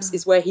Hammond Labs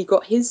is where he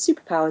got his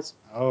superpowers.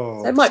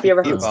 Oh, so it might be a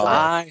reference to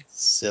that.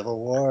 Civil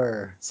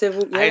War.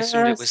 I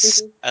assumed it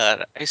was.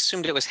 I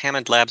assumed it was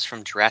Hammond Labs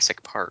from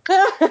Jurassic Park.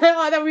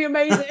 That would be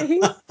amazing.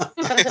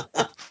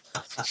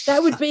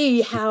 That would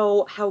be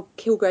how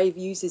Kilgrave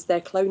uses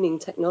their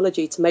cloning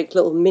technology to make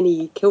little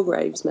mini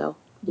Kilgraves, Mel.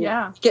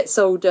 Yeah. Get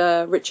sold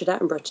Richard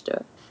Attenborough to do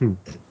it.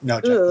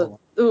 No, Jeff Goldblum.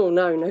 Oh,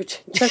 no.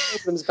 Jeff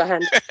Goldblum's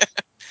banned.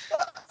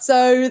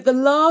 So the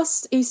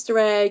last Easter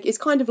egg is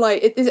kind of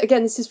like,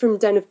 again, this is from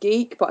Den of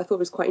Geek, but I thought it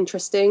was quite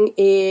interesting,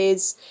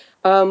 is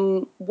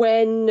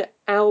when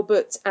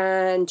Albert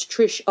and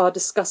Trish are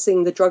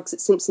discussing the drugs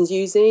that Simpson's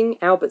using,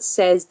 Albert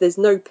says there's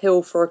no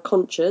pill for a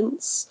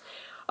conscience.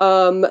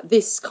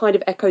 This kind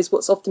of echoes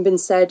what's often been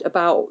said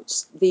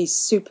about the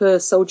super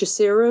soldier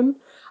serum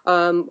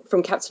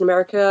from Captain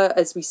America.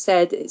 As we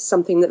said, it's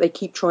something that they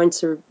keep trying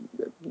to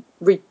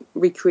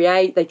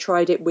recreate. They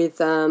tried it with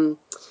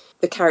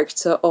the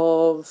character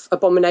of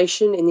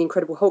Abomination in the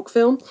Incredible Hulk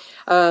film.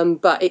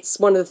 But it's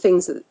one of the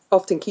things that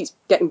often keeps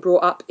getting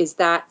brought up is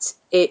that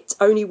it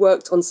only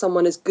worked on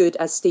someone as good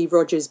as Steve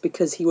Rogers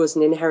because he was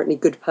an inherently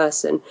good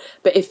person.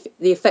 But if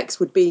the effects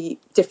would be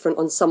different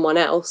on someone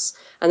else,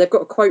 and they've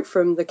got a quote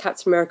from the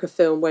Captain America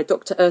film where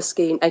Dr.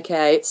 Erskine,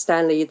 aka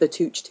Stanley the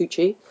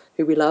Tucci,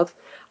 who we love,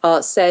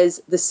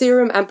 says, the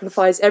serum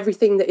amplifies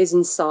everything that is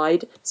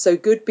inside, so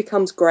good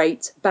becomes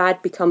great,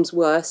 bad becomes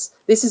worse.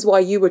 This is why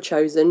you were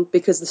chosen,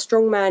 because the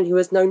strong man who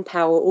has known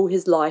power all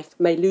his life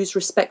may lose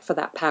respect for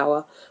that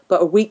power,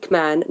 but a weak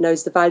man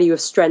knows the value of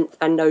strength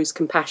and knows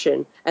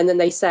compassion. And then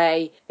they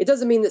say, it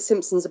doesn't mean that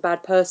Simpson's a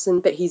bad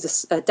person, but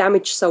he's a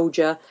damaged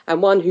soldier,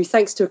 and one who,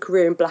 thanks to a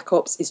career in Black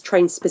Ops, is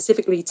trained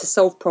specifically to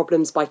solve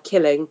problems by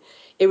killing.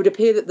 It would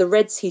appear that the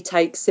Reds he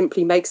takes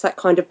simply makes that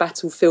kind of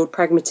battlefield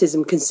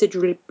pragmatism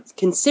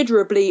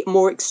considerably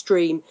more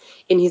extreme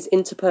in his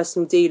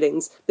interpersonal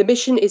dealings. The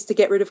mission is to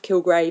get rid of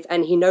Kilgrave,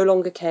 and he no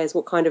longer cares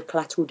what kind of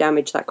collateral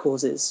damage that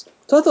causes.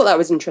 So I thought that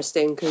was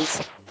interesting,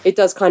 because it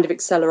does kind of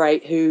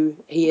accelerate who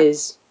he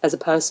is as a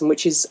person,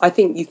 which is, I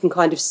think you can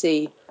kind of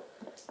see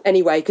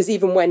anyway, because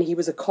even when he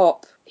was a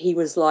cop, he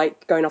was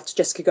like going after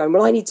Jessica going,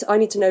 well, I need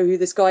to know who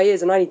this guy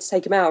is, and I need to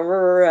take him out.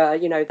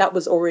 That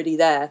was already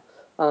there.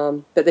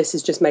 But this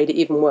has just made it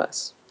even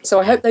worse. So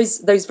I hope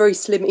those very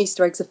slim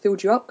Easter eggs have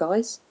filled you up,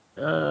 guys.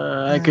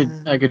 I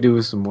could do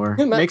with some more.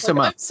 Make some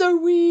up. I'm so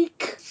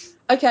weak.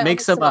 Okay, make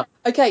some up.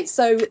 Okay,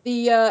 so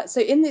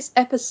so in this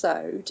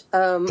episode,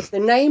 the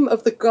name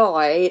of the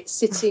guy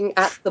sitting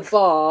at the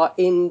bar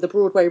in the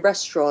Broadway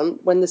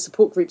restaurant when the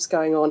support group's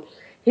going on,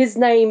 his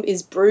name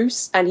is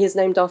Bruce, and he's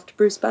named after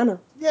Bruce Banner.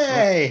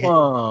 Yay!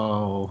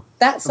 Whoa!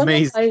 That's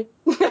amazing.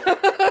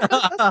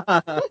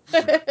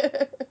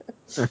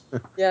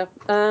 Yeah.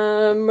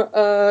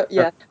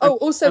 Yeah. Oh,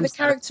 also the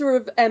character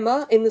of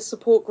Emma in the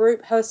support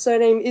group, her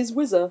surname is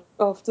Whizzer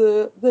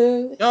after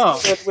the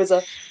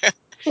Whizzer.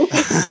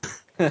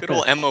 Good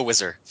old Emma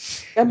Whizzer.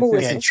 Emma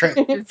Whizzer. Yeah,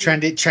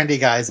 trendy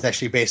guy is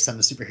actually based on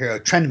the superhero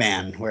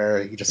Trendman,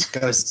 where he just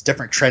goes to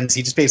different trends.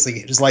 He just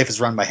basically, his life is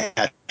run by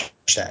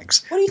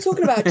hashtags. What are you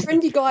talking about?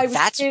 Trendy guy was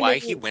That's why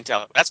he went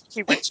out. That's why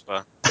he went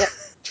to.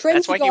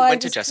 Trendy guy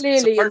was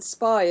clearly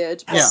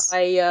inspired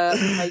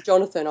by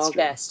Jonathan, our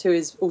guest, who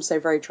is also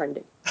very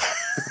trendy.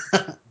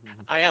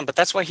 I am, but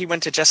that's why he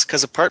went to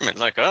Jessica's apartment.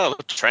 Like, oh,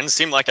 trends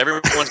seem like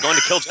everyone's going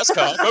to kill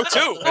Jessica. I'll go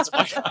too. That's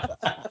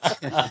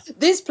why.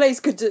 This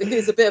place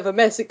is a bit of a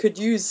mess. It could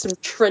use some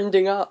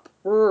trending up.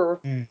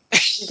 You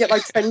get my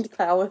trend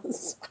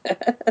powers.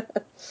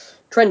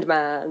 Trend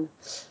man.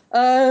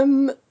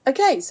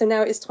 Okay, so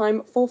now it's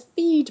time for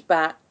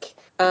feedback.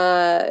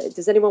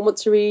 Does anyone want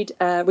to read?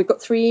 We've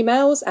got 3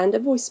 emails and a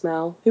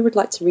voicemail. Who would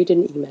like to read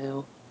an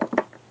email?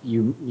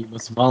 You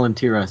must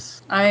volunteer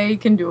us. I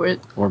can do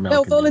it. Or Mel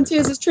Mel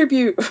volunteers as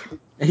tribute.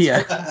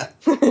 Yeah.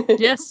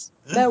 Yes.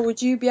 Mel,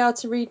 would you be able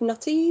to read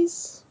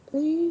Nutties,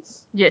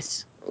 please?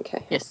 Yes.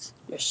 Okay. Yes.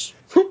 Yes.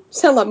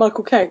 Sound like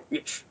Michael Caine.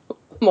 Yes.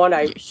 My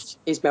name. Yes.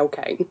 is Mel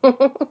Cain.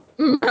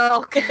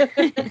 Okay.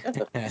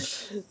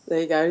 There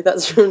you go.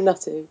 That's from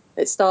Nutty.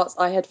 It starts,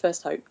 I had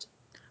first hoped.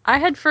 I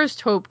had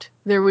first hoped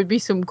there would be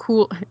some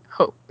cool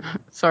hope.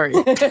 Sorry.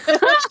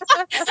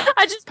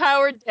 I just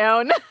powered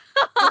down.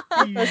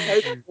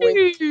 First hope,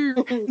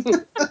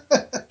 boink.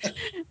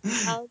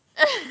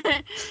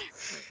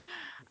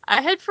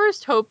 I had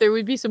first hoped there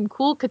would be some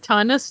cool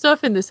katana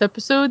stuff in this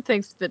episode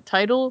thanks to the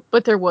title,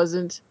 but there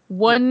wasn't.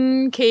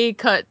 1K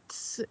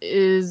cuts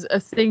is a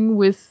thing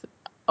with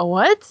a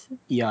what?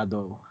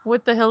 Iado.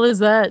 What the hell is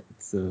that?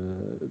 It's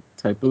a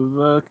type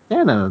of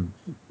katana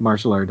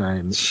martial art.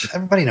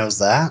 Everybody knows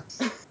that.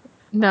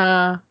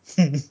 Nah.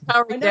 I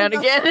Powering know down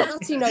again.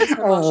 Nutty knows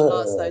her martial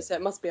arts though, so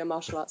it must be a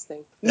martial arts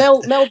thing.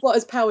 Melbot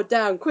has powered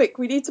down. Quick,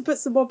 we need to put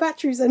some more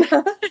batteries in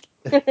her.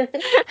 Give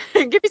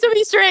me some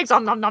Easter eggs.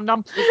 Nom nom nom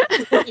nom.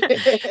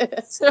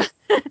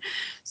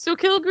 So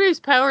Kilgrave's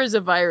power is a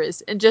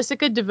virus, and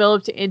Jessica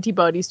developed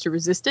antibodies to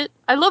resist it.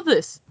 I love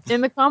this.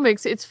 In the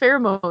comics, it's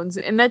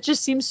pheromones, and that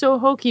just seems so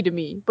hokey to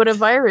me. But a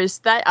virus,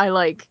 that I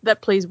like.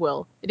 That plays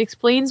well. It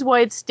explains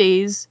why it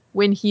stays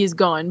when he is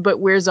gone, but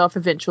wears off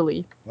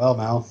eventually. Well,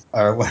 Mel.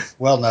 Or,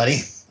 well, Nutty.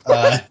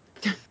 I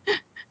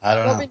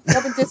don't know.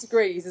 Robyn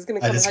disagrees. He's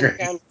going to come and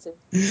hunt you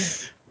down.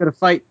 Gonna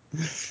fight.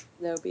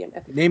 There'll be an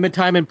epic. Name a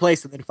time and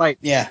place, and then fight.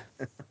 Yeah.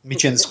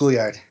 Meet you in the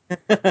schoolyard.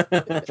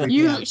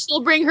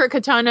 She'll bring her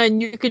katana,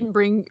 and you can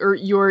bring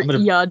your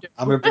Iado.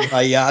 I'm going to bring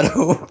my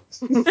Yado.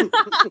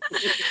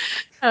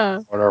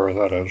 Whatever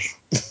that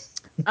is.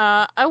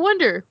 I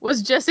wonder,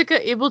 was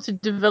Jessica able to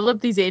develop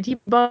these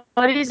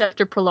antibodies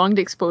after prolonged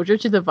exposure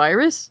to the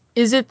virus?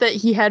 Is it that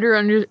he had her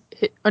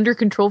under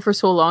control for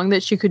so long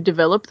that she could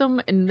develop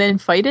them and then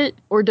fight it?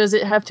 Or does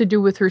it have to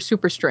do with her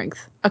super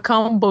strength? A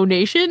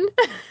combination?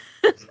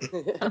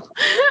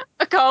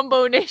 A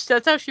combination.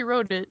 That's how she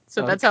wrote it.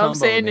 So that's how I'm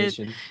saying it.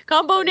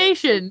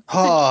 Combination.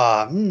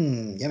 Oh,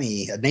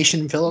 yummy. A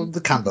nation filled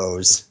with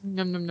combos.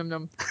 Num num num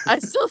num. I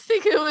still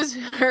think it was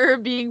her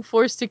being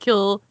forced to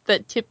kill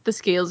that tipped the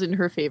scales in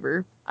her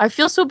favor. I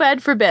feel so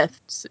bad for Beth.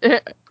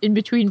 In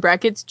between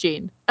brackets,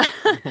 Jane.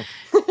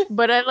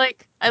 But I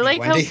like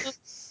Wendy? how.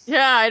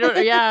 Yeah, I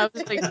don't. Yeah, I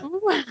was like,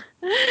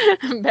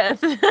 ooh.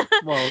 Beth.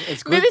 Well,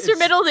 it's good. Maybe it's her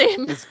middle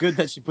name. It's good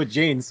that she put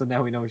Jane, so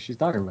now we know what she's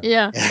talking about.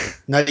 Yeah.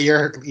 Nutty,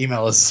 your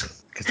email is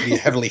going to be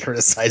heavily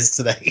criticized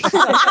today.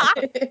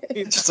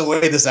 Just the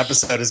way this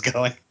episode is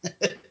going.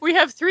 We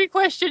have 3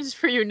 questions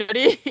for you,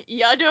 Nutty.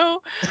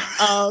 Yado,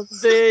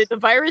 the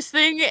virus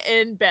thing,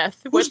 and Beth.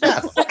 Who's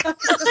Beth?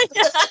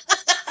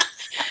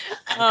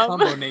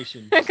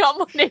 Combination. A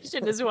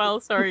combination as well.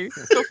 Sorry.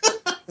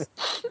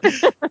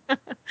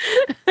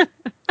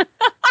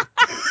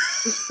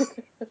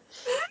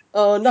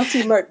 Oh,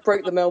 Nutty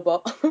broke the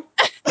Melbot.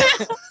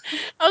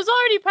 I was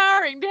already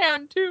powering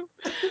down too.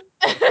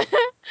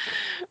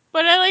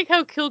 But I like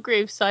how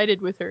Kilgrave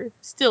sided with her.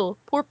 Still,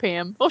 poor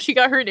Pam. Oh, she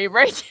got her name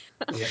right.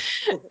 Yeah.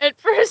 At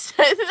first,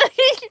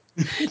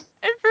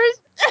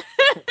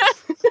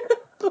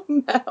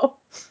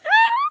 Mel.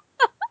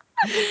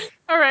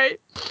 all right.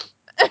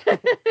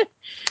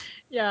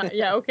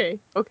 Yeah, okay.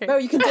 Mel,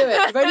 you can do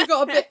it. You've only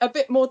got a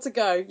bit more to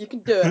go. You can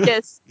do it.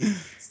 Yes.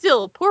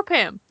 Still, poor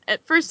Pam.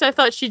 At first, I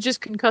thought she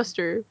just concussed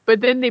her,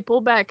 but then they pull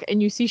back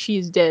and you see she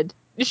is dead.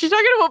 Is she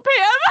talking about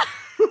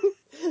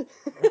Pam?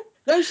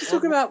 No, she's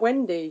talking about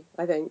Wendy,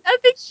 I think. I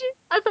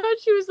thought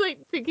she was like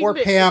thinking Poor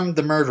that. Pam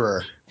the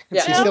murderer.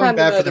 Yeah, She's Pam feeling the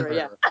bad for the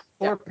murderer, murderer.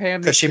 Poor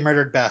Pam. Because she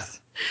murdered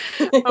Beth.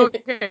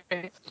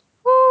 Okay.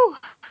 Whew.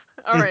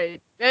 All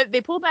right.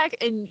 They pull back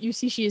and you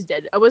see she is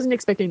dead. I wasn't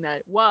expecting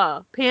that.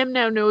 Wow. Pam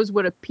now knows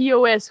what a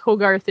POS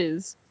Hogarth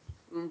is.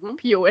 Mm-hmm.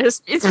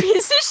 POS is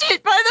piece of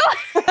shit, by the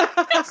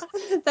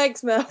way.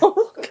 Thanks,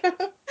 Mel.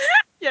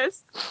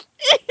 Yes.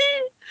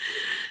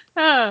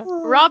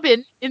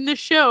 Robyn in the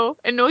show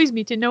annoys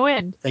me to no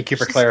end. Thank you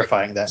for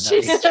clarifying that,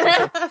 Nutty.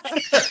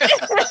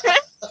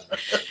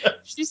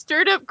 She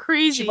stirred up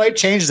crazy. She might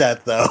change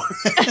that, though.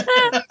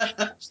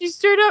 She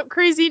stirred up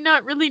crazy,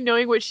 not really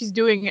knowing what she's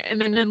doing,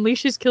 and then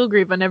unleashes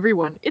Kilgrave on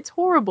everyone. It's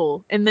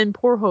horrible. And then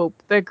poor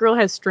Hope. That girl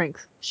has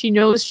strength. She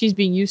knows she's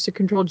being used to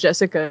control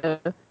Jessica,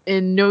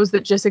 and knows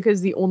that Jessica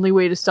is the only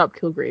way to stop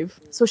Kilgrave.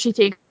 So she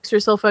takes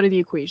herself out of the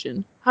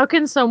equation. How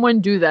can someone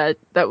do that?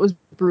 That was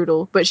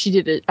brutal, but she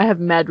did it. I have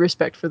mad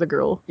respect for the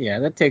girl. Yeah,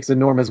 that takes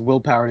enormous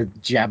willpower to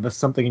jab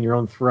something in your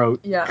own throat.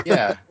 Yeah.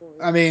 Yeah.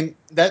 I mean,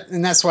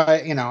 that's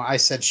why, I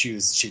said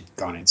she'd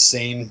gone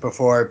insane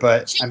before,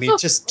 but I mean,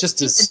 just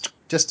to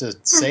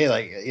say,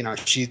 like, you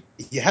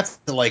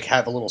have to, like,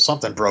 have a little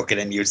something broken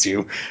in you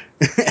to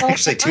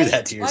actually do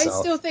that to yourself. I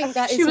still think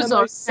that is She her was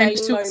most sane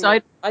suicide.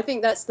 moment. I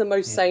think that's the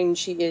most sane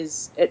she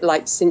is,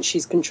 since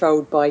she's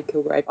controlled by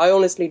Kilgrave. I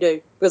honestly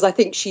do, because I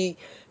think she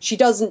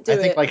doesn't do it.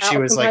 I think, like, she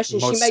was like compassion.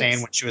 most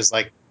sane when she was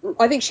like.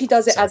 I think she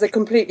does it as a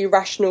completely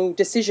rational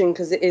decision,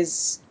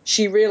 because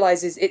she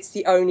realizes it's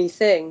the only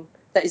thing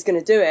that is going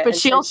to do it. But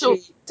and she so also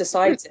she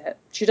decides it.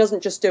 She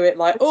doesn't just do it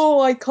like,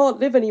 oh, I can't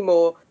live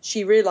anymore.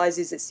 She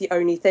realizes it's the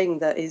only thing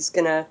that is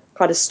going to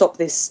kind of stop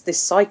this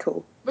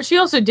cycle. But she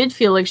also did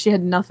feel like she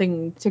had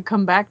nothing to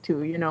come back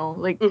to, you know?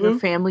 Like, her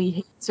family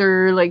hates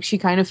her. Like, she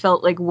kind of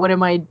felt like, what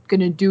am I going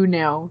to do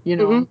now? You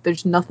know,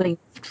 there's nothing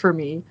left for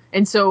me.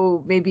 And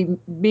so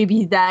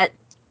maybe that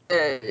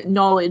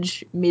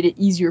knowledge made it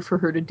easier for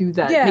her to do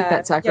that, make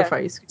that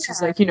sacrifice.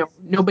 She's like, you know,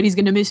 nobody's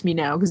going to miss me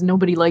now because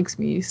nobody likes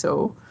me,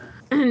 so...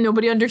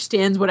 Nobody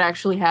understands what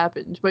actually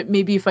happened, but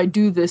maybe if I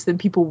do this, then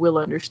people will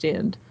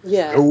understand.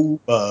 Yeah.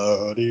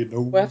 Nobody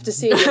knows. We'll have to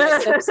see in the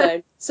next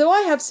episode. So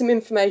I have some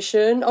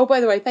information. Oh,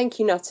 by the way, thank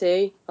you,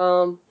 Nutty.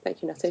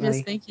 Thank you, Nutty.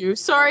 Yes, thank you.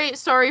 Sorry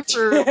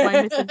for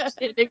my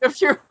misunderstanding of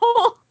your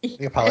whole...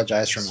 We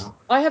apologize for now.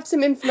 I have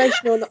some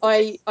information on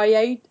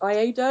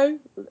Iaido.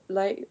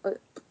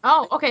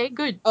 Oh, okay,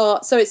 good.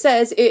 So it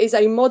says it is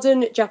a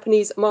modern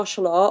Japanese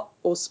martial art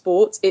or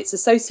sport. It's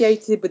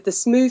associated with the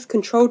smooth,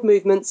 controlled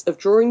movements of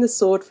drawing the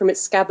sword from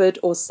its scabbard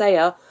or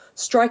saya,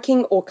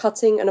 striking or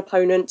cutting an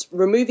opponent,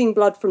 removing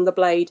blood from the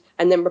blade,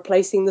 and then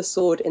replacing the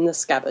sword in the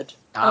scabbard.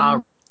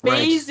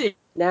 Amazing. Right.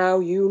 Now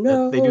you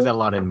know. They do that a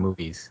lot in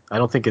movies. I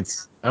don't think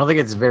it's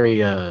very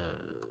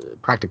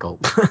practical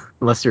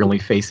unless you're only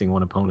facing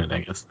one opponent,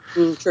 I guess.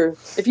 True.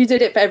 If you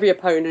did it for every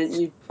opponent,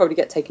 you'd probably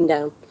get taken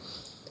down.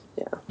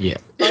 Yeah.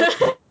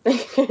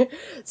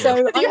 So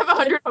you have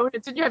 100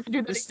 opponents and you have to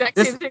do the exact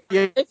same thing.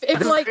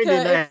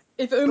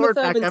 If Uma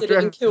Thurman did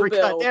it in Kill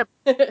Bill.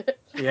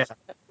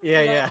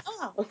 Yeah.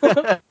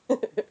 Oh.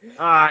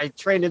 I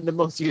trained in the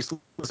most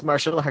useless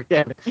martial art,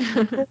 damn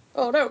it.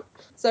 Oh no.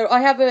 So I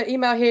have an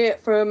email here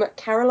from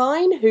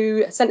Caroline,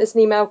 who sent us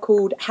an email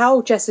called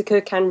How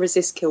Jessica Can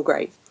Resist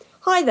Kilgrave.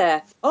 Hi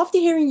there. After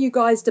hearing you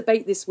guys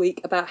debate this week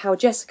about how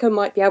Jessica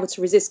might be able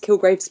to resist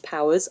Kilgrave's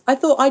powers, I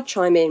thought I'd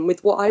chime in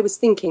with what I was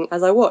thinking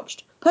as I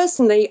watched.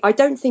 Personally, I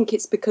don't think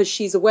it's because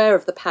she's aware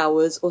of the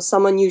powers or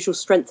some unusual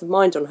strength of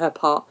mind on her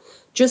part,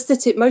 just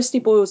that it mostly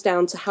boils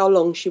down to how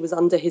long she was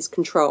under his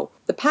control.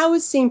 The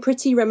powers seem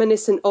pretty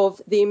reminiscent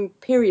of the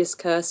Imperious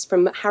Curse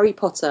from Harry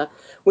Potter,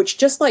 which,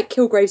 just like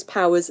Kilgrave's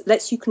powers,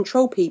 lets you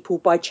control people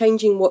by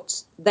changing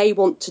what they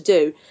want to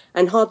do,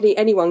 and hardly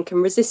anyone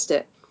can resist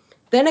it.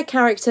 Then a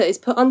character is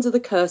put under the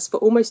curse for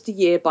almost a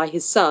year by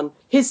his son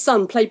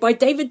played by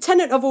David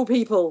Tennant of all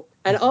people.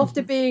 And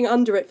after being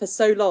under it for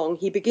so long,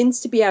 he begins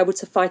to be able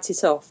to fight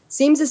it off.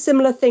 Seems a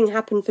similar thing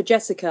happened for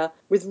Jessica,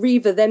 with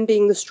Reva then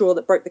being the straw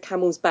that broke the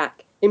camel's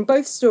back. In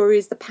both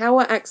stories, the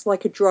power acts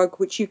like a drug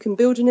which you can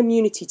build an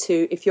immunity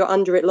to if you're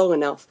under it long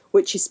enough,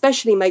 which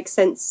especially makes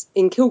sense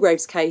in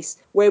Kilgrave's case,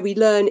 where we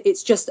learn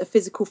it's just a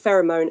physical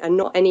pheromone and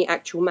not any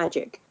actual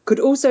magic. Could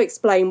also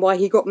explain why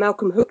he got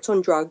Malcolm hooked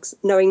on drugs,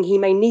 knowing he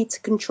may need to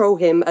control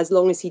him as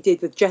long as he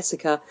did with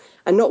Jessica,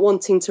 and not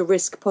wanting to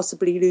risk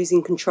possibly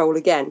losing control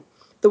again.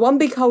 The one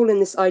big hole in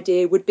this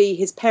idea would be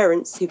his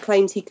parents, who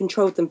claimed he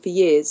controlled them for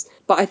years,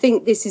 but I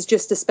think this is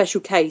just a special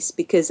case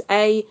because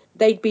A,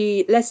 they'd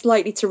be less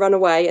likely to run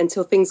away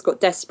until things got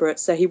desperate,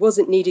 so he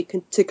wasn't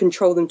needed to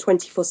control them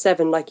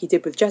 24/7 like he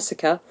did with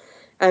Jessica,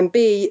 and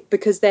B,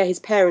 because they're his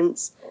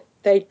parents,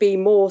 they'd be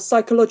more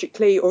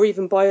psychologically or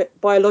even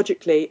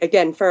biologically,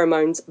 again,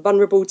 pheromones,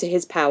 vulnerable to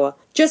his power.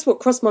 Just what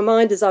crossed my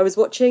mind as I was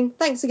watching.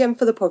 Thanks again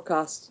for the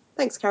podcast.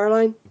 Thanks,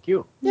 Caroline. Thank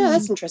you. Yeah,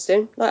 that's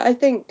interesting. I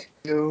think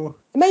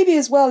maybe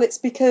as well it's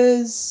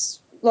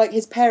because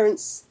his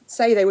parents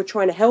say they were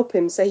trying to help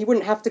him, so he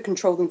wouldn't have to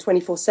control them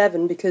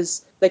 24/7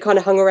 because they kind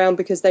of hung around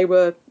because they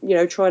were,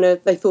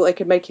 they thought they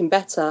could make him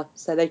better,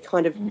 so they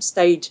kind of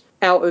stayed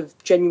out of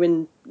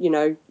genuine,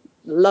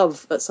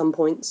 love at some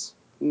points.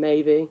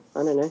 Maybe.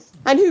 I don't know.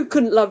 And who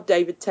couldn't love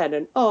David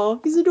Tennant? Oh,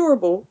 he's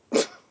adorable.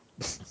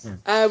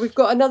 We've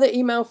got another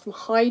email from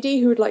Heidi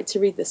who would like to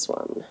read this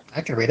one.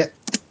 I can read it.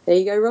 There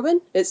you go,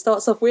 Robyn. It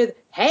starts off with,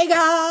 "Hey,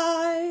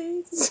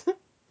 guys!"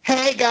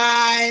 Hey,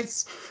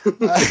 guys!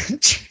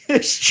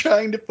 Just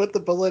trying to put the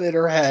bullet in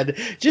her head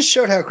just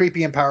showed how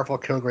creepy and powerful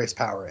Kilgrave's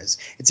power is.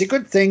 It's a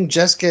good thing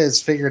Jessica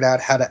has figured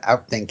out how to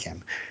outthink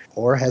him.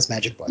 Or has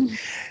magic blood.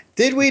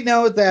 Did we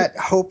know that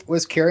Hope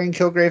was carrying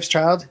Kilgrave's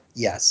child?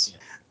 Yes.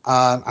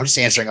 I'm just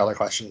answering other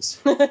questions.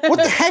 What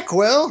the heck,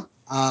 Will?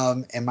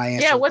 And my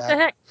answer what the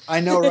heck? I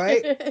know,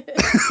 right?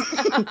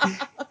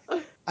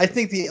 I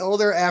think the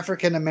older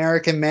African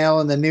American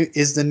male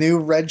is the new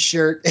red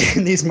shirt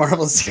in these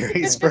Marvel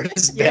series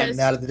versus Ben,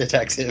 not of the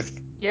detective.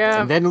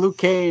 Yeah. And then Luke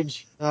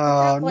Cage.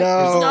 Oh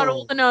no! He's not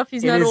old enough.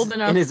 He's not old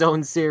enough in his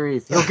own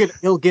series.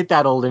 He'll get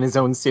that old in his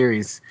own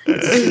series.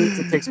 It's a series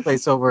that takes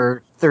place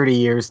over 30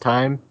 years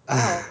time.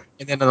 Wow.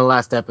 And then in the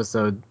last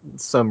episode,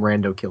 some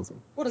rando kills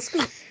him. What a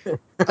scoop.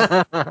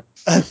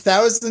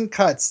 1,000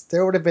 cuts.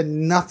 There would have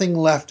been nothing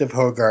left of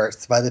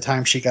Hogarth by the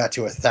time she got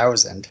to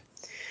 1,000.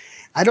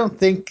 I don't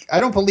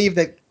believe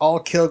that all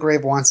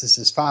Kilgrave wants is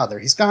his father.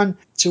 He's gone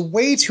to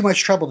way too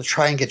much trouble to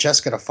try and get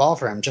Jessica to fall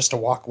for him just to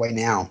walk away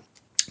now.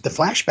 The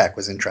flashback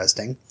was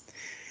interesting.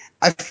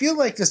 I feel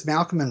like this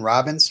Malcolm and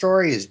Robyn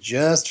story is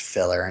just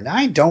filler, and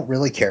I don't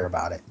really care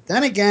about it.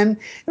 Then again,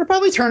 it'll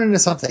probably turn into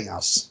something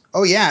else.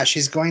 Oh yeah,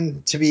 she's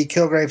going to be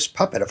Kilgrave's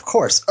puppet, of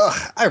course.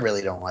 Ugh, I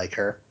really don't like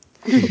her.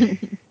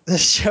 The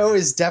show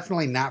is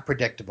definitely not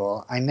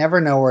predictable. I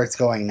never know where it's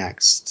going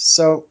next.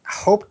 So,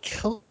 Hope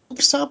killed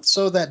herself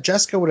so that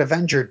Jessica would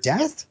avenge her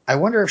death? I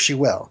wonder if she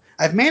will.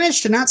 I've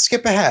managed to not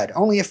skip ahead.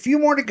 Only a few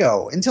more to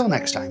go. Until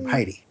next time,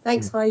 Heidi.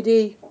 Thanks,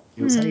 Heidi.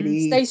 Thanks,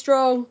 Heidi. Stay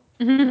strong.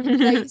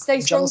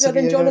 Stay jealous stronger of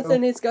than you.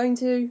 Jonathan is going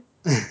to.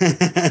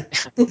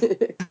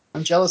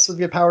 I'm jealous of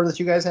your power that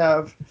you guys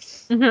have.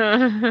 So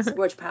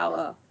much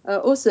power.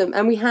 Awesome.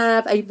 And we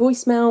have a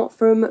voicemail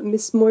from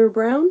Miss Moira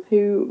Brown,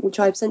 which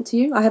I've sent to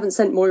you. I haven't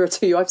sent Moira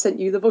to you. I've sent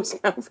you the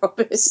voicemail,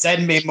 Robyn.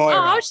 Send me Moira.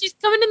 Oh, she's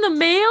coming in the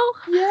mail?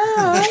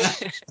 Yeah.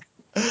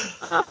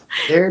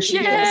 There she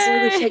Yay. is.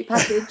 Moira-shaped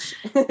package.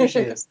 Here she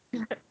is.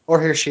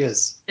 Or here she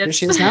is. Here Yes.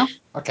 she is now?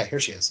 Okay, here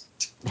she is.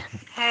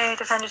 Hey,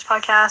 Defenders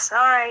Podcast. All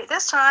right,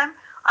 this time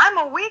I'm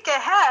a week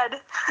ahead,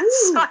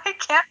 so I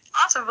can't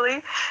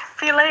possibly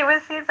be late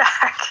with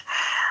feedback.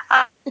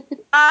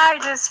 I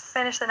just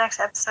finished the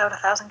next episode,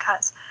 1,000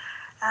 Cuts.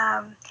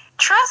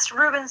 Trust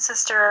Ruben's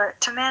sister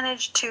to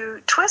manage to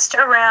twist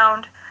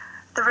around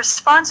the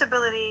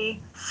responsibility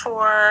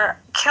for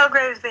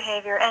Kilgrave's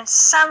behavior and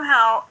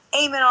somehow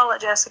aim it all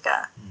at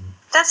Jessica.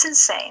 That's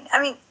insane. I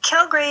mean,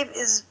 Kilgrave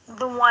is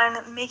the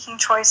one making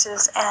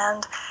choices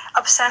and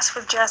obsessed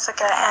with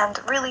Jessica and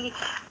really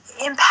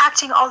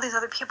impacting all these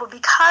other people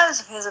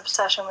because of his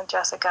obsession with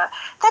Jessica.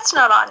 That's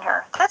not on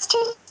her. That's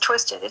too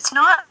twisted. It's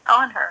not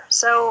on her.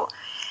 So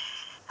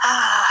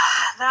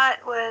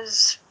that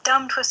was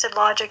dumb, twisted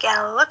logic.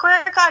 And look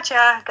where it got you.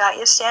 Got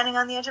you standing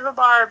on the edge of a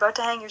bar about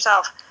to hang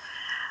yourself.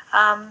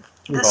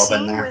 The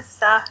scene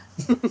with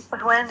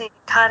Wendy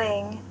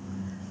cutting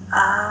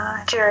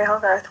Jerry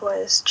Hogarth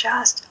was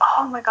just,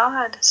 oh my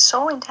god,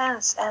 so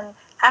intense and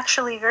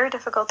actually very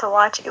difficult to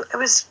watch. It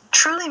was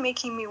truly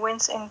making me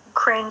wince and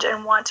cringe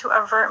and want to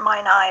avert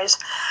mine eyes,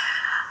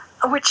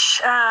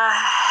 which,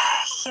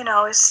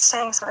 is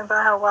saying something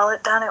about how well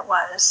done it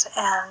was.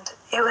 And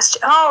it was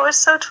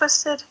so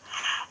twisted.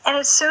 And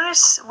as soon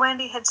as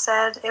Wendy had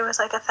said it was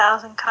like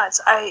 1,000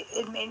 cuts,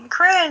 it made me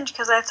cringe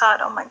because I thought,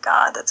 oh my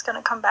god, that's going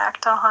to come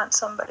back to haunt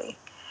somebody.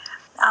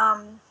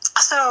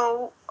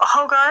 So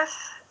Hogarth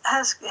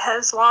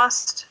has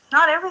lost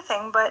not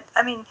everything, but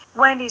I mean,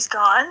 Wendy's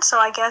gone, so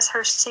I guess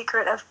her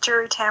secret of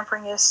jury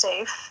tampering is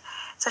safe.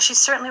 So she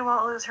certainly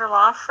won't lose her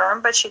law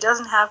firm, but she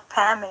doesn't have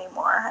Pam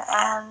anymore,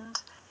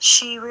 and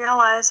she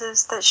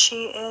realizes that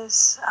she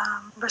is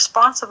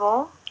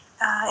responsible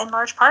in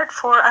large part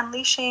for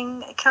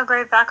unleashing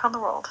Kilgrave back on the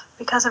world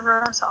because of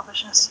her own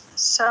selfishness.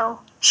 So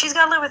she's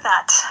got to live with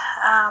that,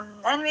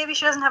 and maybe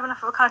she doesn't have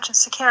enough of a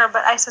conscience to care,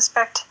 but I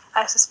suspect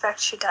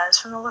she does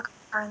from the look of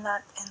her in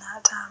that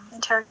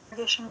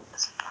interrogation.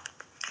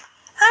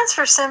 As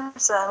for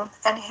Simpson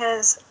and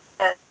his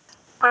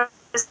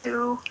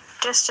to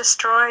just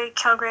destroy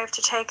Kilgrave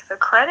to take the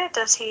credit,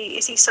 is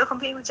he still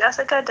competing with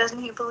Jessica?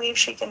 Doesn't he believe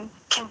she can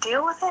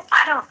deal with it?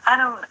 I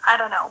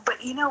don't know.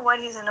 But you know what?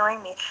 He's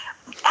annoying me.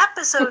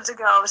 Episodes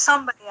ago,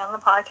 somebody on the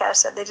podcast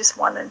said they just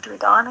wanted him to be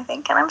gone, I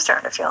think, and I'm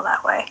starting to feel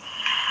that way.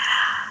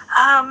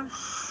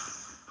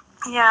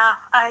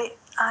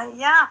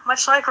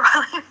 Much like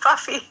Riley and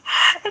Buffy,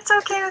 it's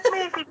okay with me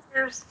if he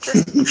tears.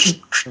 Just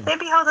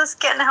maybe he'll just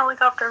get in a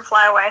helicopter and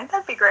fly away.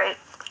 That'd be great.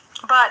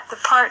 But the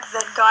part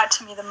that got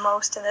to me the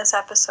most in this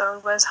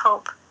episode was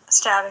Hope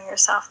stabbing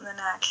herself in the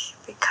neck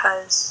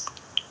because,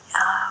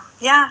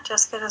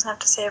 Jessica doesn't have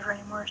to save her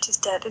anymore. She's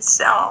dead.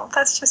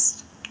 That's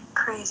just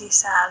crazy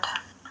sad,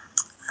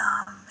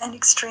 and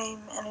extreme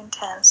and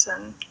intense.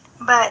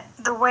 But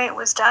the way it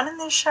was done in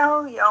this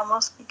show, you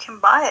can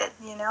buy it,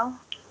 you know?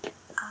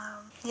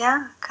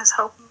 Because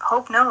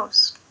Hope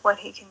knows what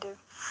he can do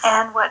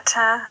and what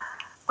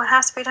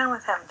has to be done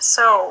with him.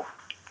 So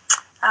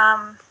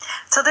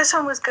this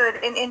one was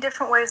good in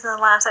different ways than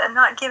the last. I'm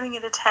not giving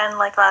it a 10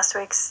 like last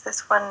week's.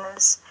 This one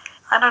is,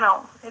 I don't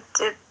know, it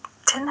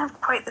didn't have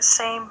quite the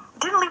same,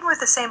 didn't leave me with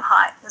the same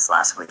high as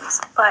last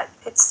week's, but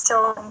it's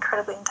still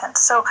incredibly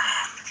intense. So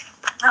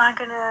I'm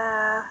going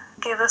to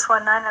give this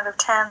one 9 out of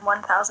 10,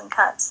 1,000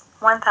 cuts.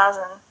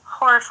 1,000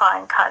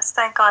 horrifying cuts.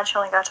 Thank God she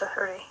only got to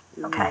 30.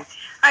 Okay. All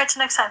right,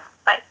 till next time.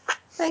 Bye.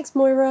 Thanks,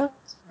 Moira.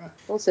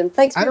 Awesome.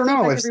 Thanks for I don't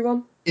know, feedback,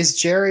 everyone. Is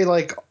Jerry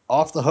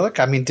off the hook?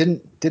 I mean,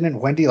 didn't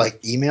Wendy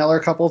email her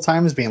a couple of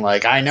times being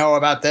like, I know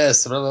about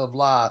this, blah blah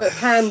blah. But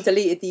Pam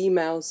deleted the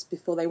emails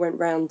before they went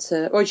round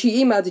to. Well,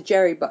 she emailed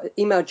Jerry,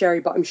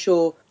 but I'm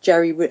sure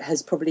Jerry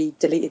has probably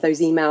deleted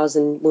those emails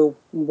and will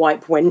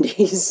wipe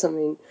Wendy's. I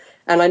mean,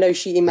 and I know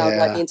she emailed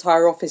the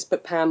entire office,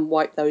 but Pam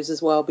wiped those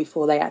as well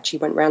before they actually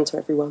went round to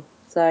everyone.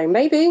 So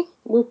maybe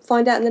we'll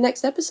find out in the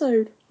next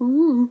episode.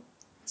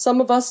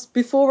 Some of us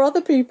before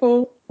other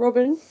people,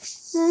 Robyn.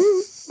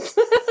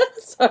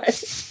 Sorry.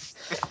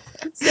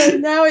 So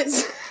now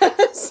it's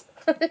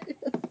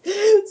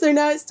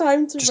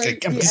time to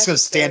rate. I'm just going to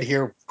stand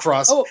here,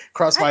 cross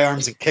my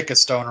arms and kick a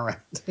stone around.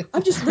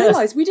 I've just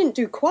realised we didn't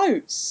do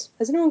quotes.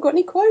 Has anyone got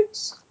any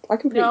quotes? I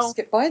completely No.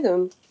 skipped by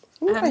them.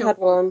 I think I have I no had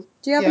one.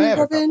 Do you have Yeah, I any, have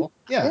a Robyn? couple.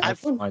 Yeah. Yeah.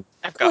 I've Come I've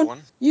on. got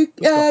one. You,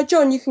 go.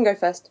 John, you can go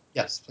first.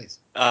 Yes, please.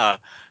 Sorry,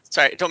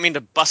 I don't mean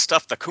to bust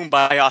up the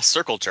kumbaya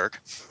circle jerk.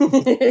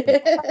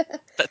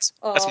 That's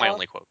my Aw.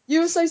 only quote. You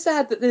were so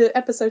sad that the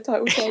episode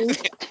title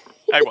changed.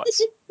 I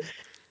was.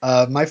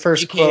 My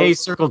first AKA quote.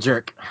 circle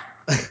jerk.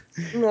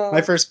 No.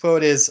 My first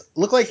quote is,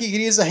 "Look like he could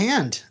use a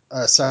hand."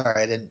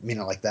 Sorry, I didn't mean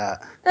it like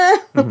that.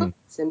 Mhm.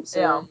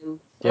 Simpson. Yeah. Do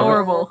you have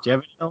Horrible. Do you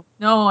have any?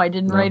 No, I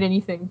didn't No. write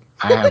anything.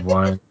 I have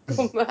one.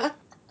 I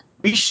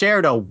We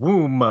shared a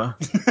womb. had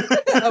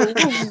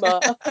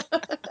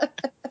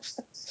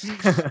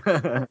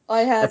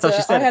That's how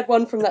she said I had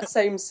one from that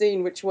same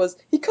scene, which was,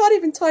 he can't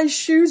even tie his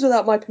shoes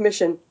without my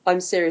permission.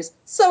 I'm serious.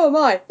 So am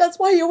I. That's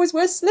why he always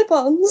wears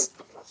slip-ons.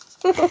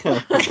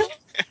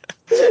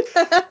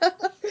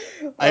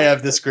 I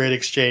have this great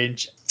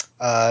exchange.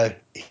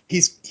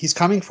 He's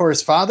coming for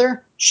his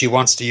father. She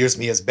wants to use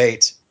me as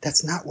bait.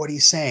 That's not what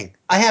he's saying.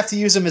 I have to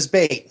use him as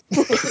bait.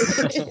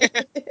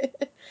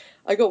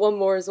 I got one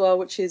more as well,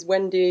 which is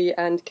Wendy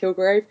and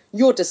Kilgrave.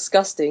 You're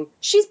disgusting.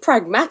 She's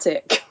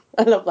pragmatic.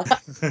 I love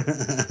that.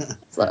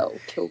 It's like, oh,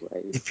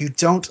 Kilgrave. If you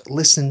don't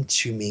listen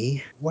to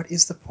me, what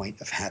is the point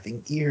of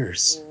having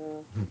ears? Yeah.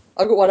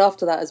 I've got one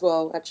after that as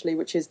well, actually,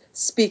 which is,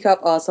 speak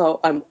up, arsehole,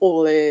 I'm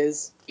all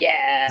ears.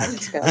 Yeah,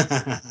 let's go.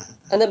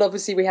 And then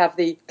obviously we have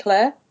the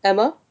Claire,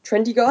 Emma,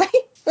 trendy guy.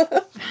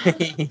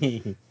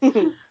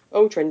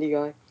 Oh, trendy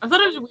guy. I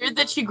thought it was weird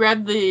that she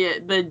grabbed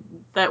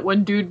that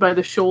one dude by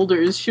the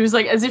shoulders. She was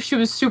like as if she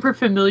was super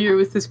familiar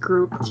with this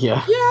group.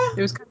 Yeah. Yeah.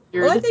 It was kind of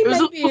weird. Well, I think It was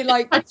a maybe, little-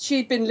 like,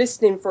 she'd been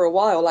listening for a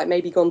while, like,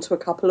 maybe gone to a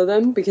couple of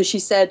them, because she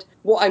said,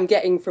 what I'm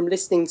getting from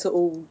listening to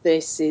all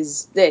this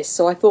is this,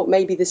 so I thought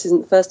maybe this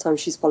isn't the first time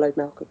she's followed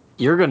Malcolm.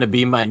 You're gonna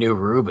be my new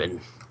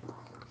Reuben.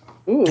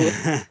 Ooh.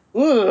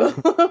 Ooh.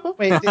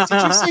 Wait, did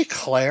you say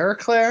Claire?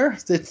 Claire?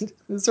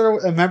 Is there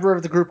a member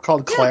of the group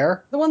called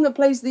Claire? The one that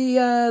plays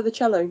the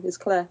cello is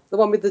Claire. The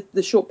one with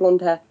the short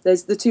blonde hair.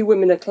 There's the two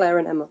women are Claire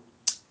and Emma.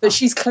 But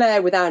she's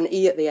Claire without an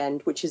E at the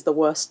end, which is the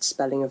worst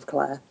spelling of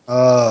Claire.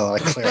 Oh,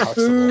 like Claire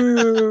Huxtable.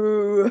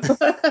 Ooh.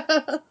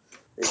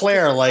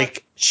 Claire,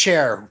 like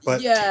chair,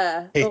 but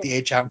yeah. take the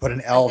H out and put an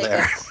L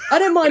there. I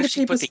don't What mind if if she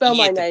people put the spell E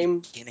my at the name.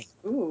 beginning?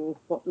 Ooh,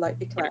 what, like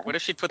Eclair? What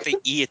if she put the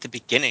E at the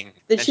beginning?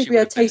 Then she'd she be a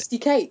would have been- tasty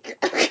cake.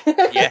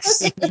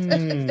 Yes.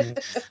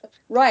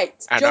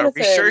 Right, And Jonathan. are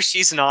we sure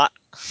she's not?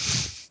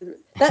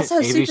 That's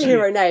her Maybe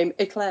superhero name,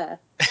 Eclair.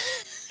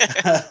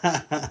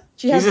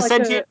 She has She's a like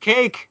sentient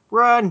cake.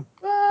 Run.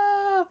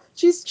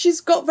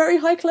 She's got very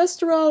high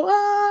cholesterol.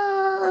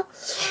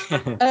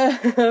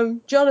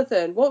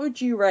 Jonathan, what would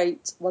you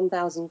rate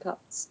 1,000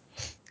 cuts?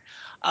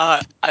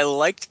 I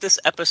liked this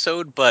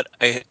episode, but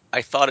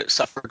I thought it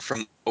suffered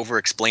from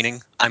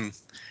over-explaining. I'm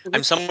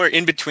somewhere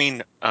in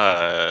between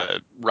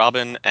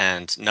Robyn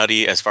and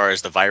Nutty as far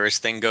as the virus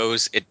thing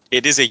goes.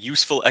 It is a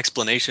useful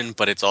explanation,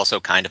 but it's also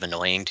kind of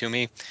annoying to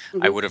me.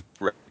 I would have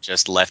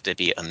just left it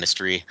be a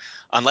mystery,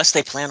 unless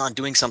they plan on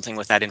doing something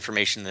with that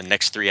information in the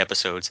next 3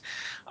 episodes.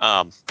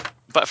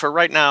 But for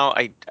right now,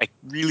 I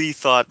really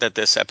thought that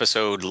this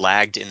episode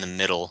lagged in the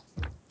middle.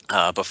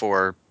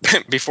 Before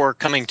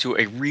coming to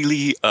a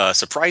really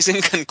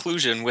surprising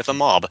conclusion with a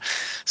mob.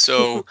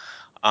 So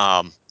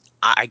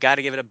I got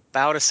to give it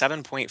about a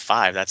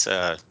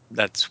 7.5.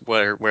 That's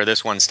where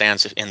this one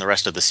stands in the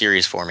rest of the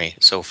series for me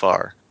so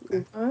far.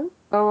 Robyn,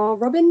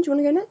 do you want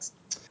to go next?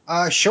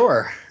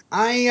 Sure.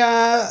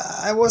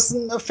 I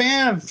wasn't a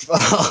fan of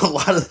a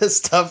lot of this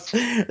stuff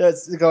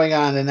that's going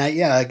on, and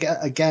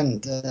again,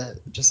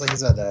 just like you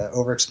said,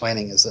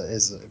 over-explaining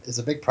is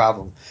a big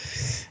problem,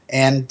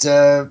 and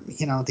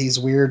these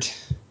weird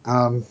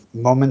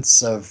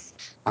moments of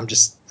I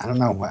don't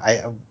know.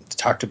 I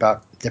talked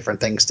about different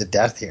things to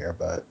death here,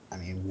 but I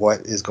mean,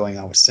 what is going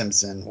on with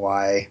Simpson?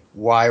 Why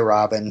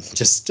Robyn?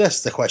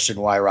 Just the question,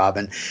 why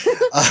Robyn?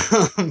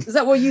 Is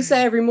that what you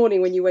say every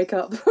morning when you wake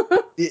up?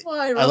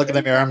 Why, Robyn? I look in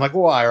the mirror, I'm like,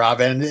 why,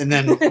 Robyn? And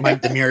then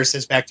the mirror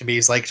says back to me,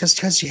 he's like, just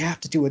because you have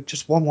to do it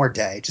just one more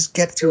day. Just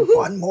get through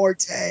one more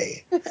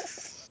day.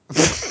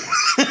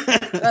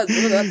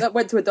 that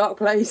went to a dark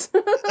place.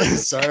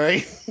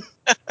 Sorry.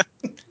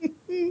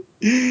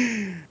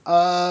 No,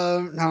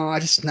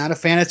 I'm just not a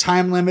fan of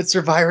time limits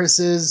or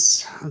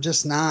viruses. I'm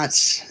just not,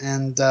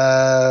 and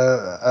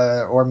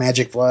or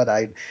magic blood.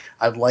 I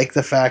like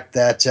the fact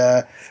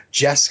that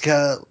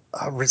Jessica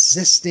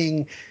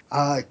resisting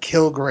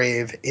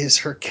Kilgrave is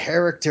her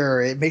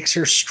character. It makes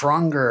her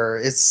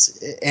stronger.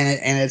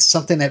 It's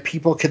something that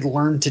people could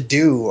learn to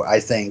do. I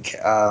think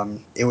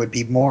it would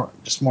be more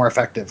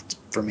effective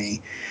for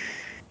me.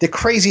 The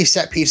crazy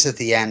set piece at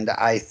the end,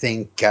 I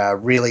think,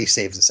 really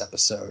saves this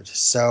episode.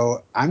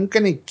 So I'm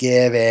going to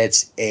give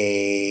it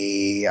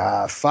a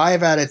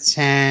 5 out of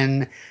 10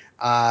 Ben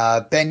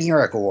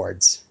Urich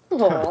awards.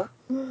 Mel?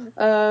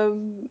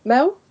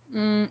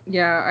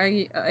 Yeah,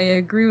 I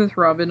agree with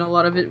Robyn. A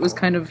lot of it was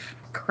kind of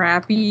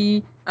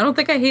crappy. I don't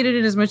think I hated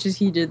it as much as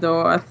he did,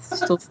 though. I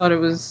still thought it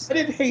was... I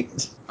didn't hate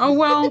it. Oh,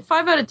 well,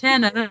 5 out of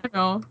 10, I don't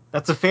know.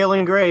 That's a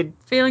failing grade.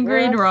 Failing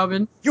grade, Yeah.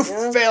 Robyn. You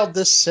failed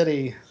this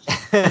city.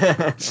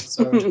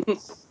 So,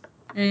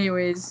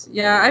 Anyways,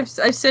 yeah, I've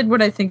said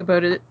what I think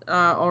about it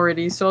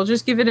already, so I'll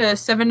just give it a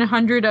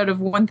 700 out of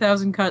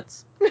 1,000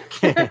 cuts.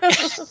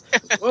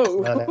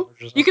 Whoa. that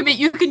averages You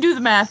can do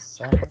the math.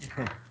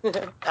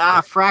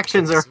 7.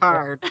 Fractions are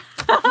hard.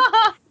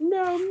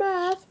 No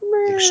math.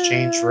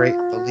 Exchange rate,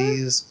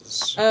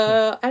 please.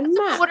 And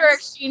math. What our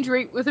exchange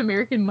rate with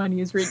American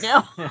money is right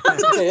now.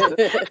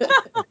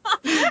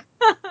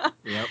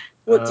 Yep.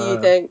 What do you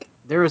think?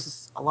 There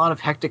was a lot of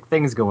hectic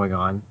things going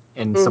on,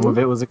 and some of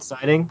it was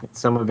exciting, and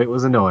some of it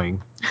was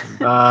annoying.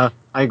 I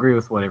agree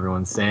with what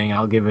everyone's saying.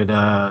 I'll give it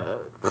a.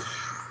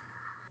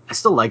 I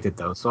still liked it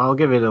though, so I'll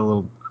give it a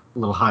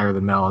little higher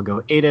than Mel. I'll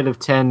go 8 out of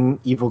 10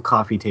 evil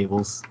coffee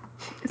tables.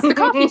 It's the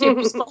coffee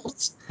table's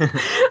fault.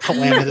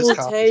 Calamitous Evil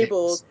coffee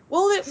tables.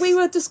 Well, we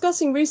were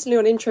discussing recently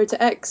on Intro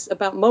to X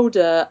about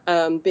Mulder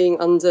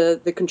being under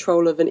the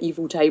control of an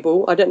evil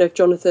table. I don't know if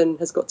Jonathan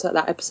has got to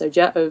that episode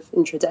yet of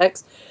Intro to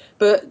X,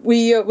 but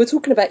we're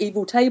talking about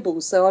evil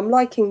tables. So I'm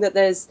liking that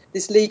there's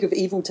this league of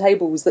evil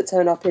tables that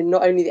turn up in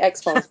not only the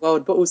X-Files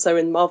world, but also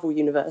in the Marvel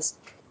universe.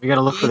 We got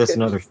to look for this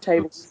in other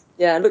tables.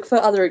 Yeah, look for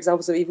other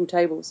examples of evil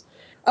tables.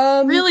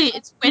 Really,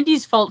 it's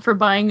Wendy's fault for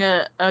buying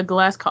a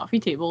glass coffee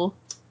table.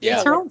 Yeah.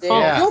 It's her own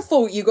fault. Yeah. Your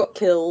fault you got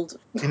killed.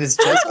 And it's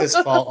Jessica's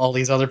fault all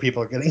these other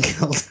people are getting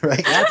killed,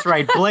 right? That's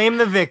right. Blame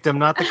the victim,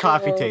 not the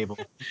coffee table.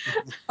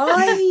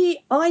 I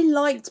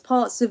liked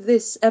parts of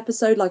this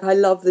episode. Like, I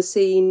love the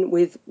scene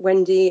with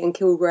Wendy and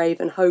Kilgrave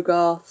and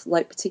Hogarth.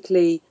 Like,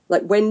 particularly,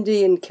 like,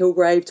 Wendy and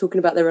Kilgrave talking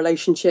about their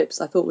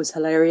relationships, I thought was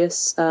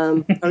hilarious.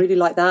 I really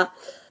like that.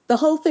 The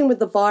whole thing with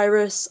the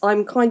virus,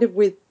 I'm kind of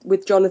with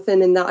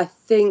Jonathan in that I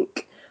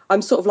think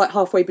I'm sort of like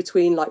halfway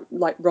between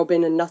like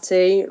Robyn and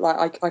Nutty.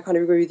 Like, I kind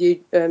of agree with you,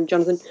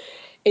 Jonathan,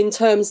 in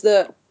terms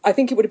that I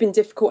think it would have been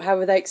difficult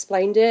however they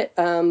explained it,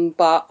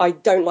 but I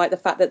don't like the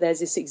fact that there's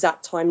this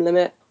exact time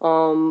limit.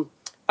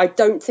 I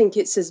don't think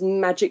it's as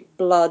magic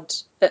blood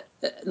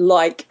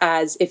like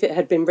as if it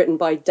had been written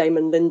by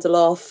Damon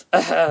Lindelof,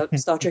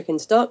 Star Trek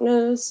Into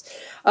Darkness,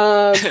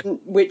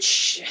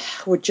 which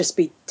would just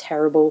be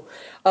terrible.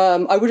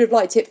 I would have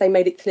liked it if they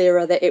made it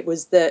clearer that it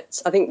was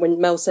that, I think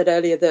when Mel said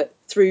earlier that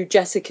through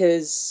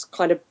Jessica's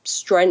kind of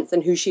strength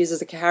and who she is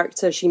as a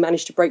character, she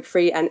managed to break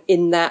free and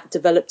in that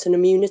developed an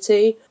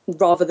immunity,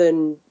 rather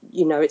than,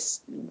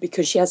 it's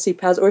because she has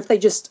superpowers, or if they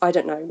just, I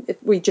don't know,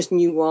 if we just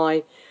knew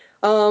why.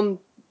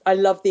 I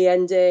loved the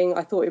ending.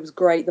 I thought it was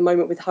great. The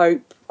moment with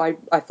Hope, I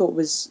thought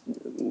was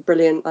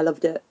brilliant. I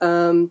loved it.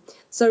 So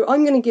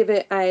I'm going to give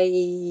it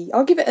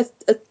I'll give it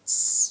a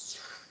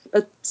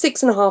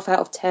 6.5 out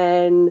of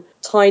 10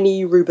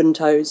 tiny Reuben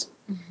toes.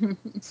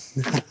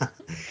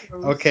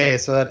 Okay,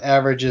 so that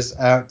averages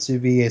out to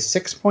be a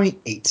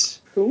 6.8.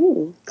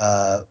 Ooh.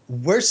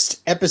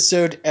 Worst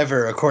episode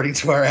ever, according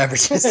to our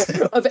averages. Of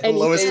The anything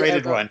lowest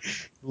rated ever. one.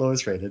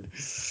 Lowest rated.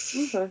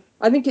 Okay.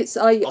 I think it's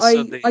I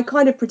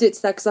kind of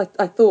predicted that because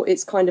I thought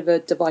it's kind of a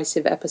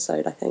divisive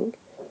episode, I think.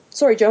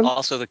 Sorry, John.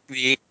 Also, the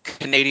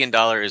Canadian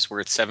dollar is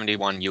worth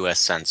 71 US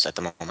cents at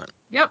the moment.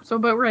 Yep, so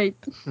about right.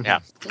 Yeah.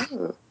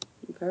 Oh,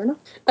 fair enough.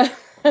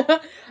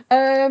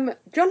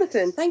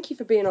 Jonathan, thank you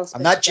for being our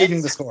special I'm not changing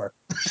the guest. score.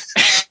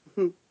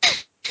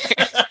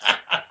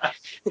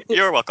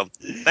 You're welcome.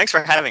 Thanks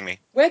for having me.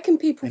 Where can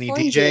people Any find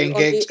DJing you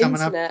on the gigs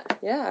coming up? internet?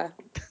 Yeah.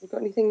 You got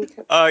anything?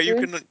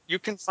 You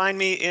can find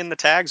me in the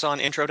tags on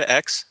Intro to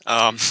X.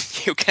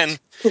 You can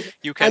and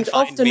find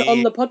often me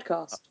on the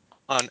podcast.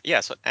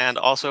 and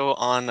also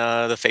on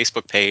the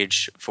Facebook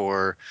page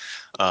for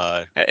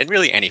and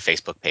really any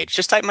Facebook page.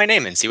 Just type my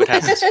name and see what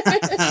happens.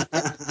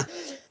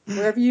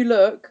 Wherever you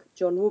look,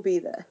 John will be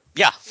there.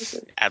 Yeah,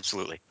 Awesome.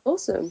 absolutely.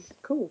 Awesome,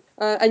 cool.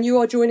 And you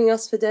are joining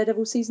us for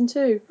Daredevil season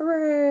 2.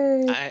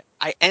 Hooray!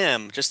 I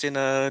am just in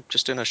a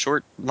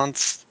short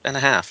month and a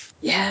half.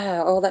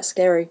 Yeah. Oh, that's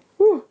scary.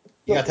 Whew.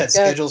 You got that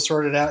schedule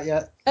sorted out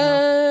yet?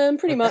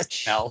 Pretty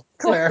much. No.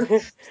 Claire.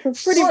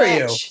 Pretty Who are much.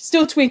 you?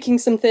 Still tweaking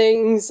some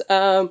things.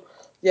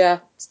 Yeah,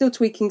 still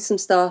tweaking some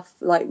stuff,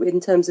 like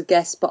in terms of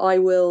guests. But I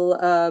will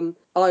kind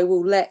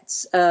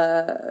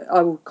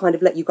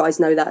of let you guys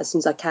know that as soon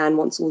as I can,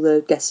 once all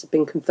the guests have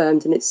been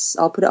confirmed, and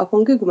I'll put it up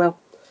on Google Mail,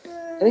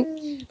 I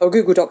think, or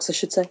Google Docs, I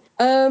should say.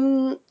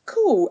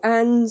 Cool.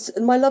 And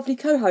my lovely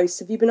co-host,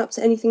 have you been up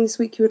to anything this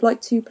week you would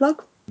like to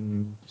plug?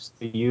 Just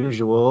the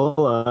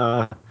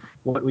usual.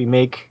 What we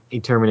make a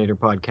Terminator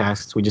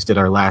podcast. We just did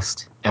our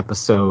last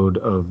episode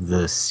of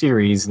the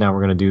series. Now we're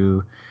going to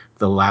do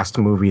the last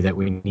movie that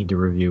we need to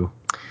review,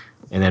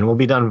 and then we'll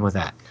be done with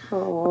that.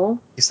 Aww.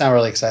 You sound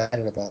really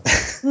excited about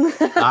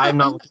that. I'm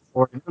not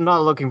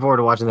looking forward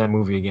to watching that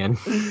movie again.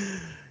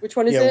 Which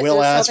one is it?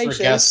 Will asked for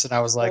Salvation? guests, and I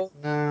was like, Or-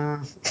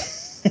 nah.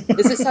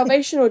 Is it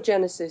Salvation or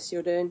Genesis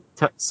you're doing?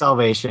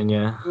 Salvation,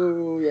 yeah.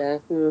 Ooh, yeah.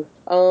 Ooh.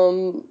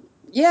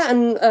 Yeah,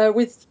 and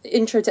with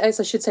Intro to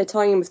X, I should say,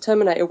 tying in with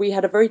Terminator, we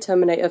had a very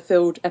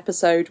Terminator-filled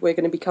episode we're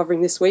going to be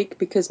covering this week,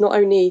 because not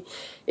only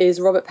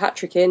is Robert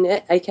Patrick in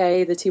it,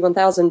 aka the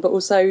T-1000, but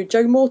also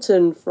Joe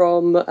Morton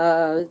from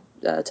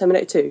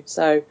Terminator 2.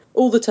 So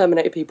all the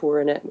Terminator people were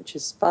in it, which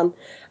is fun.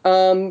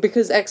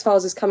 Because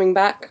X-Files is coming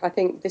back, I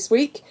think, this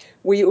week,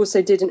 we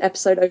also did an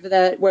episode over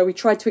there where we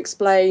tried to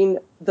explain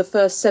the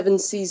first 7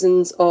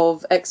 seasons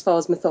of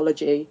X-Files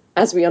mythology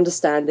as we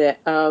understand it,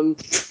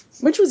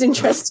 which was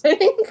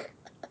interesting.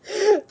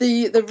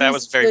 That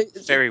was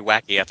very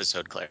wacky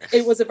episode, Claire.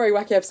 It was a very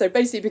wacky episode,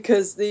 basically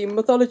because the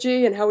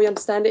mythology and how we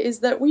understand it is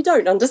that we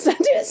don't understand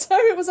it. So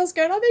it was us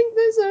going, I think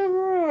there's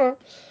a...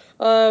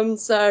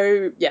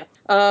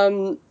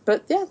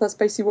 but yeah, that's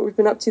basically what we've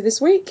been up to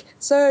this week.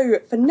 So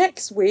for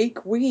next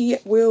week, we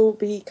will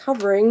be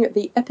covering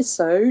the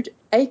episode,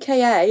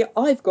 aka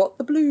I've Got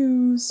the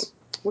Blues.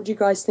 What do you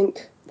guys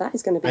think that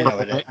is going to be? I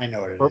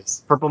know what it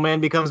is. Purple Man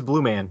becomes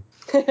Blue Man.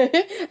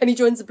 And he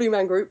joins the Blue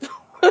Man group.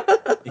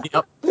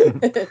 Yep.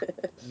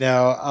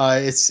 No,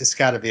 it's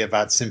got to be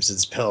about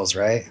Simpsons pills,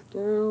 right?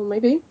 Oh,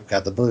 maybe.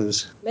 Got the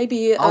blues.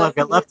 Maybe. All I've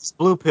got left is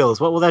blue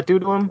pills. What will that do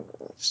to him?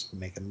 Just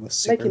make him Make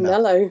super him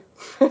mellow.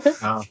 mellow.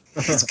 Oh.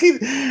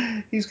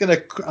 He's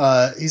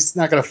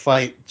not gonna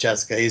fight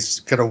Jessica. He's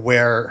gonna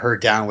wear her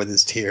down with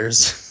his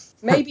tears.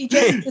 Maybe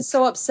Jessica's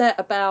so upset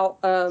about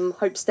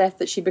Hope's death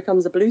that she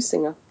becomes a blues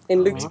singer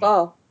in Luke's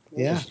bar.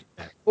 Yeah.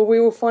 Well, we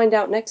will find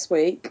out next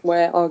week,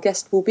 where our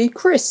guest will be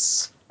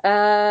Chris.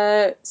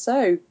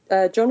 So,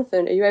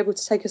 Jonathan, are you able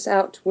to take us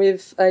out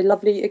with a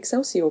lovely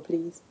Excelsior,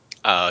 please?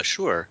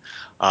 Sure.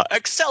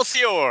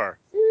 Excelsior!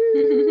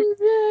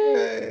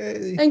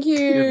 Yay. Thank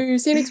you.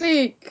 See you next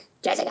week.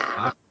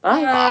 Jessica.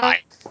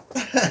 Bye.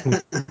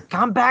 Bye.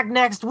 Come back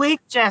next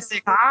week,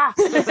 Jessica.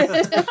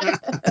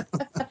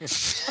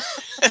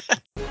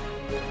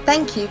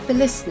 Thank you for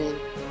listening.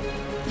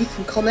 You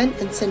can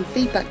comment and send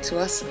feedback to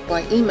us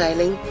by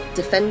emailing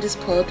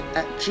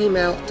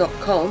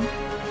defenderspod@gmail.com.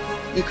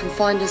 You can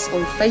find us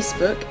on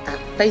Facebook at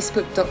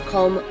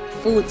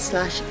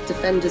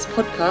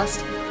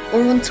facebook.com/defenderspodcast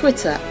or on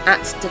Twitter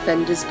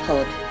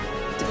 @defenderspod.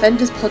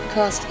 Defenders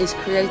Podcast is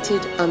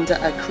created under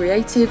a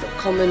Creative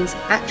Commons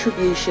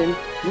Attribution,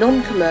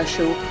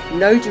 Non-Commercial,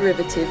 No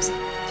Derivatives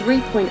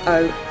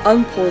 3.0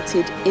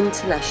 Unported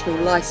International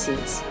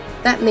License.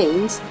 That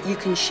means you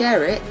can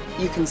share it,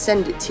 you can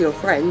send it to your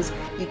friends,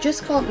 you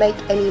just can't make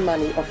any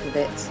money off of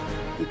it.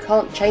 You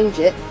can't change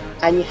it,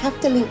 and you have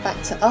to link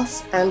back to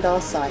us and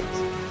our site.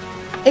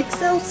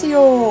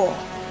 Excelsior!